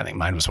 I think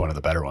mine was one of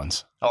the better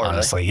ones. Oh, really?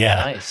 Honestly,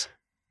 yeah. Nice.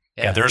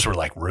 Yeah, theirs were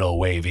like real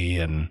wavy,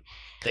 and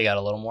they got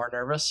a little more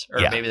nervous, or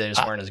maybe they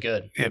just weren't as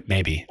good.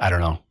 Maybe, I don't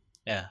know.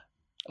 Yeah.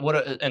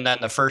 And then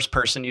the first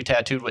person you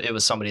tattooed, it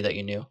was somebody that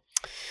you knew?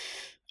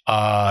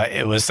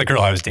 It was the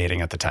girl I was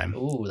dating at the time.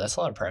 Ooh, that's a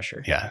lot of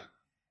pressure. Yeah.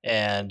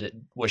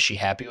 And was she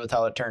happy with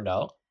how it turned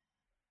out?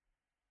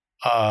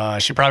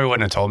 She probably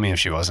wouldn't have told me if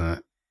she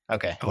wasn't.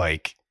 Okay.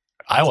 Like,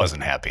 I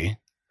wasn't happy.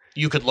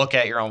 You could look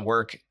at your own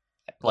work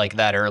like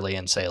that early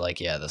and say like,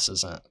 yeah, this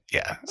isn't.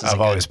 Yeah.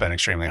 I've always been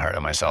extremely hard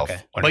on myself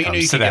when it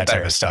comes to that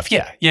type of stuff.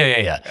 Yeah.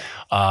 Okay.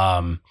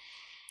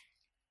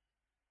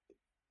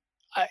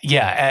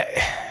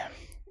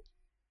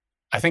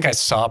 I think I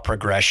saw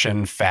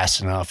progression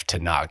fast enough to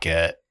not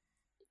get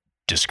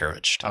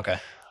discouraged. Okay.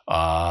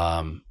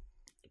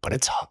 But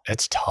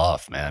it's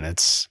tough, man.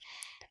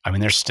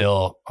 They're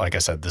still, like I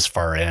said, this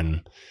far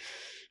in,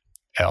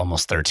 at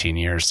almost 13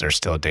 years, there's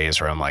still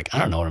days where I'm like, I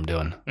don't know what I'm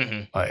doing.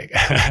 Mm-hmm. Like,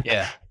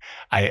 yeah,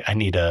 I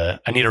need a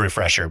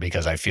refresher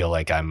because I feel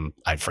like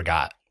I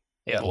forgot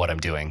what I'm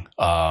doing.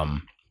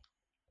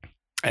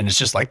 And it's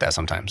just like that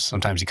sometimes.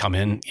 Sometimes you come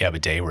in, you have a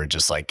day where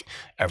just like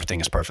everything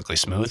is perfectly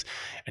smooth,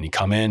 and you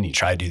come in, you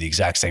try to do the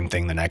exact same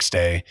thing the next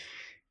day,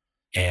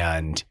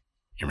 and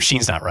your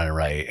machine's not running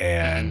right,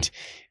 and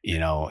you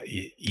know,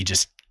 you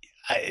just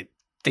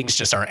things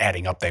just aren't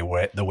adding up the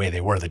way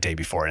they were the day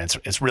before, and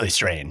it's really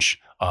strange.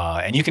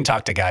 And you can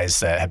talk to guys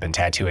that have been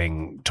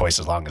tattooing twice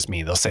as long as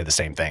me; they'll say the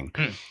same thing.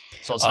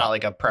 So it's not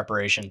like a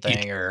preparation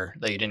thing, or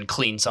that you didn't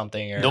clean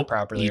something or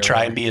properly. You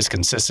try and be as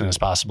consistent as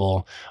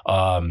possible.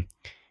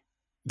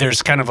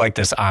 There's kind of like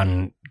this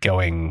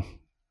ongoing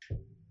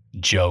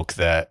joke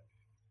that,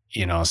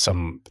 you know,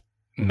 some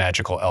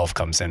magical elf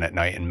comes in at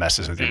night and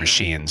messes with your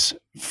machines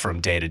from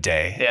day to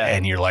day. Yeah.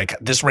 And you're like,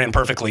 this ran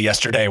perfectly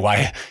yesterday.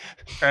 Why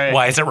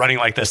is it running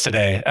like this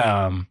today?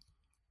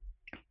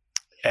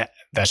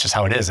 That's just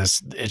how it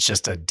is. It's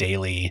just a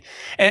daily,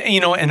 and,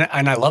 you know,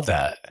 and I love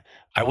that.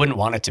 I wouldn't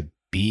want it to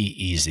be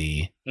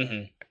easy.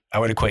 Mm-hmm. I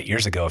would have quit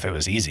years ago if it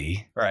was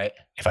easy. Right.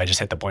 If I just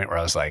hit the point where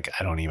I was like,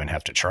 I don't even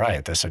have to try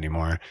at this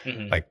anymore.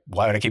 Mm-hmm. Like,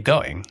 why would I keep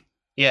going?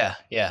 Yeah.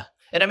 Yeah.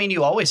 And I mean,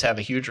 you always have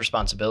a huge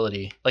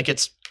responsibility. Like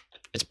it's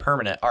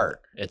permanent art.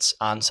 It's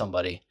on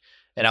somebody.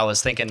 And I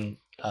was thinking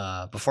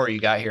before you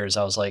got here,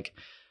 I was like,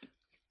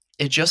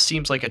 it just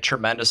seems like a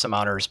tremendous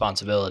amount of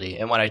responsibility.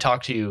 And when I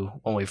talked to you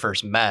when we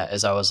first met,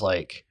 I was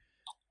like,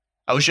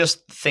 I was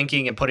just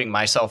thinking and putting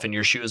myself in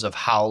your shoes of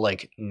how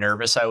like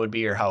nervous I would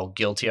be or how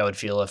guilty I would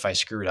feel if I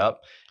screwed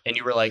up. And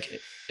you were like,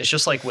 it's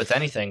just like with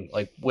anything,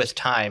 like with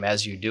time,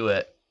 as you do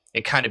it,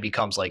 it kind of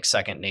becomes like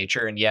second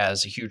nature. And yeah,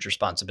 it's a huge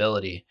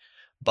responsibility,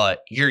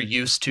 but you're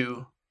used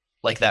to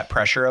like that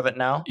pressure of it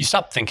now. You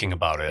stop thinking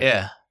about it.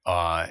 Yeah.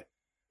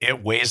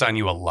 It weighs on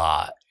you a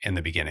lot in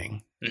the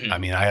beginning. Mm-hmm. I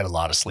mean, I had a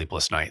lot of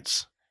sleepless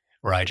nights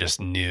where I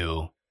just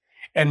knew,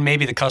 and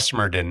maybe the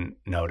customer didn't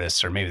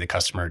notice, or maybe the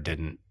customer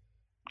didn't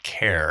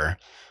care.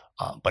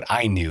 But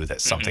I knew that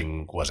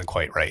something wasn't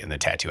quite right in the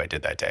tattoo I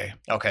did that day.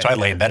 Okay. So I'd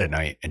lay in bed at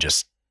night and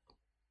just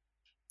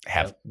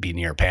be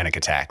near a panic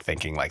attack,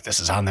 thinking like this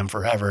is on them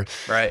forever.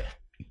 Right.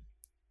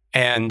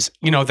 And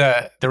you know,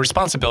 the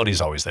responsibility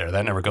is always there.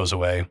 That never goes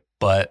away.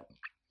 But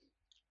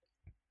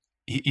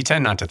you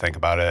tend not to think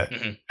about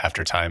it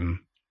after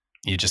time.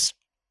 You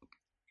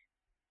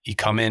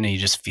come in and you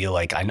just feel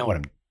like I know what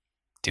I'm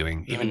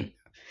doing. Even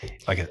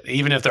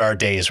if there are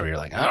days where you're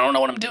like, I don't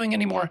know what I'm doing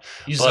anymore.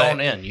 You zone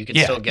in. You can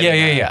still get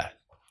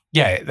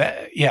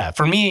Yeah.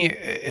 For me,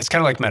 it's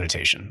kind of like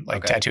meditation.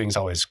 Like tattooing's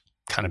always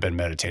kind of been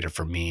meditative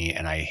for me,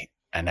 and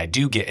I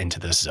do get into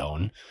this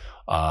zone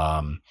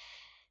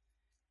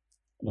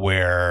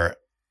where,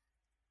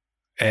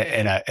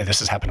 and this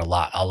has happened a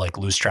lot. I'll like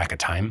lose track of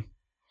time.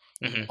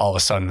 Mm-hmm. All of a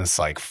sudden, it's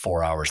like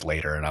 4 hours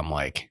later, and I'm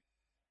like,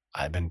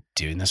 I've been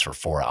doing this for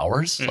 4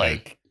 hours. Mm-hmm.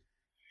 Like,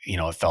 you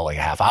know, it felt like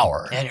a half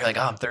hour. And you're like,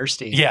 oh, I'm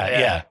thirsty.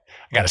 Yeah.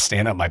 I got to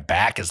stand up. My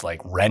back is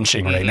like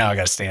wrenching right now. I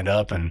got to stand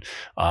up. And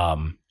I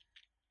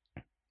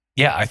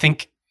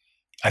think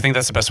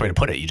that's the best way to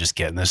put it. You just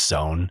get in this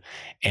zone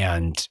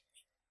and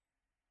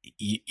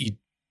you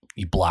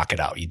block it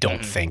out. You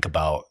don't think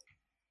about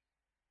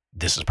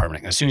this is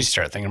permanent. As soon as you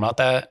start thinking about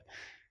that,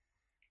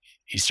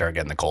 you start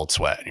getting the cold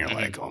sweat and you're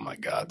like, oh my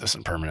God, this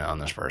is permanent on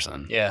this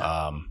person.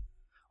 Yeah.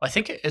 I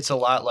think it's a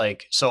lot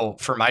like, so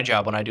for my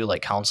job, when I do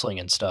like counseling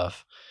and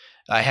stuff,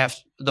 I have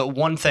the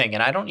one thing,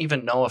 and I don't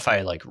even know if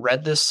I like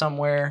read this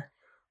somewhere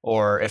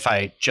or if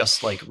I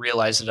just like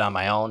realized it on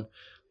my own,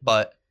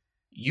 but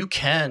you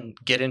can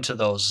get into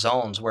those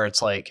zones where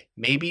it's like,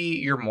 maybe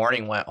your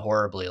morning went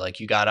horribly. Like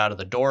you got out of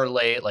the door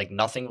late, like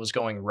nothing was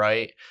going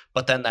right.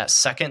 But then that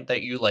second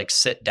that you like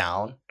sit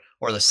down,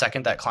 or the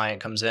second that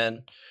client comes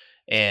in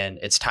and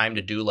it's time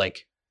to do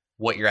like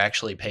what you're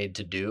actually paid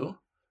to do,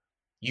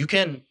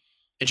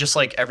 it's just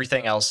like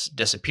everything else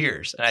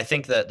disappears. And I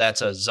think that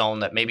that's a zone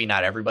that maybe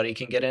not everybody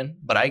can get in,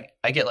 but I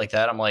get like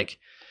that. I'm like,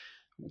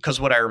 because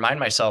what I remind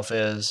myself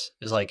is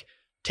like,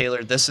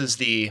 Taylor, this is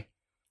the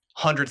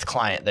 100th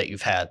client that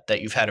you've had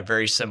a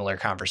very similar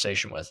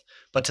conversation with.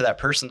 But to that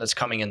person that's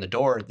coming in the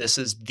door, this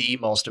is the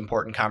most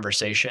important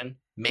conversation,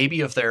 maybe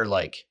of their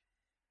like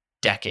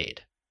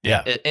decade.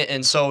 Yeah.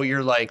 And so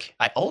you're like,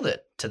 I owed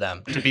it to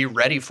them to be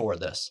ready for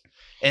this.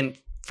 And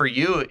for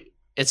you,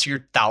 it's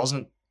your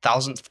thousandth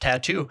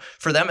tattoo.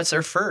 For them, it's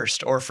their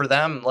first, or for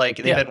them, like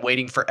they've been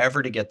waiting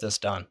forever to get this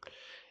done.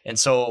 And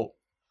so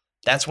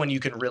that's when you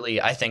can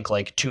really, I think,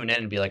 like tune in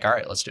and be like, all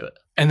right, let's do it.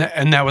 And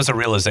that was a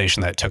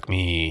realization that took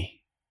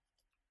me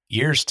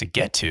years to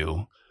get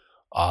to,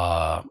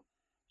 that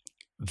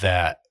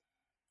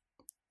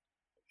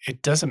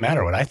it doesn't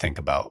matter what I think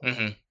about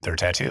their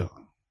tattoo.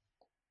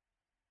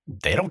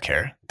 They don't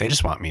care. They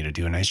just want me to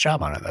do a nice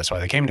job on it. That's why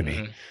they came to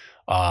me.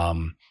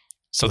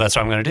 So that's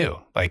what I'm going to do.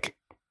 Like,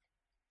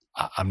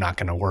 I'm not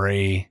going to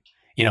worry.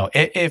 You know,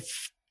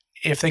 if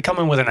they come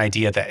in with an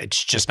idea that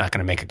it's just not going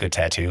to make a good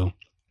tattoo,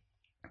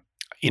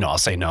 you know, I'll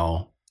say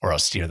no, or I'll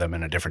steer them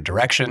in a different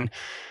direction.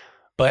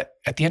 But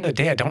at the end of the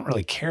day, I don't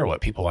really care what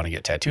people want to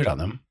get tattooed on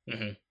them.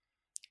 Mm-hmm.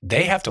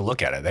 They have to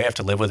look at it. They have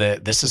to live with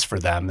it. This is for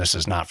them. This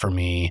is not for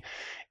me.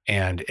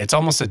 And it's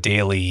almost a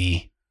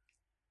daily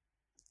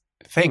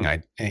thing.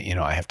 I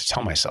have to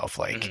tell myself,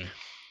 like, mm-hmm.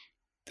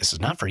 this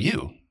is not for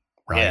you,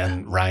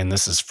 Ryan. Yeah. Ryan,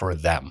 this is for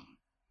them.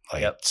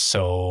 Like,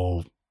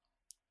 so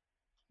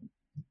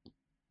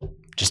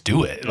just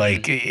do it. Mm-hmm.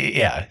 Like,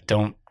 yeah,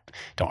 don't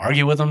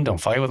argue with them. Don't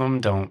fight with them.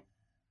 Don't.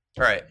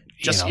 Right.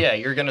 Just,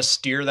 you're going to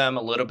steer them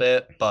a little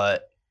bit,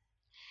 but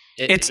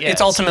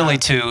it's ultimately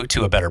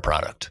to a better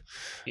product.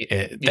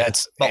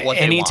 That's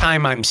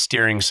anytime I'm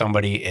steering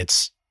somebody,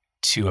 it's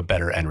to a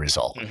better end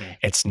result. Mm-hmm.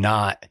 It's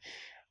not,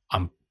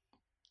 I'm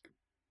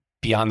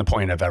beyond the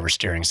point of ever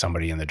steering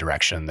somebody in the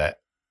direction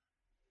that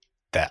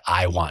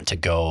I want to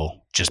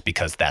go just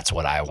because that's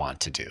what I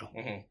want to do.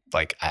 Mm-hmm.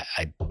 Like,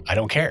 I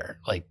don't care.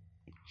 Like,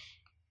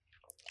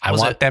 I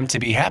want them to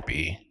be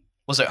happy.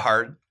 Was it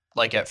hard,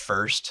 like, at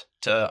first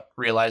to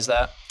realize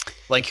that?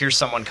 Like, here's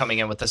someone coming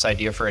in with this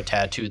idea for a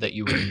tattoo that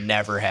you would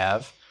never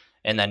have.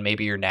 And then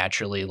maybe you're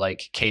naturally,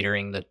 like,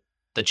 catering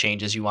the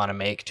changes you want to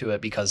make to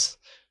it because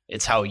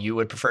it's how you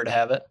would prefer to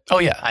have it. Oh,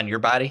 yeah. On your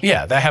body.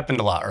 Yeah, that happened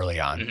a lot early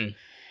on.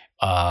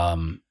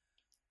 Mm-hmm.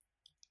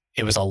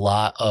 It was a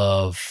lot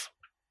of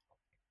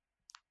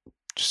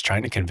just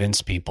trying to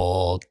convince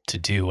people to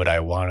do what I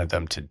wanted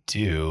them to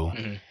do.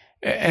 Mm-hmm.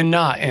 And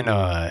not in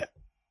a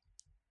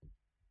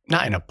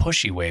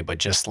pushy way, but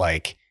just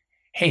like,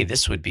 hey,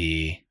 this would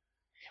be,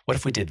 what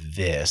if we did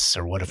this?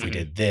 Or what if we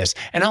did this?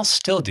 And I'll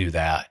still do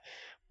that.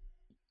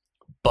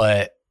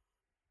 But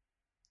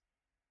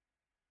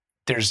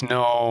there's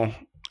no,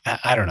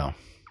 I don't know.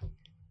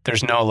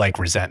 There's no like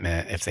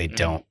resentment if they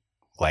don't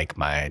like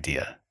my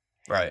idea.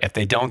 Right. If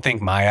they don't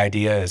think my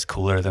idea is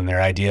cooler than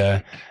their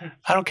idea,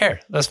 I don't care.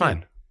 That's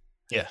fine.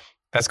 Yeah.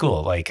 That's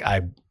cool. Like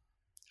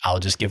I'll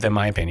just give them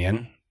my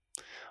opinion.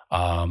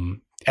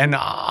 And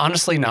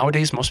honestly,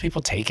 nowadays, most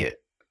people take it.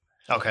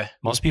 Okay.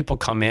 Most people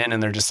come in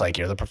and they're just like,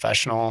 you're the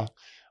professional,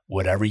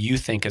 whatever you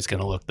think is going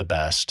to look the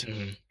best.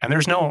 Mm-hmm. And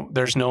there's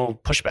no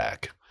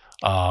pushback.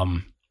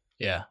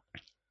 Yeah.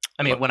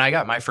 I mean, when I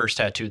got my first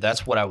tattoo,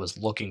 that's what I was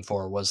looking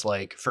for, was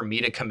like for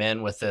me to come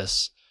in with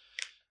this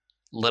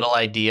little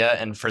idea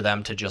and for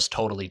them to just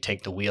totally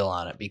take the wheel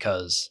on it,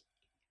 because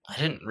I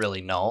didn't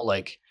really know.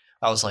 Like,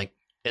 I was like,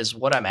 is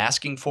what I'm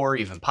asking for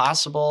even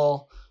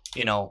possible?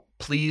 You know,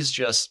 please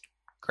just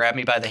grab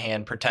me by the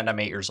hand, pretend I'm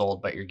 8 years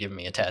old, but you're giving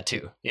me a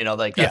tattoo. You know,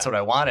 like that's what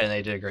I wanted, and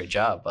they did a great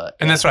job.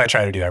 And that's what I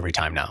try to do every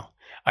time now.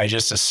 I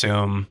just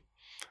assume,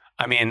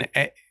 I mean,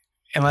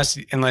 unless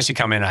you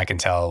come in, I can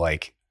tell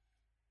like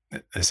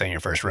this ain't your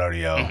first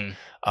rodeo. Mm-hmm.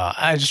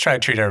 I just try to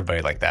treat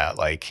everybody like that.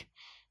 Like,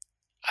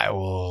 I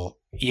will,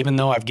 even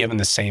though I've given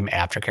the same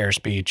aftercare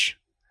speech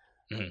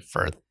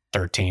for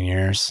 13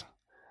 years,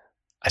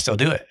 I still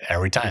do it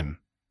every time.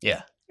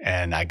 Yeah.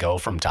 And I go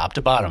from top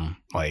to bottom.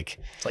 Like,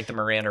 it's like the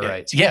Miranda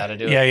rights. You gotta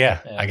do it.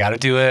 Yeah. I got to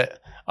do it.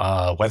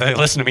 Whether they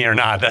listen to me or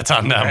not, that's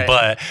on them. Right.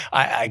 But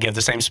I give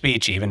the same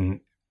speech.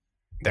 Even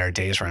there are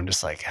days where I'm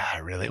just like, I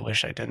really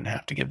wish I didn't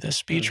have to give this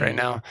speech right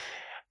now.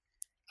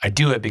 I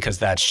do it because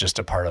that's just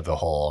a part of the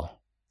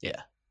whole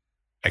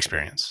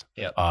experience.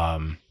 Yeah.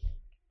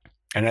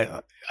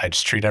 And I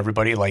just treat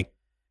everybody like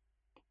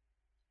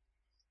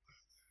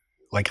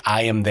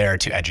I am there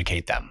to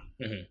educate them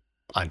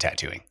on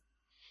tattooing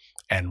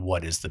and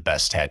what is the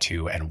best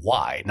tattoo and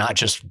why. Not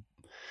just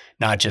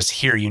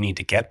here, you need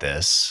to get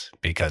this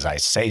because I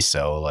say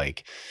so.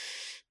 Like,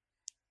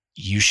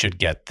 you should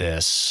get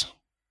this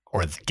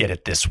or get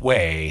it this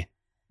way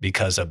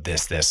because of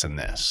this, this, and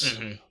this.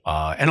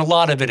 And a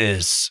lot of it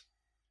is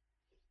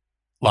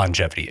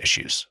longevity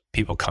issues.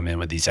 People come in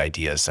with these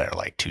ideas that are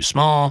like too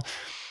small.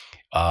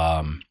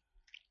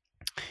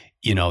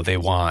 They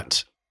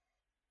want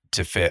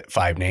to fit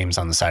 5 names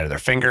on the side of their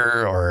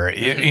finger or,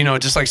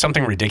 just like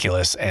something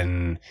ridiculous.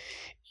 And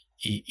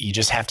you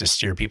just have to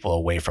steer people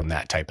away from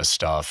that type of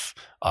stuff.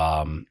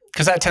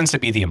 'Cause that tends to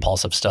be the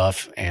impulsive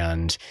stuff,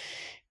 and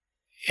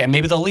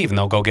maybe they'll leave and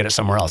they'll go get it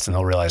somewhere else and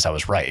they'll realize I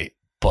was right.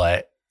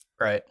 But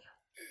right.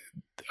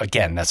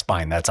 Again, that's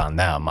fine. That's on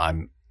them.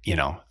 I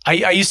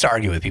used to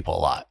argue with people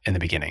a lot in the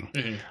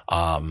beginning.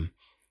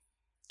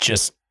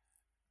 Just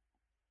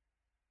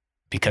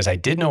because I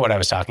did know what I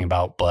was talking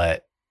about,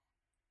 but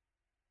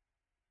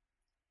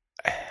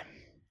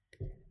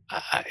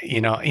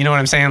you know what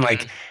I'm saying?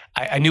 Like,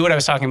 I knew what I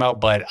was talking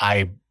about, but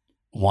I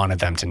wanted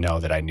them to know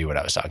that I knew what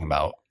I was talking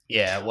about.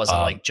 Yeah. It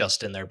wasn't like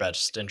just in their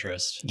best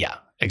interest. Yeah,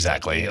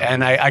 exactly.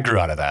 And I grew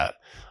out of that.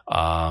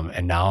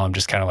 And now I'm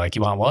just kind of like,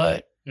 you want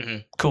what?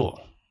 Cool.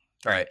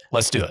 All right.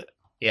 Let's do it.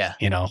 Yeah.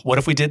 What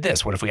if we did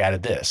this? What if we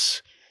added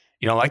this?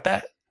 You don't like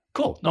that?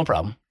 Cool. No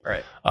problem.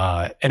 Right.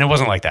 And it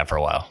wasn't like that for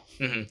a while.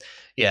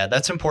 Yeah.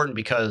 That's important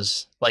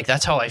because like,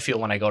 that's how I feel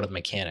when I go to the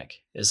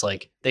mechanic, is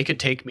like, they could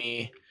take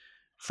me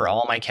for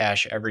all my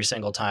cash every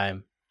single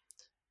time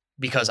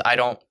because I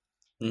don't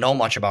know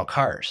much about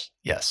cars.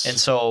 Yes. And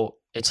so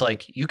it's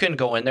like, you can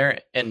go in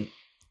there, and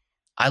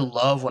I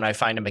love when I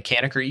find a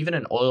mechanic or even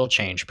an oil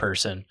change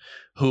person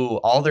who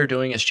all they're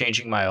doing is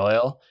changing my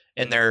oil,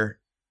 and they're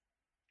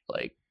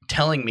like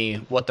telling me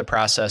what the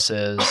process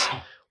is,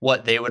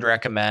 what they would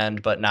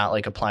recommend, but not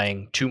like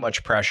applying too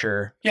much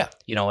pressure. Yeah.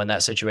 You know, in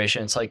that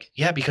situation, it's like,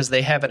 yeah, because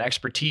they have an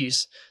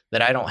expertise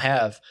that I don't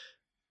have.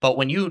 But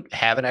when you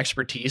have an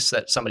expertise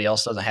that somebody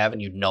else doesn't have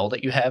and you know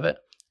that you have it,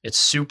 it's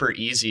super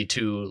easy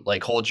to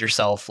like hold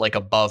yourself like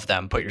above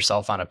them, put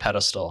yourself on a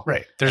pedestal.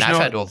 Right. And I've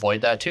had to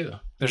avoid that too.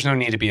 There's no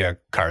need to be a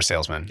car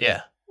salesman.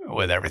 Yeah.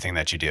 With everything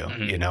that you do,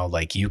 you know,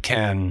 like you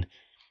can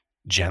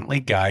gently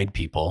guide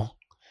people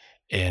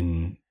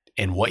in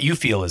what you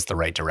feel is the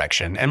right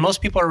direction. And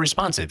most people are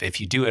responsive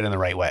if you do it in the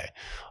right way.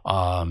 You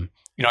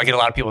know, I get a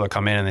lot of people that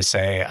come in and they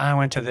say, I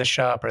went to this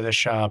shop or this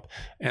shop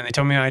and they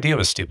told me my idea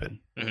was stupid.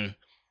 And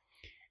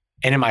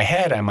in my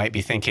head, I might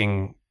be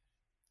thinking,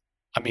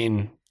 I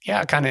mean,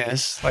 yeah, it kind of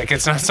is. Like,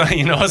 it's not something,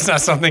 you know, it's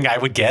not something I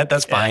would get.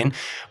 That's fine.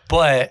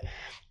 But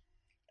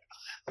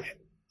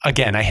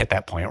again, I hit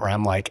that point where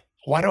I'm like,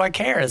 why do I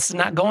care? It's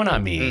not going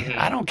on me.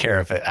 I don't care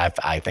if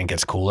I think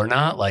it's cool or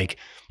not. Like,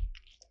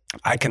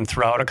 I can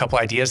throw out a couple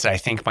ideas that I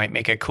think might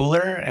make it cooler.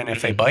 And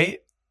if they bite,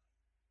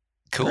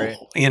 cool. Great.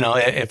 You know,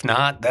 if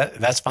not,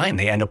 that's fine.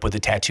 They end up with the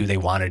tattoo they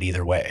wanted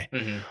either way.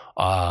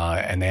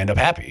 And they end up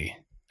happy.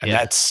 And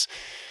that's,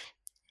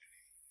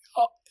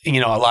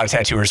 you know, a lot of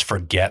tattooers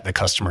forget the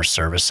customer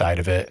service side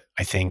of it.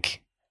 I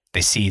think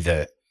they see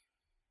that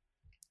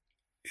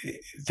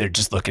they're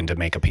just looking to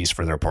make a piece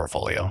for their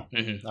portfolio.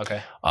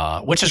 Okay.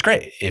 Which is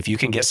great. If you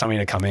can get somebody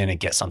to come in and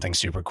get something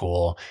super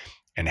cool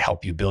and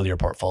help you build your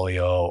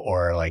portfolio,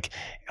 or like,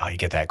 oh, you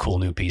get that cool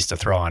new piece to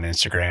throw on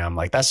Instagram,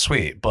 like that's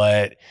sweet.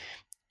 But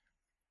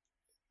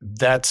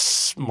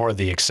that's more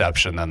the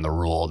exception than the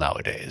rule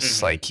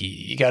nowadays. Like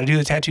you got to do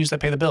the tattoos that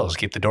pay the bills,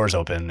 keep the doors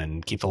open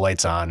and keep the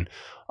lights on.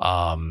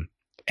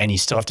 And you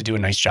still have to do a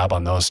nice job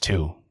on those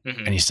too.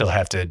 And you still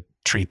have to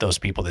treat those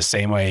people the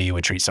same way you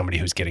would treat somebody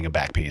who's getting a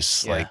back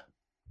piece. Yeah. Like,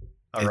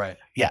 all right.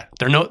 Yeah.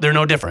 They're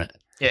no different.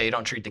 Yeah. You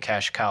don't treat the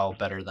cash cow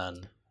better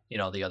than, you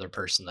know, the other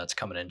person that's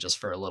coming in just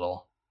for a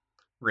little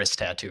wrist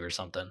tattoo or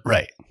something.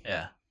 Right.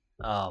 Yeah.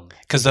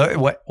 Cause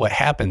what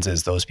happens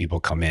is those people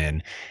come in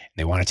and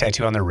they want a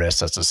tattoo on their wrist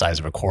that's the size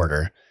of a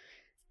quarter.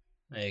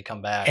 They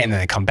come back. And then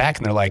they come back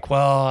and they're like,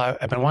 well,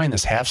 I've been wanting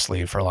this half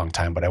sleeve for a long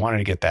time, but I wanted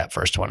to get that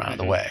first one out of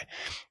the way.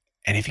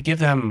 And if you give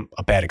them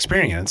a bad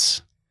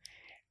experience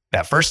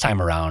that first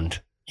time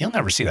around, you'll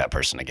never see that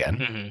person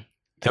again.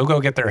 They'll go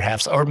get their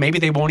halves, or maybe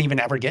they won't even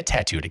ever get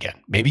tattooed again.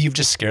 Maybe you've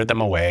just scared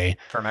them away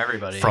from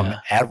everybody,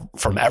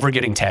 from ever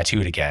getting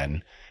tattooed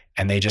again.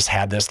 And they just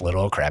had this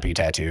little crappy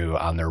tattoo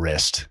on their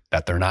wrist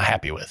that they're not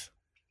happy with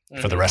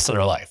for the rest of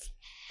their life.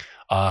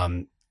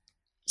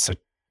 So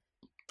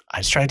I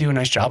just try to do a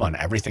nice job on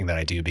everything that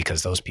I do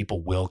because those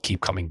people will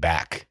keep coming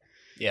back.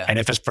 Yeah. And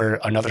if it's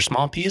for another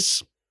small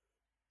piece,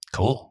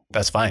 cool.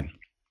 That's fine.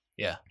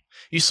 Yeah.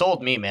 You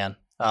sold me, man.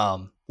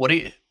 What do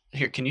you,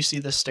 here, can you see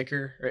this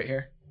sticker right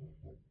here?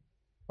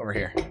 Over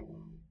here.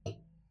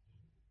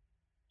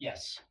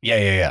 Yes.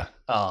 Yeah.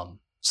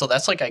 So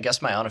that's like, I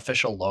guess, my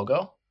unofficial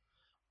logo.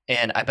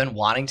 And I've been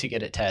wanting to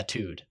get it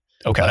tattooed.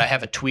 Okay. But I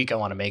have a tweak I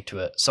want to make to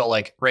it. So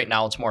like right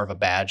now it's more of a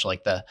badge,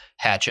 like the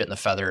hatchet and the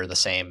feather are the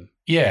same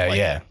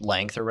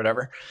length or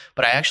whatever.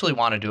 But I actually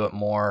want to do it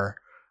more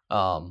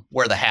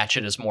where the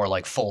hatchet is more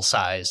like full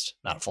sized,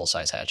 not a full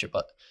size hatchet,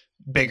 but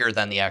bigger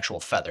than the actual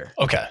feather.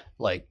 Okay.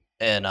 Like,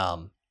 and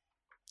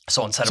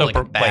so instead of like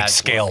a badge, like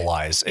scale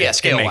wise,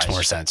 it makes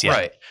more sense. Yeah.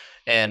 Right.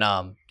 And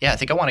I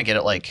think I want to get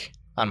it like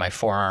on my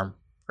forearm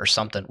or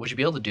something. Would you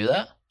be able to do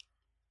that?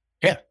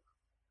 Yeah.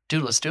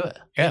 Dude, let's do it.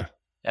 Yeah.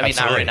 I mean,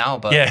 not right now,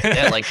 but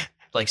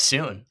like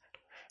soon.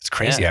 It's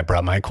crazy. Yeah. I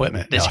brought my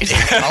equipment. No.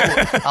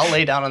 I'll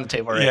lay down on the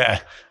table right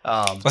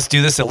now. Let's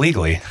do this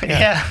illegally.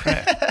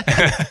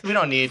 Yeah. We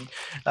don't need,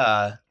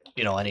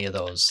 any of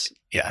those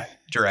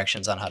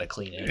directions on how to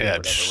clean it. Yeah, or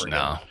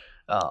whatever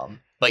no.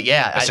 But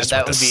yeah, that's just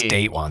what the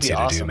state wants you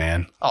to do,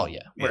 man. Oh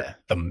yeah.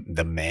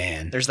 The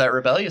man. There's that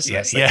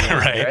rebelliousness. Yeah,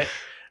 right.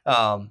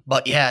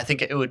 But yeah, I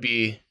think it would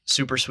be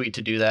super sweet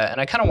to do that.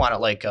 And I kind of want it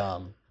like,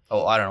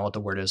 I don't know what the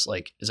word is.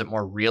 Like, is it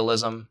more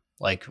realism?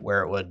 Like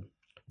where it would.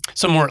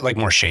 So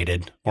more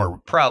shaded, more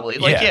probably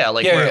like,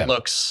 where it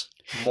looks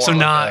more. So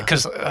not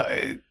because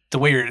the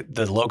way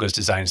the logo is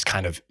designed is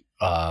kind of,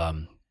 I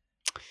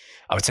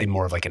would say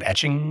more of like an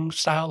etching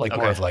style, like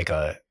more of like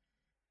a.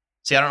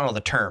 See, I don't know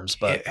the terms,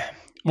 but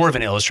more of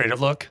an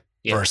illustrative look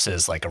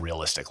versus like a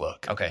realistic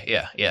look. Okay.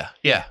 Yeah.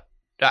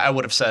 I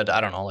would have said,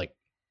 I don't know, like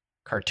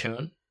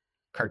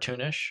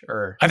cartoonish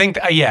or. I think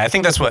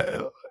that's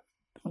what,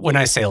 when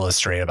I say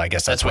illustrative, I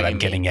guess that's what I'm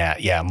getting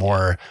at. Yeah.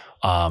 More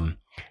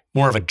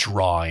of a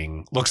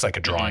drawing, looks like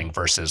a drawing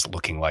versus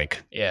looking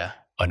like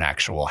an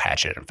actual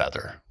hatchet and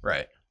feather.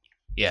 Right.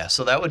 Yeah.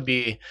 So that would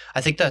be,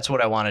 I think that's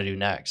what I want to do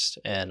next.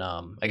 And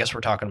I guess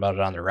we're talking about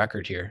it on the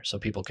record here so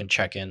people can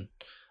check in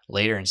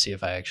later and see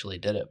if I actually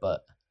did it.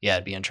 But yeah,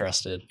 I'd be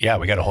interested. Yeah.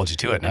 We got to hold you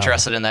to it now.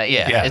 Interested in that.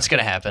 Yeah. It's going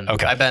to happen.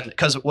 Okay.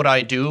 Because what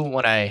I do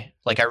when I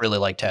really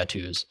like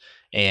tattoos.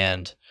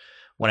 And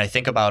when I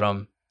think about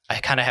them, I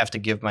kind of have to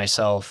give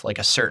myself like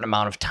a certain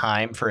amount of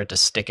time for it to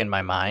stick in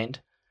my mind.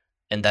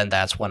 And then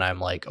that's when I'm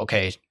like,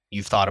 okay,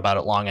 you've thought about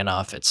it long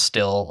enough, it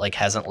still like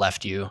hasn't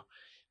left you.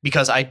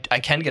 Because I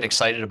can get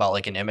excited about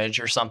like an image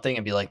or something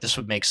and be like, this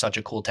would make such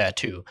a cool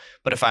tattoo.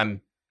 But if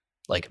I'm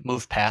like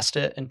moved past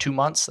it in 2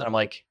 months, then I'm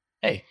like,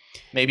 hey,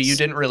 maybe you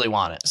didn't really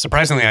want it.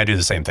 Surprisingly, I do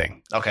the same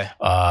thing. Okay.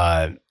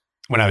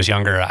 When I was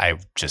younger, I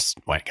just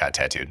went and got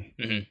tattooed.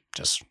 Mm-hmm.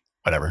 Just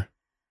whatever.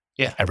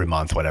 Yeah. Every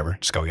month, whatever.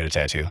 Just go get a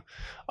tattoo.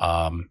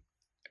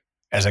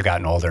 As I've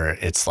gotten older,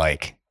 it's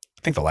like,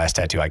 I think the last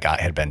tattoo I got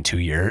had been 2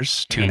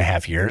 years,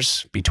 2.5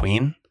 years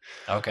between.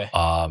 Okay.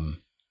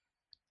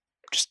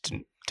 Just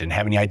didn't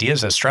have any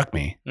ideas that struck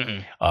me.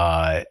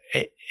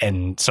 Mm-hmm.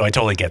 And so I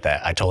totally get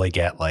that. I totally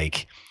get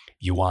like,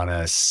 you want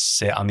to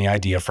sit on the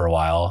idea for a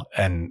while.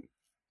 And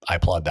I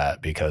applaud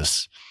that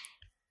because,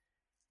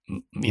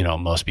 you know,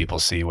 most people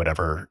see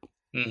whatever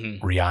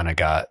Rihanna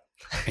got,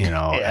 you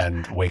know,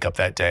 and wake up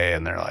that day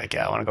and they're like,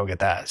 yeah, I want to go get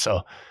that.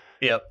 So,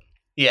 yep.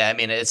 Yeah. I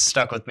mean, it's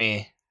stuck with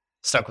me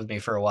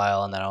for a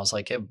while. And then I was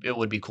like, it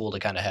would be cool to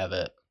kind of have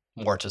it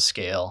more to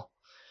scale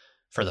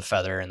for the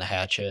feather and the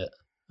hatchet.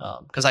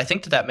 Because I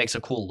think that makes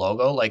a cool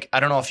logo. Like, I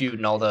don't know if you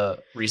know the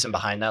reason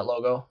behind that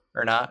logo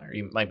or not, or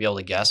you might be able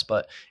to guess,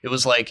 but it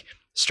was like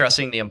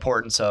stressing the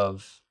importance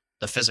of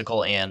the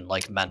physical and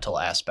like mental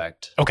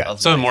aspect. Okay.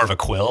 So more of a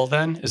quill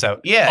then? Is that?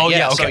 Yeah. Oh,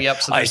 yeah. Okay. So,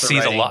 yep. So I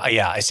see the line.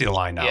 Yeah. I see the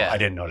line now. Yeah. I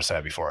didn't notice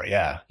that before.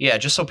 Yeah. Yeah.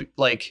 Just so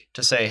like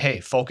to say, hey,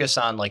 focus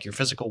on like your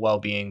physical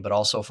well-being, but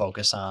also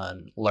focus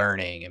on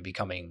learning and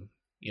becoming,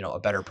 you know, a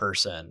better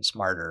person,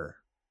 smarter,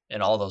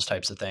 and all those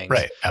types of things.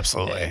 Right.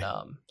 Absolutely.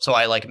 And, so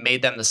I like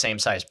made them the same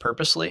size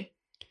purposely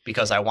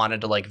because I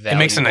wanted to like value. It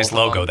makes a nice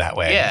logo that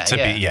way.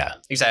 Yeah.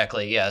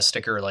 Exactly. Yeah. A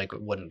sticker like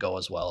wouldn't go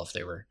as well if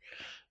they were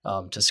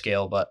to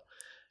scale, but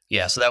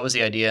yeah. So that was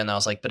the idea. And I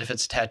was like, but if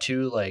it's a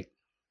tattoo, like,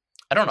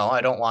 I don't know.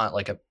 I don't want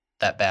like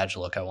that badge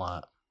look. I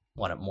want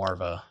it more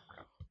of a,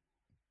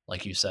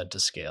 like you said, to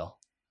scale.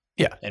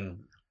 Yeah.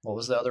 And what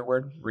was the other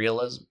word?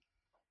 Realism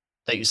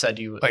that you said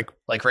you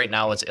like right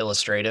now it's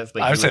illustrative,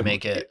 but you would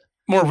make it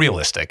more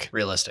realistic.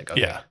 Realistic.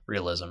 Okay. Yeah.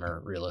 Realism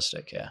or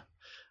realistic. Yeah.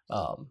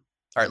 All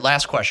right.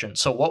 Last question.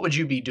 So what would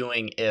you be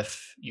doing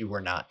if you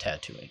were not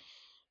tattooing?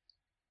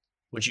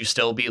 Would you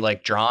still be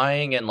like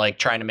drawing and like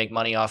trying to make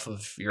money off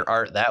of your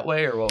art that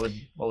way? Or what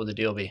would the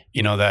deal be?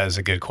 You know, that is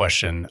a good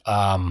question.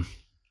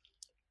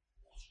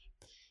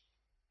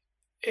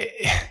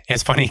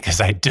 It's funny because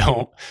I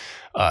don't,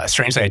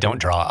 strangely, I don't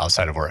draw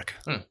outside of work.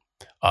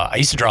 I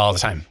used to draw all the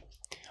time.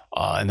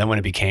 And then when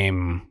it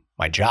became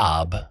my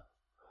job,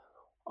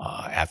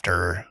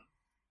 after,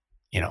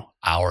 you know,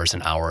 hours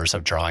and hours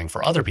of drawing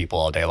for other people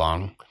all day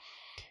long,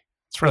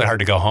 it's really hard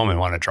to go home and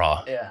want to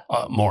draw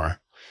more.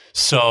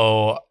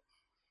 So,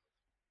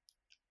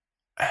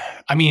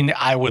 I mean,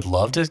 I would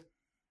love to,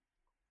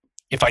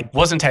 if I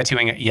wasn't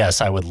tattooing,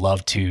 yes, I would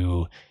love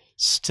to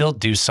still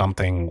do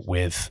something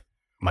with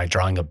my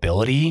drawing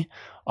ability.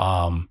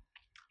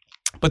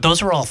 But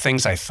those were all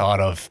things I thought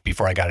of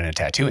before I got into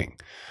tattooing.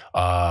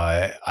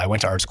 I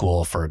went to art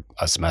school for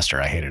a semester.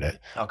 I hated it.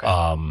 Okay.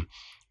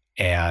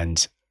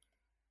 And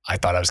I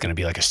thought I was going to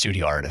be like a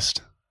studio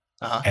artist.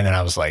 And then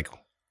I was like,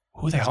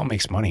 who the hell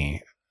makes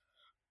money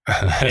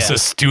as a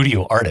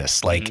studio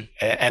artist? Like,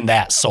 and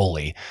that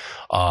solely.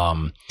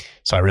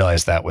 So I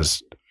realized that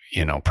was,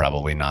 you know,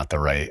 probably not the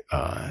right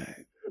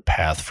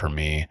path for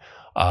me.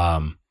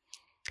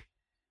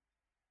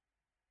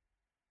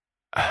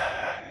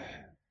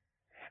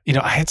 You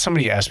know, I had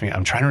somebody ask me,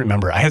 I'm trying to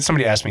remember. I had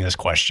somebody ask me this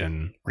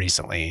question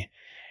recently,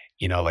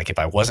 you know, like if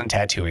I wasn't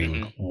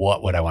tattooing,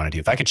 what would I want to do?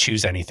 If I could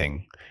choose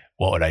anything,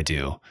 what would I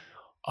do?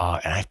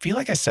 And I feel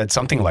like I said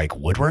something like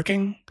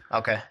woodworking.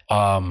 Okay.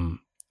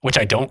 Which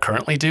I don't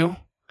currently do.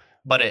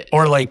 But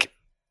or like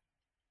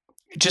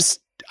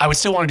just, I would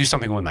still want to do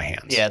something with my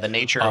hands. Yeah. The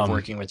nature of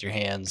working with your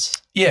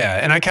hands. Yeah.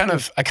 And I kind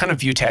of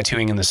view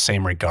tattooing in the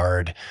same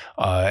regard.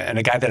 And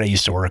a guy that I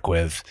used to work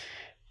with,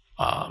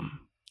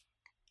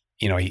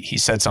 you know, he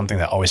said something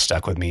that always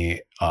stuck with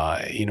me.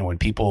 You know, when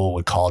people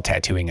would call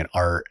tattooing an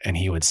art, and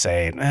he would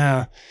say,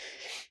 I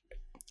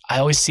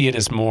always see it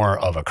as more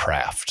of a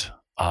craft.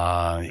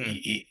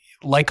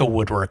 Like a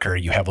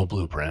woodworker, you have a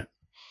blueprint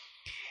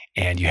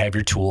and you have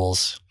your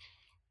tools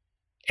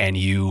and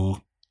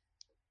you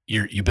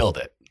build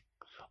it.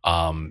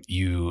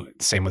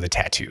 Same with a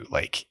tattoo.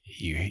 Like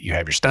you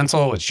have your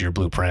stencil, it's your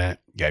blueprint,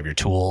 you have your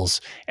tools,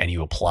 and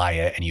you apply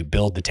it and you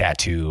build the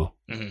tattoo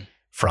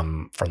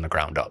from the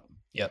ground up.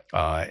 Yep.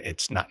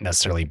 It's not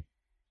necessarily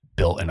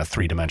built in a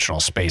 3-dimensional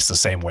space the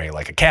same way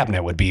like a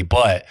cabinet would be,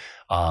 but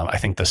I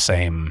think the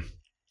same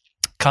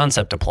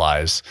concept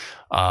applies.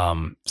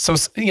 So,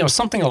 you know,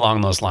 something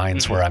along those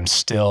lines where I'm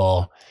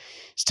still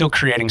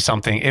creating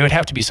something. It would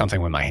have to be something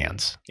with my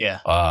hands. Yeah.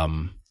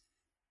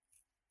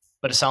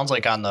 But it sounds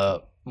like on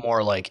the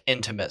more like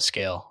intimate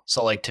scale.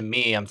 So like to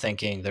me, I'm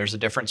thinking there's a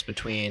difference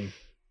between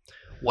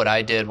what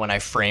I did when I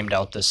framed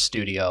out this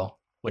studio,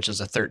 which is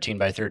a 13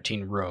 by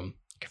 13 room.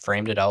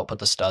 Framed it out, put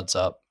the studs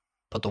up,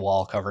 put the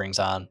wall coverings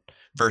on,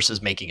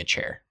 versus making a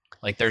chair.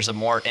 Like there's a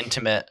more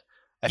intimate,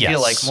 I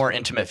feel like more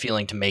intimate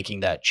feeling to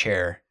making that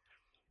chair.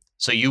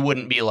 So you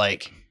wouldn't be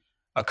like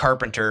a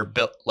carpenter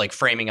built like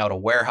framing out a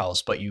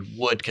warehouse, but you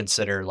would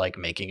consider like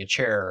making a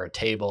chair or a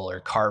table or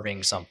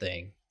carving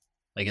something.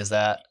 Like, is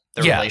that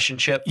the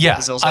relationship? Yeah,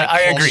 those, like,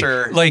 I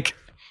agree. Like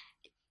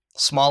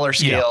smaller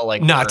scale,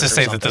 like not to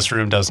say that this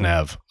room doesn't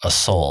have a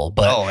soul,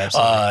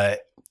 but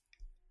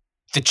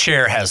the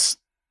chair has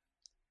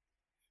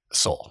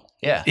soul.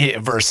 Yeah.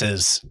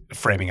 Versus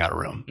framing out a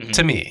room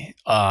to me.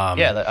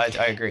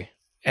 I agree.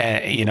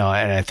 And, you know,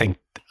 and I think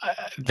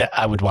that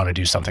I would want to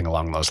do something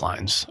along those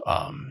lines.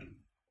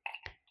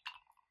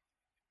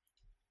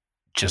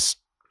 Just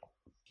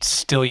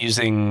still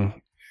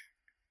using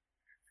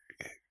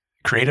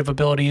creative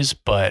abilities,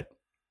 but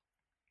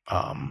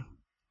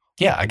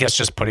I guess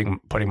just putting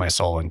my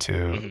soul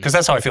into, because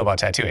that's how I feel about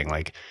tattooing.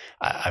 Like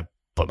I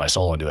put my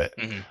soul into it.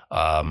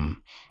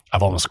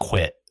 I've almost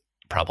quit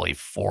probably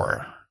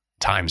 4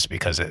 times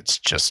because it's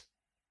just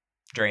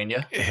drained you.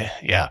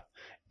 Yeah.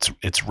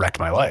 It's wrecked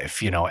my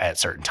life, you know, at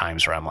certain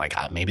times where I'm like,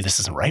 maybe this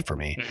isn't right for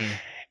me.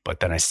 But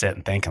then I sit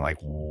and think and like,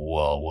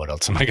 whoa, what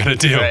else am I going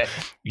to do? Right.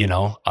 You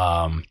know,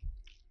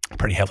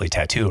 pretty heavily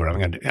tattooed. Or I'm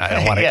not going to,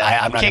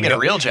 I'm not can't get a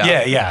real job.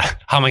 Yeah.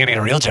 How am I going to get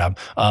a real job?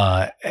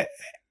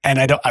 And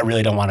I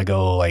really don't want to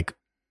go like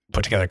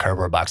put together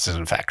cardboard boxes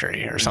in a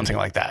factory or something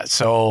like that.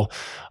 So,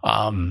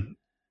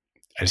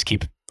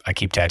 I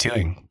keep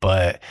tattooing,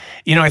 but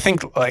you know, I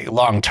think like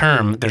long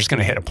term, there's going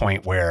to hit a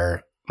point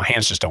where my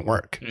hands just don't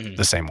work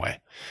the same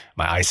way.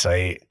 My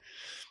eyesight,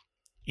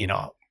 you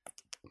know,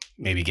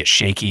 maybe get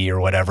shaky or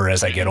whatever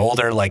as I get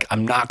older. Like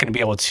I'm not going to be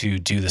able to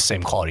do the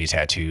same quality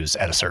tattoos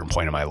at a certain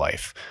point in my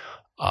life.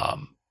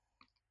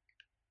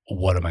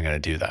 What am I going to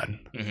do then?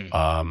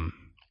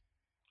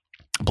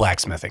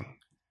 Blacksmithing.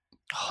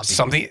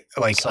 Something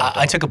like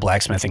I took a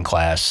blacksmithing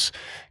class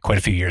quite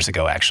a few years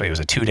ago. Actually, it was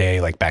a 2-day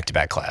like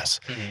back-to-back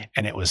class,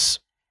 and it was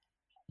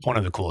one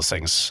of the coolest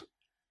things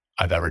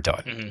I've ever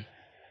done.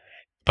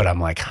 But I'm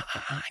like, how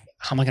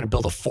am I going to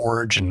build a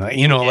forge? And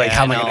you know, like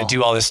how am I going to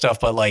do all this stuff?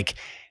 But like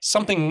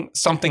something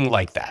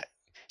like that,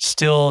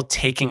 still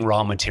taking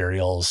raw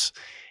materials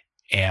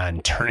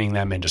and turning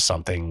them into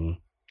something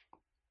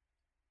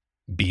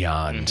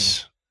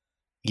beyond,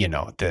 you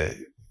know,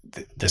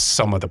 the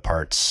sum of the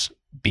parts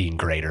being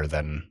greater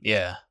than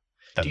the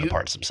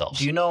parts themselves.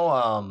 Do you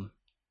know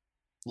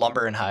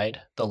Lumber and Hide,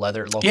 the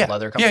local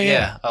leather company?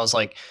 Yeah. I was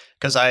like,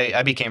 because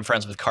I became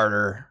friends with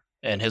Carter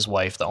and his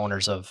wife, the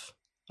owners of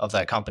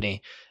that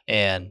company,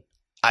 and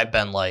I've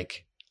been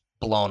like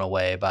blown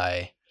away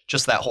by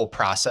just that whole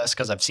process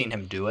because I've seen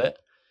him do it.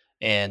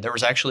 And there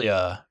was actually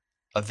a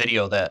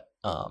video that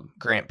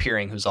Grant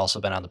Peering, who's also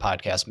been on the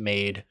podcast,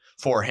 made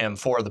for him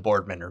for the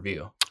Boardman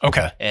review.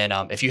 Okay. And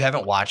if you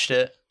haven't watched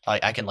it,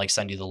 I can like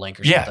send you the link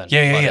or something.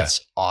 Yeah.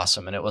 It's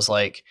awesome. And it was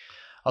like,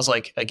 I was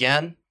like,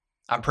 again,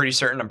 I'm pretty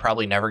certain I'm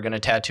probably never going to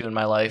tattoo in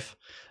my life.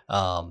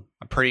 I'm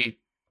pretty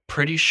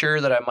sure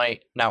that I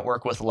might not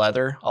work with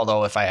leather.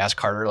 Although if I asked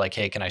Carter, like,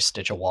 hey, can I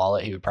stitch a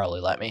wallet? He would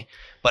probably let me.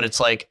 But it's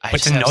like, but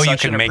to know you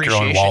can make your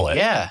own wallet.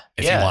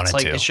 If you wanted it's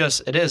like,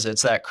 to.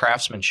 It's that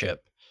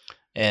craftsmanship.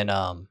 And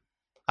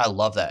I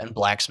love that. And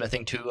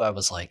blacksmithing too. I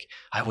was like,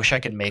 I wish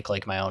I could make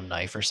like my own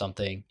knife or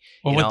something.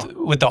 Well,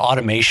 with the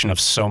automation of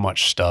so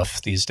much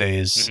stuff these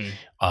days,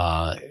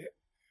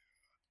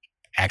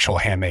 actual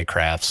handmade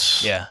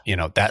crafts, you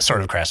know, that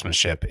sort of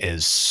craftsmanship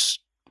is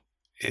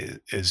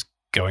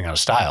going out of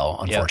style,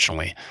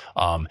 unfortunately.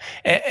 And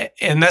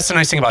that's the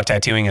nice thing about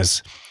tattooing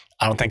is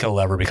I don't think it'll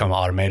ever become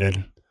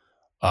automated.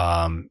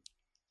 And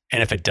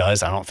if it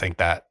does, I don't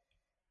think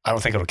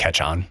it'll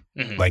catch on.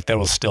 Like there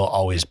will still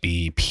always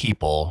be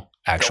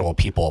actual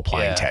people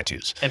applying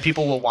tattoos. And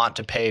people will want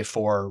to pay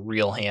for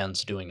real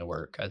hands doing the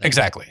work, I think.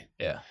 Exactly.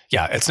 Yeah.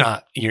 Yeah. It's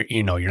not,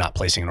 you're not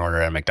placing an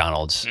order at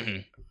McDonald's.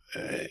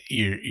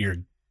 You're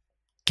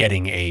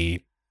getting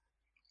a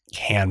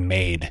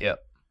handmade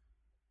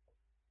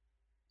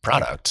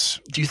product.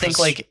 Do you think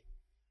like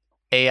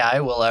AI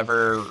will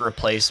ever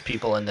replace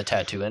people in the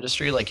tattoo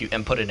industry? Like you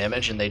input an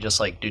image and they just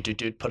like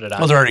put it on.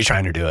 Well, they're already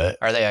trying to do it.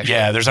 Are they actually?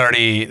 Yeah. There's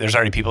already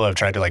people who have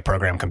tried to like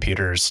program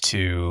computers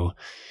to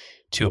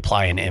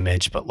apply an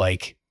image, but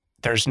like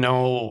there's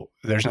no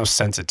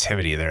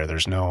sensitivity there.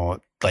 There's no,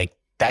 like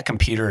that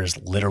computer is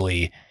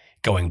literally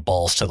going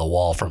balls to the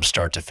wall from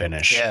start to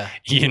finish. Yeah.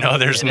 You know,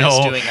 there's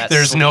no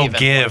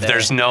give.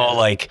 There's no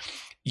like,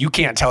 you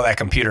can't tell that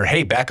computer,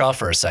 hey, back off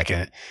for a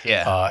second.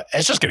 Yeah.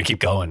 It's just going to keep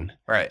going.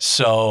 Right.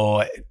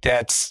 So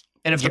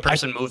and if the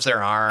person moves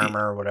their arm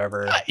or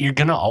whatever, you're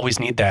going to always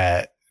need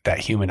that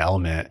human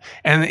element.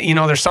 And you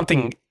know, there's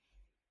something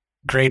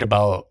great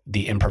about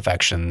the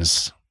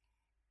imperfections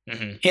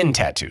in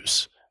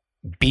tattoos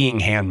being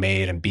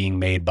handmade and being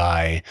made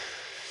by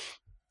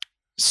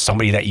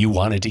somebody that you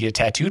wanted to get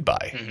tattooed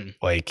by.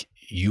 Like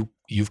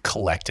you've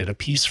collected a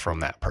piece from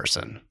that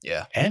person.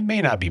 Yeah. And it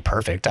may not be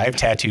perfect. I have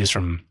tattoos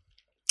from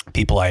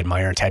people I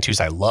admire,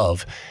 tattoos I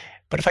love,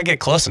 but if I get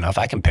close enough,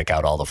 I can pick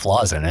out all the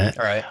flaws in it.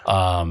 All right.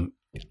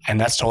 And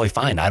that's totally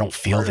fine. I don't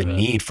feel the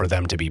need for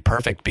them to be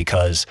perfect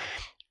because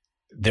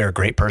they're a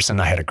great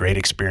person. I had a great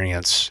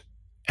experience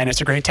and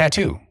it's a great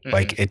tattoo.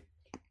 Like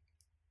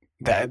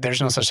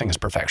there's no such thing as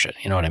perfection.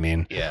 You know what I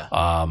mean? Yeah.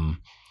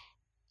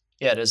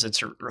 Yeah, it is.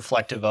 It's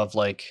reflective of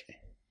like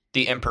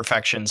the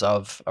imperfections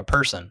of a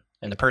person,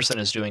 and the person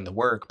is doing the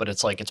work, but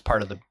it's like it's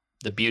part of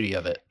the beauty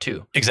of it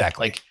too.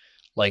 Exactly.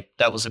 Like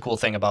that was the cool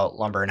thing about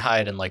Lumber and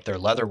Hide and like their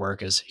leather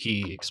work is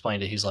he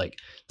explained it. He's like,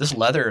 this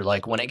leather,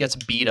 like when it gets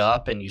beat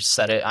up and you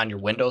set it on your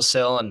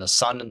windowsill and the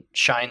sun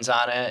shines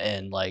on it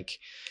and like,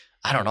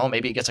 I don't know,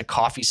 maybe it gets a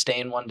coffee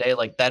stain one day.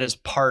 Like that is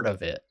part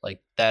of it.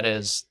 Like that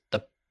is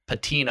the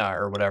patina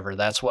or whatever.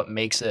 That's what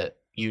makes it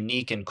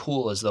unique and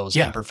cool is those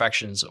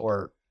imperfections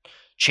or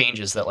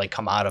changes that like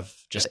come out of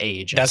just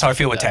age. That's how I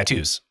feel with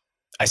tattoos.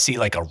 I see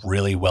like a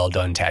really well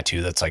done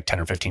tattoo that's like 10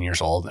 or 15 years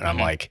old. And I'm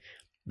like,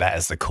 that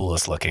is the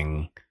coolest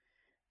looking,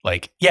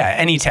 like, yeah,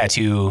 any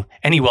tattoo,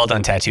 any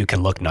well-done tattoo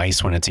can look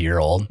nice when it's a year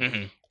old.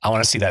 Mm-hmm. I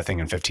want to see that thing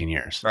in 15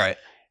 years. Right.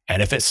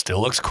 And if it still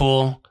looks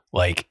cool,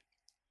 like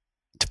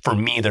for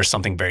me, there's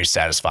something very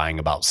satisfying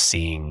about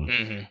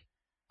seeing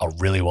a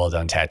really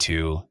well-done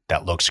tattoo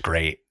that looks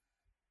great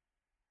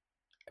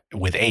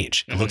with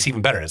age. It looks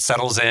even better. It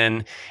settles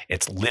in.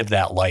 It's lived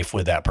that life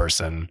with that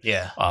person.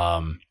 Yeah.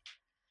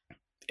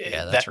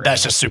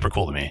 That's just super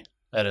cool to me.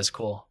 That is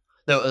cool.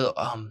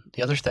 The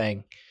other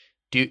thing,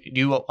 do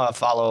you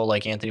follow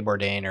like Anthony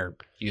Bourdain or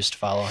used to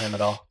follow him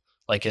at all?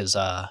 Like his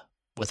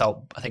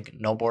without, I think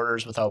No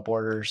Borders, Without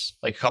Borders,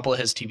 like a couple of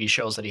his TV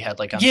shows that he had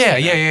like on yeah.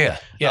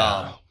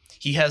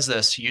 He has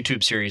this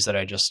YouTube series that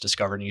I just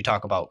discovered, and you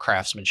talk about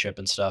craftsmanship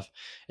and stuff.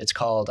 It's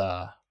called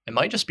it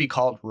might just be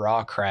called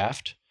Raw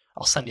Craft.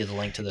 I'll send you the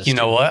link to this. You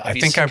know what? I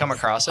think I've come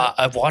across it.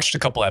 I've watched a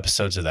couple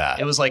episodes of that.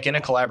 It was like in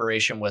a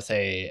collaboration with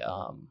a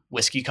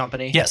whiskey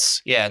company.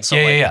 Yes. Yeah. And so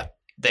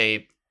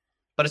they.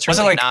 But it's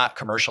really not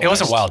commercialized. It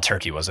wasn't Wild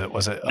Turkey, was it?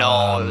 Was it?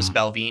 No, it was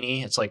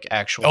Balvenie. It's like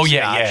actual. Oh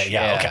Scotch.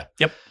 Yeah. Okay.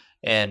 Yep.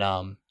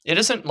 And it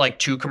isn't like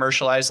too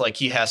commercialized. Like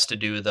he has to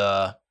do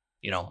the,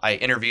 I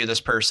interview this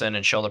person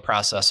and show the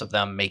process of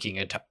them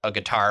making a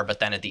guitar, but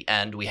then at the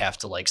end we have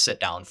to like sit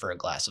down for a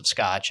glass of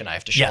scotch and I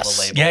have to show the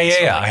label.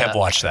 Yeah. Like I have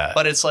watched that.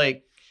 But it's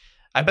like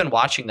I've been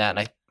watching that,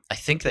 and I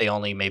think they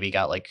only maybe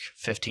got like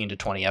 15 to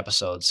 20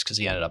 episodes because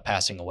he ended up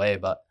passing away.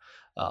 But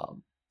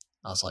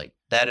I was like,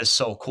 that is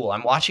so cool.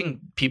 I'm watching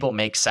people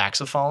make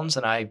saxophones,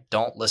 and I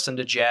don't listen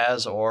to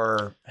jazz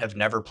or have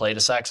never played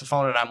a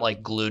saxophone, and I'm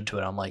like glued to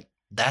it. I'm like,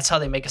 that's how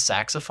they make a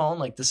saxophone?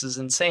 Like, this is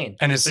insane.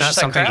 And it's not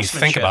something you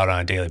think about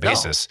on a daily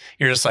basis. No.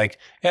 You're just like,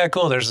 yeah,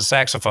 cool, there's a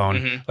saxophone.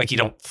 Mm-hmm. Like, you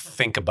don't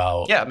think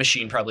about... Yeah, a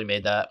machine probably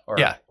made that or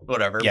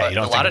whatever. Yeah, but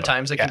a lot of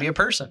times it can be a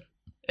person.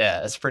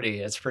 Yeah, it's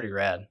pretty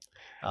rad.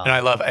 And I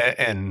love,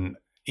 and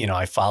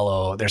I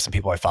follow, there's some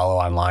people I follow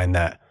online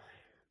that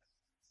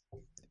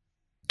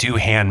do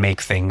hand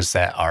make things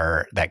that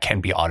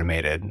can be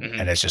automated,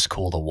 and it's just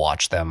cool to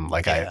watch them.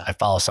 Like I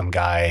follow some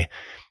guy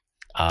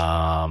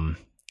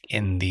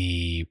in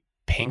the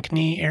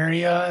Pinckney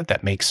area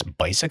that makes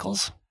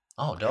bicycles.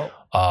 Oh, dope.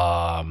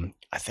 I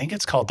think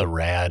it's called the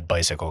Rad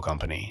Bicycle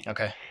Company.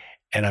 Okay.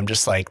 And I'm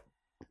just like,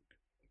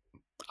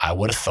 I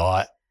would have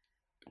thought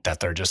that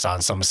they're just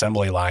on some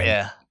assembly line.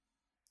 Yeah.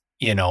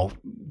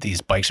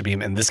 These bikes are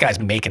being, and this guy's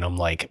making them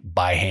like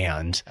by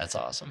hand. That's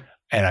awesome.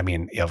 And I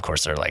mean, of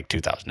course they're like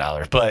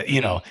 $2,000, but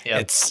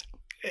it's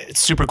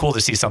super cool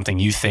to see something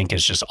you think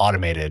is just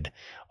automated.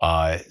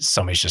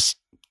 Somebody's just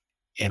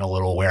in a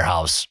little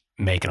warehouse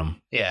making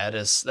them. Yeah, it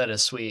is. That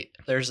is sweet.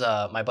 There's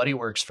my buddy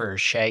works for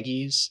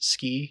Shaggy's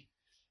ski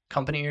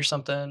company or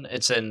something.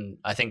 It's in,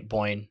 I think,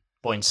 Boyne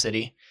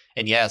City.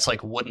 And yeah, it's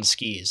like wooden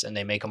skis, and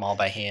they make them all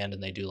by hand,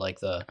 and they do like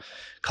the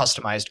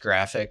customized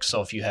graphics.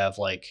 So if you have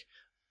like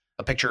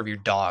a picture of your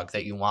dog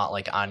that you want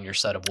like on your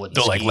set of wooden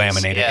skis, they'll like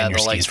laminate it in your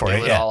skis for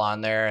it. Yeah, all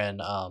on there,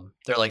 and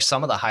they're like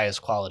some of the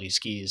highest quality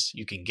skis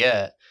you can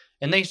get,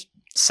 and they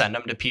send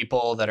them to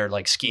people that are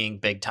like skiing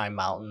big time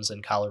mountains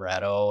in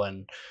Colorado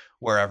and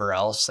wherever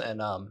else.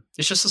 And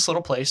it's just this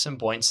little place in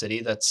Boyne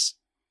City that's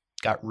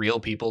got real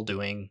people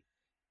doing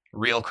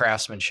real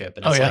craftsmanship,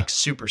 and it's like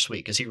super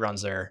sweet because he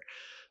runs their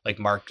like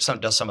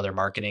does some of their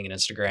marketing and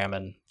Instagram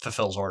and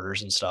fulfills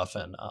orders and stuff,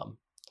 and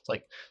it's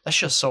like that's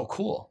just so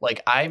cool.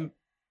 Like I'm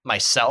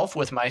myself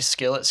with my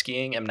skill at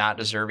skiing am not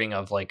deserving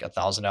of like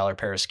 $1,000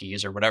 pair of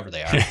skis or whatever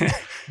they are.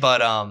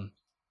 But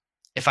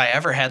if I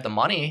ever had the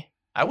money,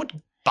 I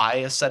would buy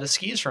a set of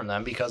skis from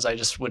them because I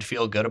just would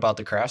feel good about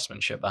the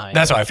craftsmanship behind it.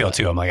 That's how I feel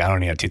too. I'm like, I don't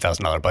need a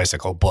 $2,000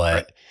 bicycle,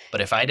 but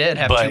if I did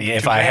have,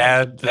 if I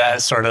had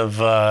that sort of,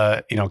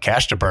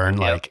 cash to burn,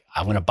 like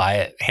I'm going to buy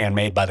it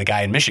handmade by the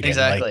guy in Michigan.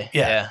 Exactly. Like,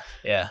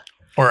 yeah.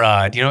 Or,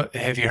 have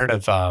you heard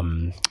of,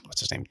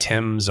 what's his name?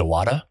 Tim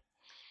Zawada?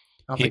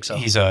 I don't think so.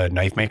 He's a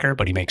knife maker,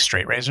 but he makes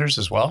straight razors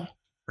as well.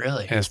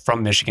 Really? And it's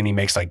from Michigan. He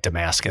makes like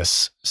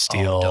Damascus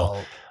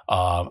steel.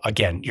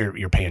 Again,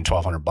 you're paying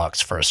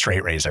 $1,200 for a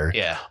straight razor.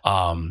 Yeah.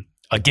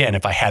 Again,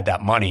 if I had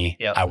that money,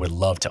 I would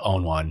love to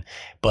own one.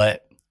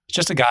 But it's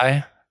just a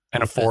guy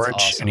and a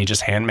forge, and he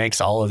just hand makes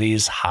all of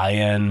these high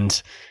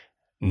end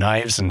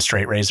knives and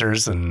straight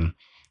razors, and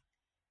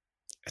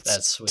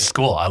that's sweet. It's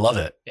cool. I love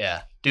it.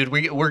 Yeah, dude.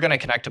 We're gonna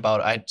connect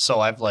about.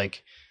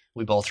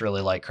 We both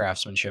really like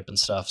craftsmanship and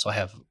stuff. So I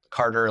have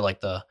Carter, like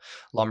the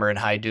lumber and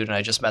hide dude. And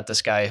I just met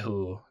this guy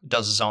who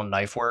does his own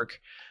knife work.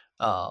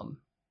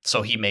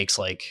 So he makes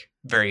like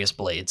various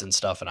blades and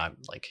stuff. And I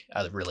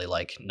really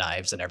like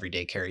knives and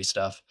everyday carry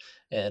stuff.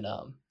 And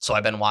so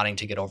I've been wanting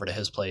to get over to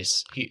his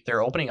place.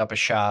 They're opening up a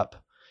shop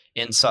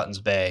in Sutton's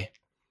Bay.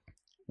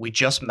 We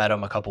just met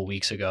him a couple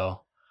weeks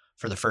ago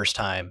for the first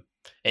time.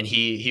 And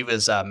he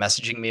was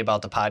messaging me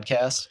about the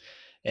podcast.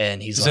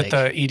 And he's like... Is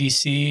it the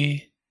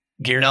EDC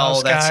gear No,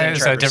 house that's guy? in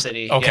Traverse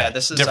City. Okay. Yeah,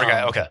 this is different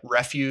guy. Okay.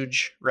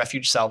 Refuge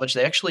Salvage.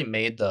 They actually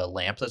made the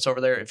lamp that's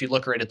over there. If you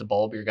look right at the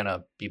bulb, you're going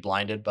to be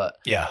blinded. But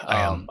yeah,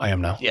 I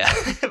am now. Yeah.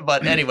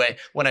 But anyway,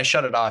 when I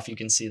shut it off, you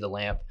can see the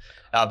lamp.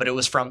 But it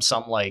was from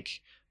some like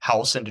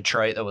house in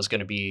Detroit that was going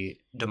to be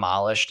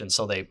demolished. And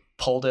so they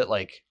pulled it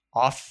like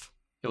off.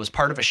 It was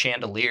part of a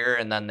chandelier,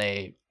 and then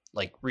they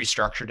like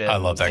restructured it. I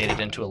love that. Made it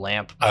into a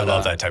lamp. But, I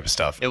love that type of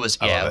stuff. It was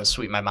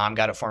sweet. My mom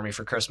got it for me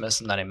for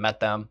Christmas, and then I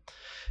met them,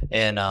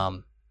 and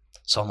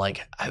so I'm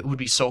like, it would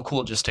be so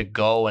cool just to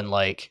go and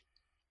like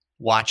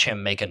watch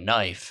him make a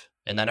knife,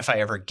 and then if I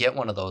ever get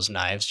one of those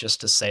knives, just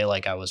to say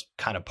like I was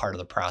kind of part of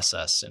the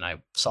process and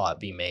I saw it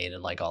be made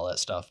and like all that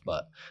stuff.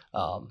 But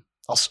I'll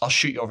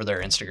shoot you over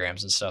their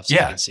Instagrams and stuff. So you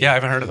can see, I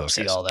haven't heard of those.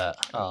 See guys. All that.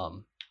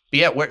 But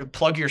yeah,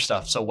 plug your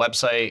stuff. So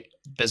website,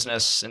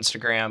 business,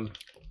 Instagram,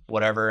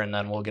 whatever, and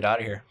then we'll get out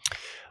of here.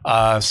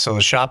 So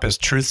the shop is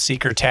Truth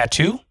Seeker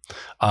Tattoo.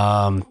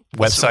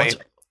 Website.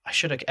 I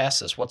should have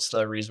asked this. What's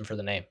the reason for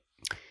the name?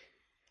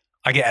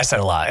 I get asked that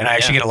a lot, and I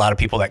actually get a lot of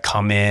people that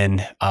come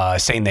in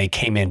saying they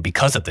came in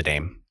because of the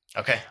name.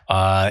 Okay.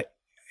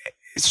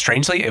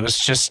 Strangely, it was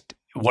just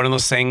one of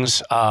those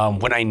things.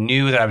 When I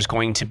knew that I was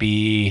going to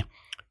be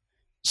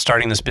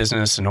starting this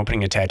business and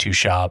opening a tattoo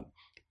shop,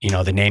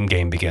 the name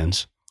game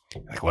begins.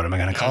 Like, what am I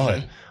going to call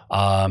it?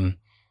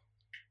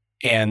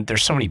 And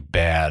there's so many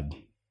bad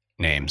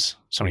names,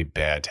 so many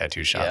bad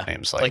tattoo shop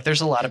names. Like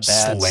there's a lot of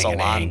bad Sling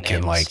and Ink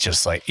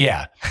names.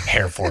 And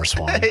Hair Force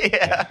One.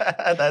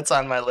 Yeah, that's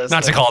on my list.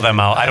 Not to call them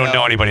out. I don't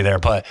know anybody there,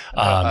 but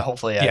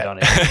hopefully I don't.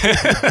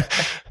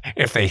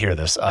 If they hear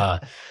this.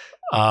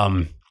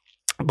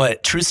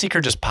 But Truth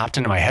Seeker just popped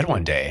into my head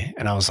one day,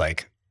 and I was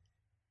like,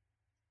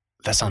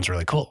 that sounds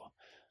really cool.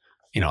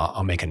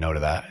 I'll make a note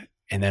of that.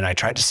 And then I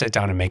tried to sit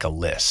down and make a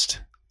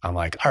list. I'm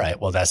like, all right,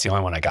 well, that's the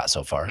only one I got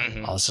so far.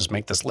 Mm-hmm. Let's just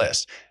make this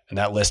list. And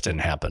that list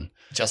didn't happen.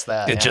 Just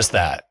that. Just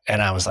that.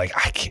 And I was like,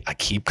 I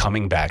keep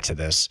coming back to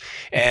this.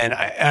 And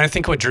I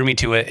think what drew me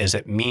to it is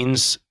it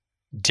means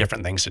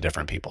different things to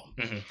different people.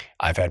 Mm-hmm.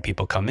 I've had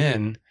people come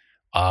in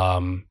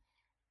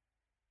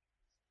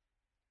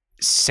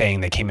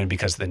saying they came in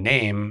because of the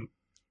name,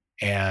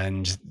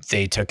 and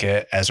they took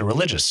it as a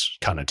religious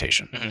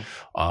connotation. Mm-hmm.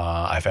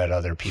 I've had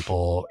other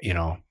people,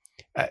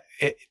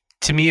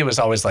 to me, it was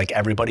always like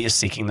everybody is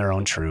seeking their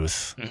own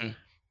truth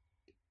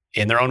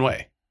in their own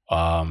way.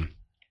 I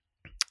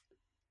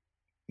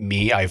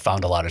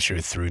found a lot of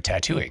truth through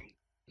tattooing,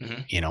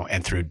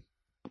 and through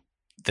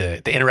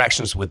the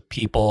interactions with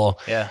people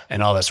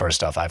and all that sort of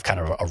stuff. I've kind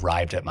of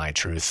arrived at my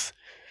truth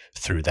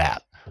through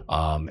that.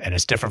 And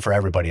it's different for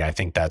everybody. I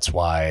think that's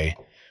why,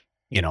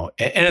 and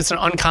it's an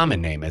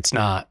uncommon name. It's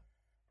not,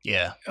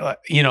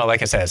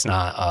 like I said, it's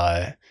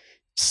not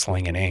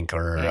Sling and Ink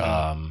or,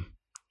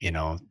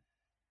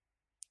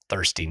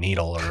 Thirsty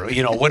Needle or,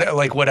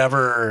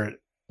 whatever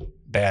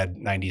bad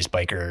 90s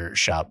biker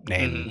shop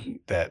name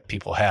that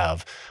people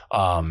have.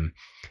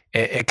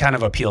 It kind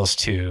of appeals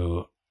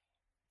to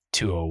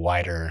a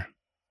wider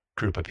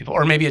group of people,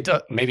 or maybe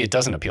it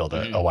doesn't appeal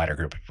to a wider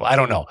group of people. I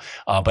don't know.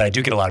 But I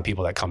do get a lot of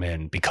people that come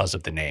in because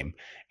of the name,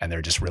 and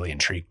they're just really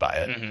intrigued by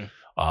it.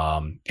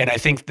 Mm-hmm. And I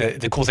think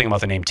the cool thing about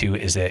the name too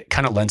is it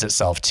kind of lends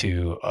itself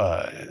to,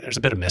 there's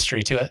a bit of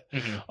mystery to it.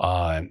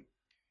 Mm-hmm.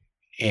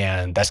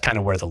 And that's kind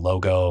of where the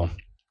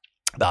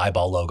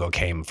eyeball logo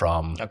came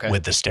from,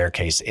 with the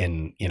staircase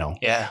in,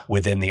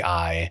 within the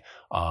eye,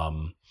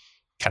 kind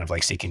of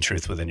like seeking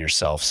truth within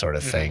yourself sort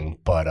of thing.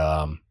 But,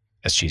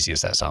 as cheesy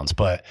as that sounds,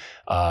 but,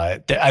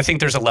 I think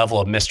there's a level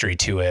of mystery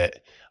to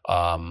it,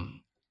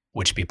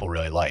 which people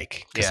really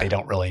like, because they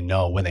don't really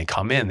know when they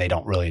come in, they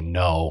don't really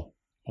know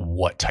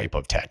what type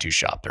of tattoo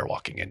shop they're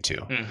walking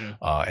into,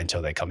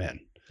 until they come in.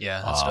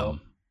 Yeah. That's dope.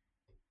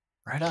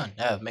 Right on.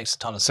 Yeah. It makes a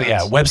ton of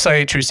sense. So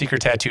website,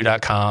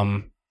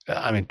 truthseekertattoo.com.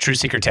 Truth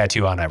Seeker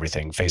Tattoo on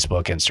everything,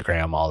 Facebook,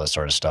 Instagram, all this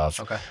sort of stuff.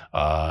 Okay.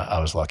 I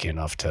was lucky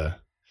enough to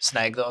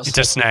snag those.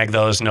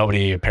 No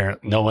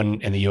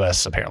one in the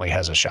U.S. apparently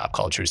has a shop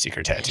called Truth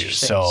Seeker Tattoo.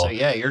 So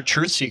you're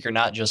Truth Seeker,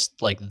 not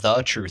just like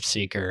the Truth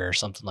Seeker or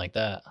something like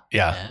that.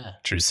 Yeah.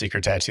 Truth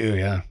Seeker Tattoo.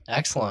 Yeah.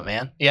 Excellent,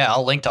 man. Yeah,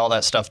 I'll link to all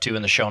that stuff too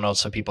in the show notes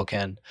so people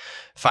can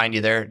find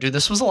you there. Dude,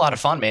 this was a lot of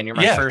fun, man. You're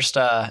my first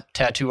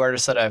tattoo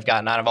artist that I've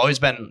gotten on. I've always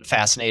been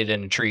fascinated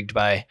and intrigued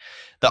by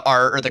the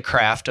art or the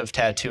craft of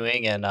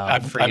tattooing, and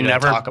I've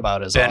never talk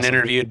about it is been awesome.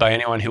 Interviewed by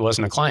anyone who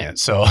wasn't a client.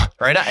 So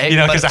right,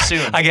 because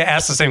I get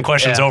asked the same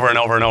questions over and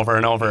over and over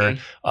and over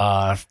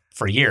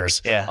for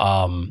years. Yeah.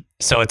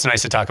 So it's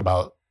nice to talk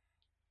about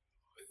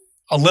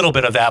a little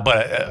bit of that,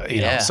 but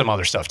you know, some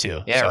other stuff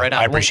too. Yeah, right on.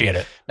 I appreciate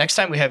it. Next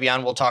time we have you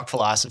on, we'll talk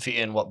philosophy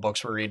and what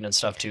books we're reading and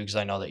stuff too, because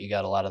I know that you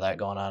got a lot of that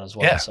going on as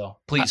well. Yeah. So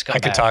please come. I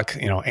could talk,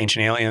 you know,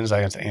 ancient aliens.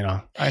 I could, you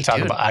know, I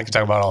could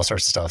talk about all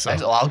sorts of stuff.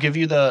 So I'll give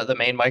you the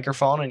main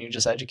microphone and you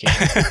just educate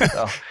me.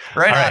 So,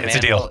 right on, man. It's a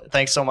deal. Well,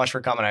 thanks so much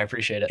for coming. I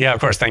appreciate it. Yeah, of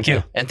course. Thank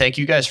you. And thank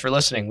you guys for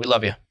listening. We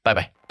love you. Bye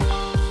bye.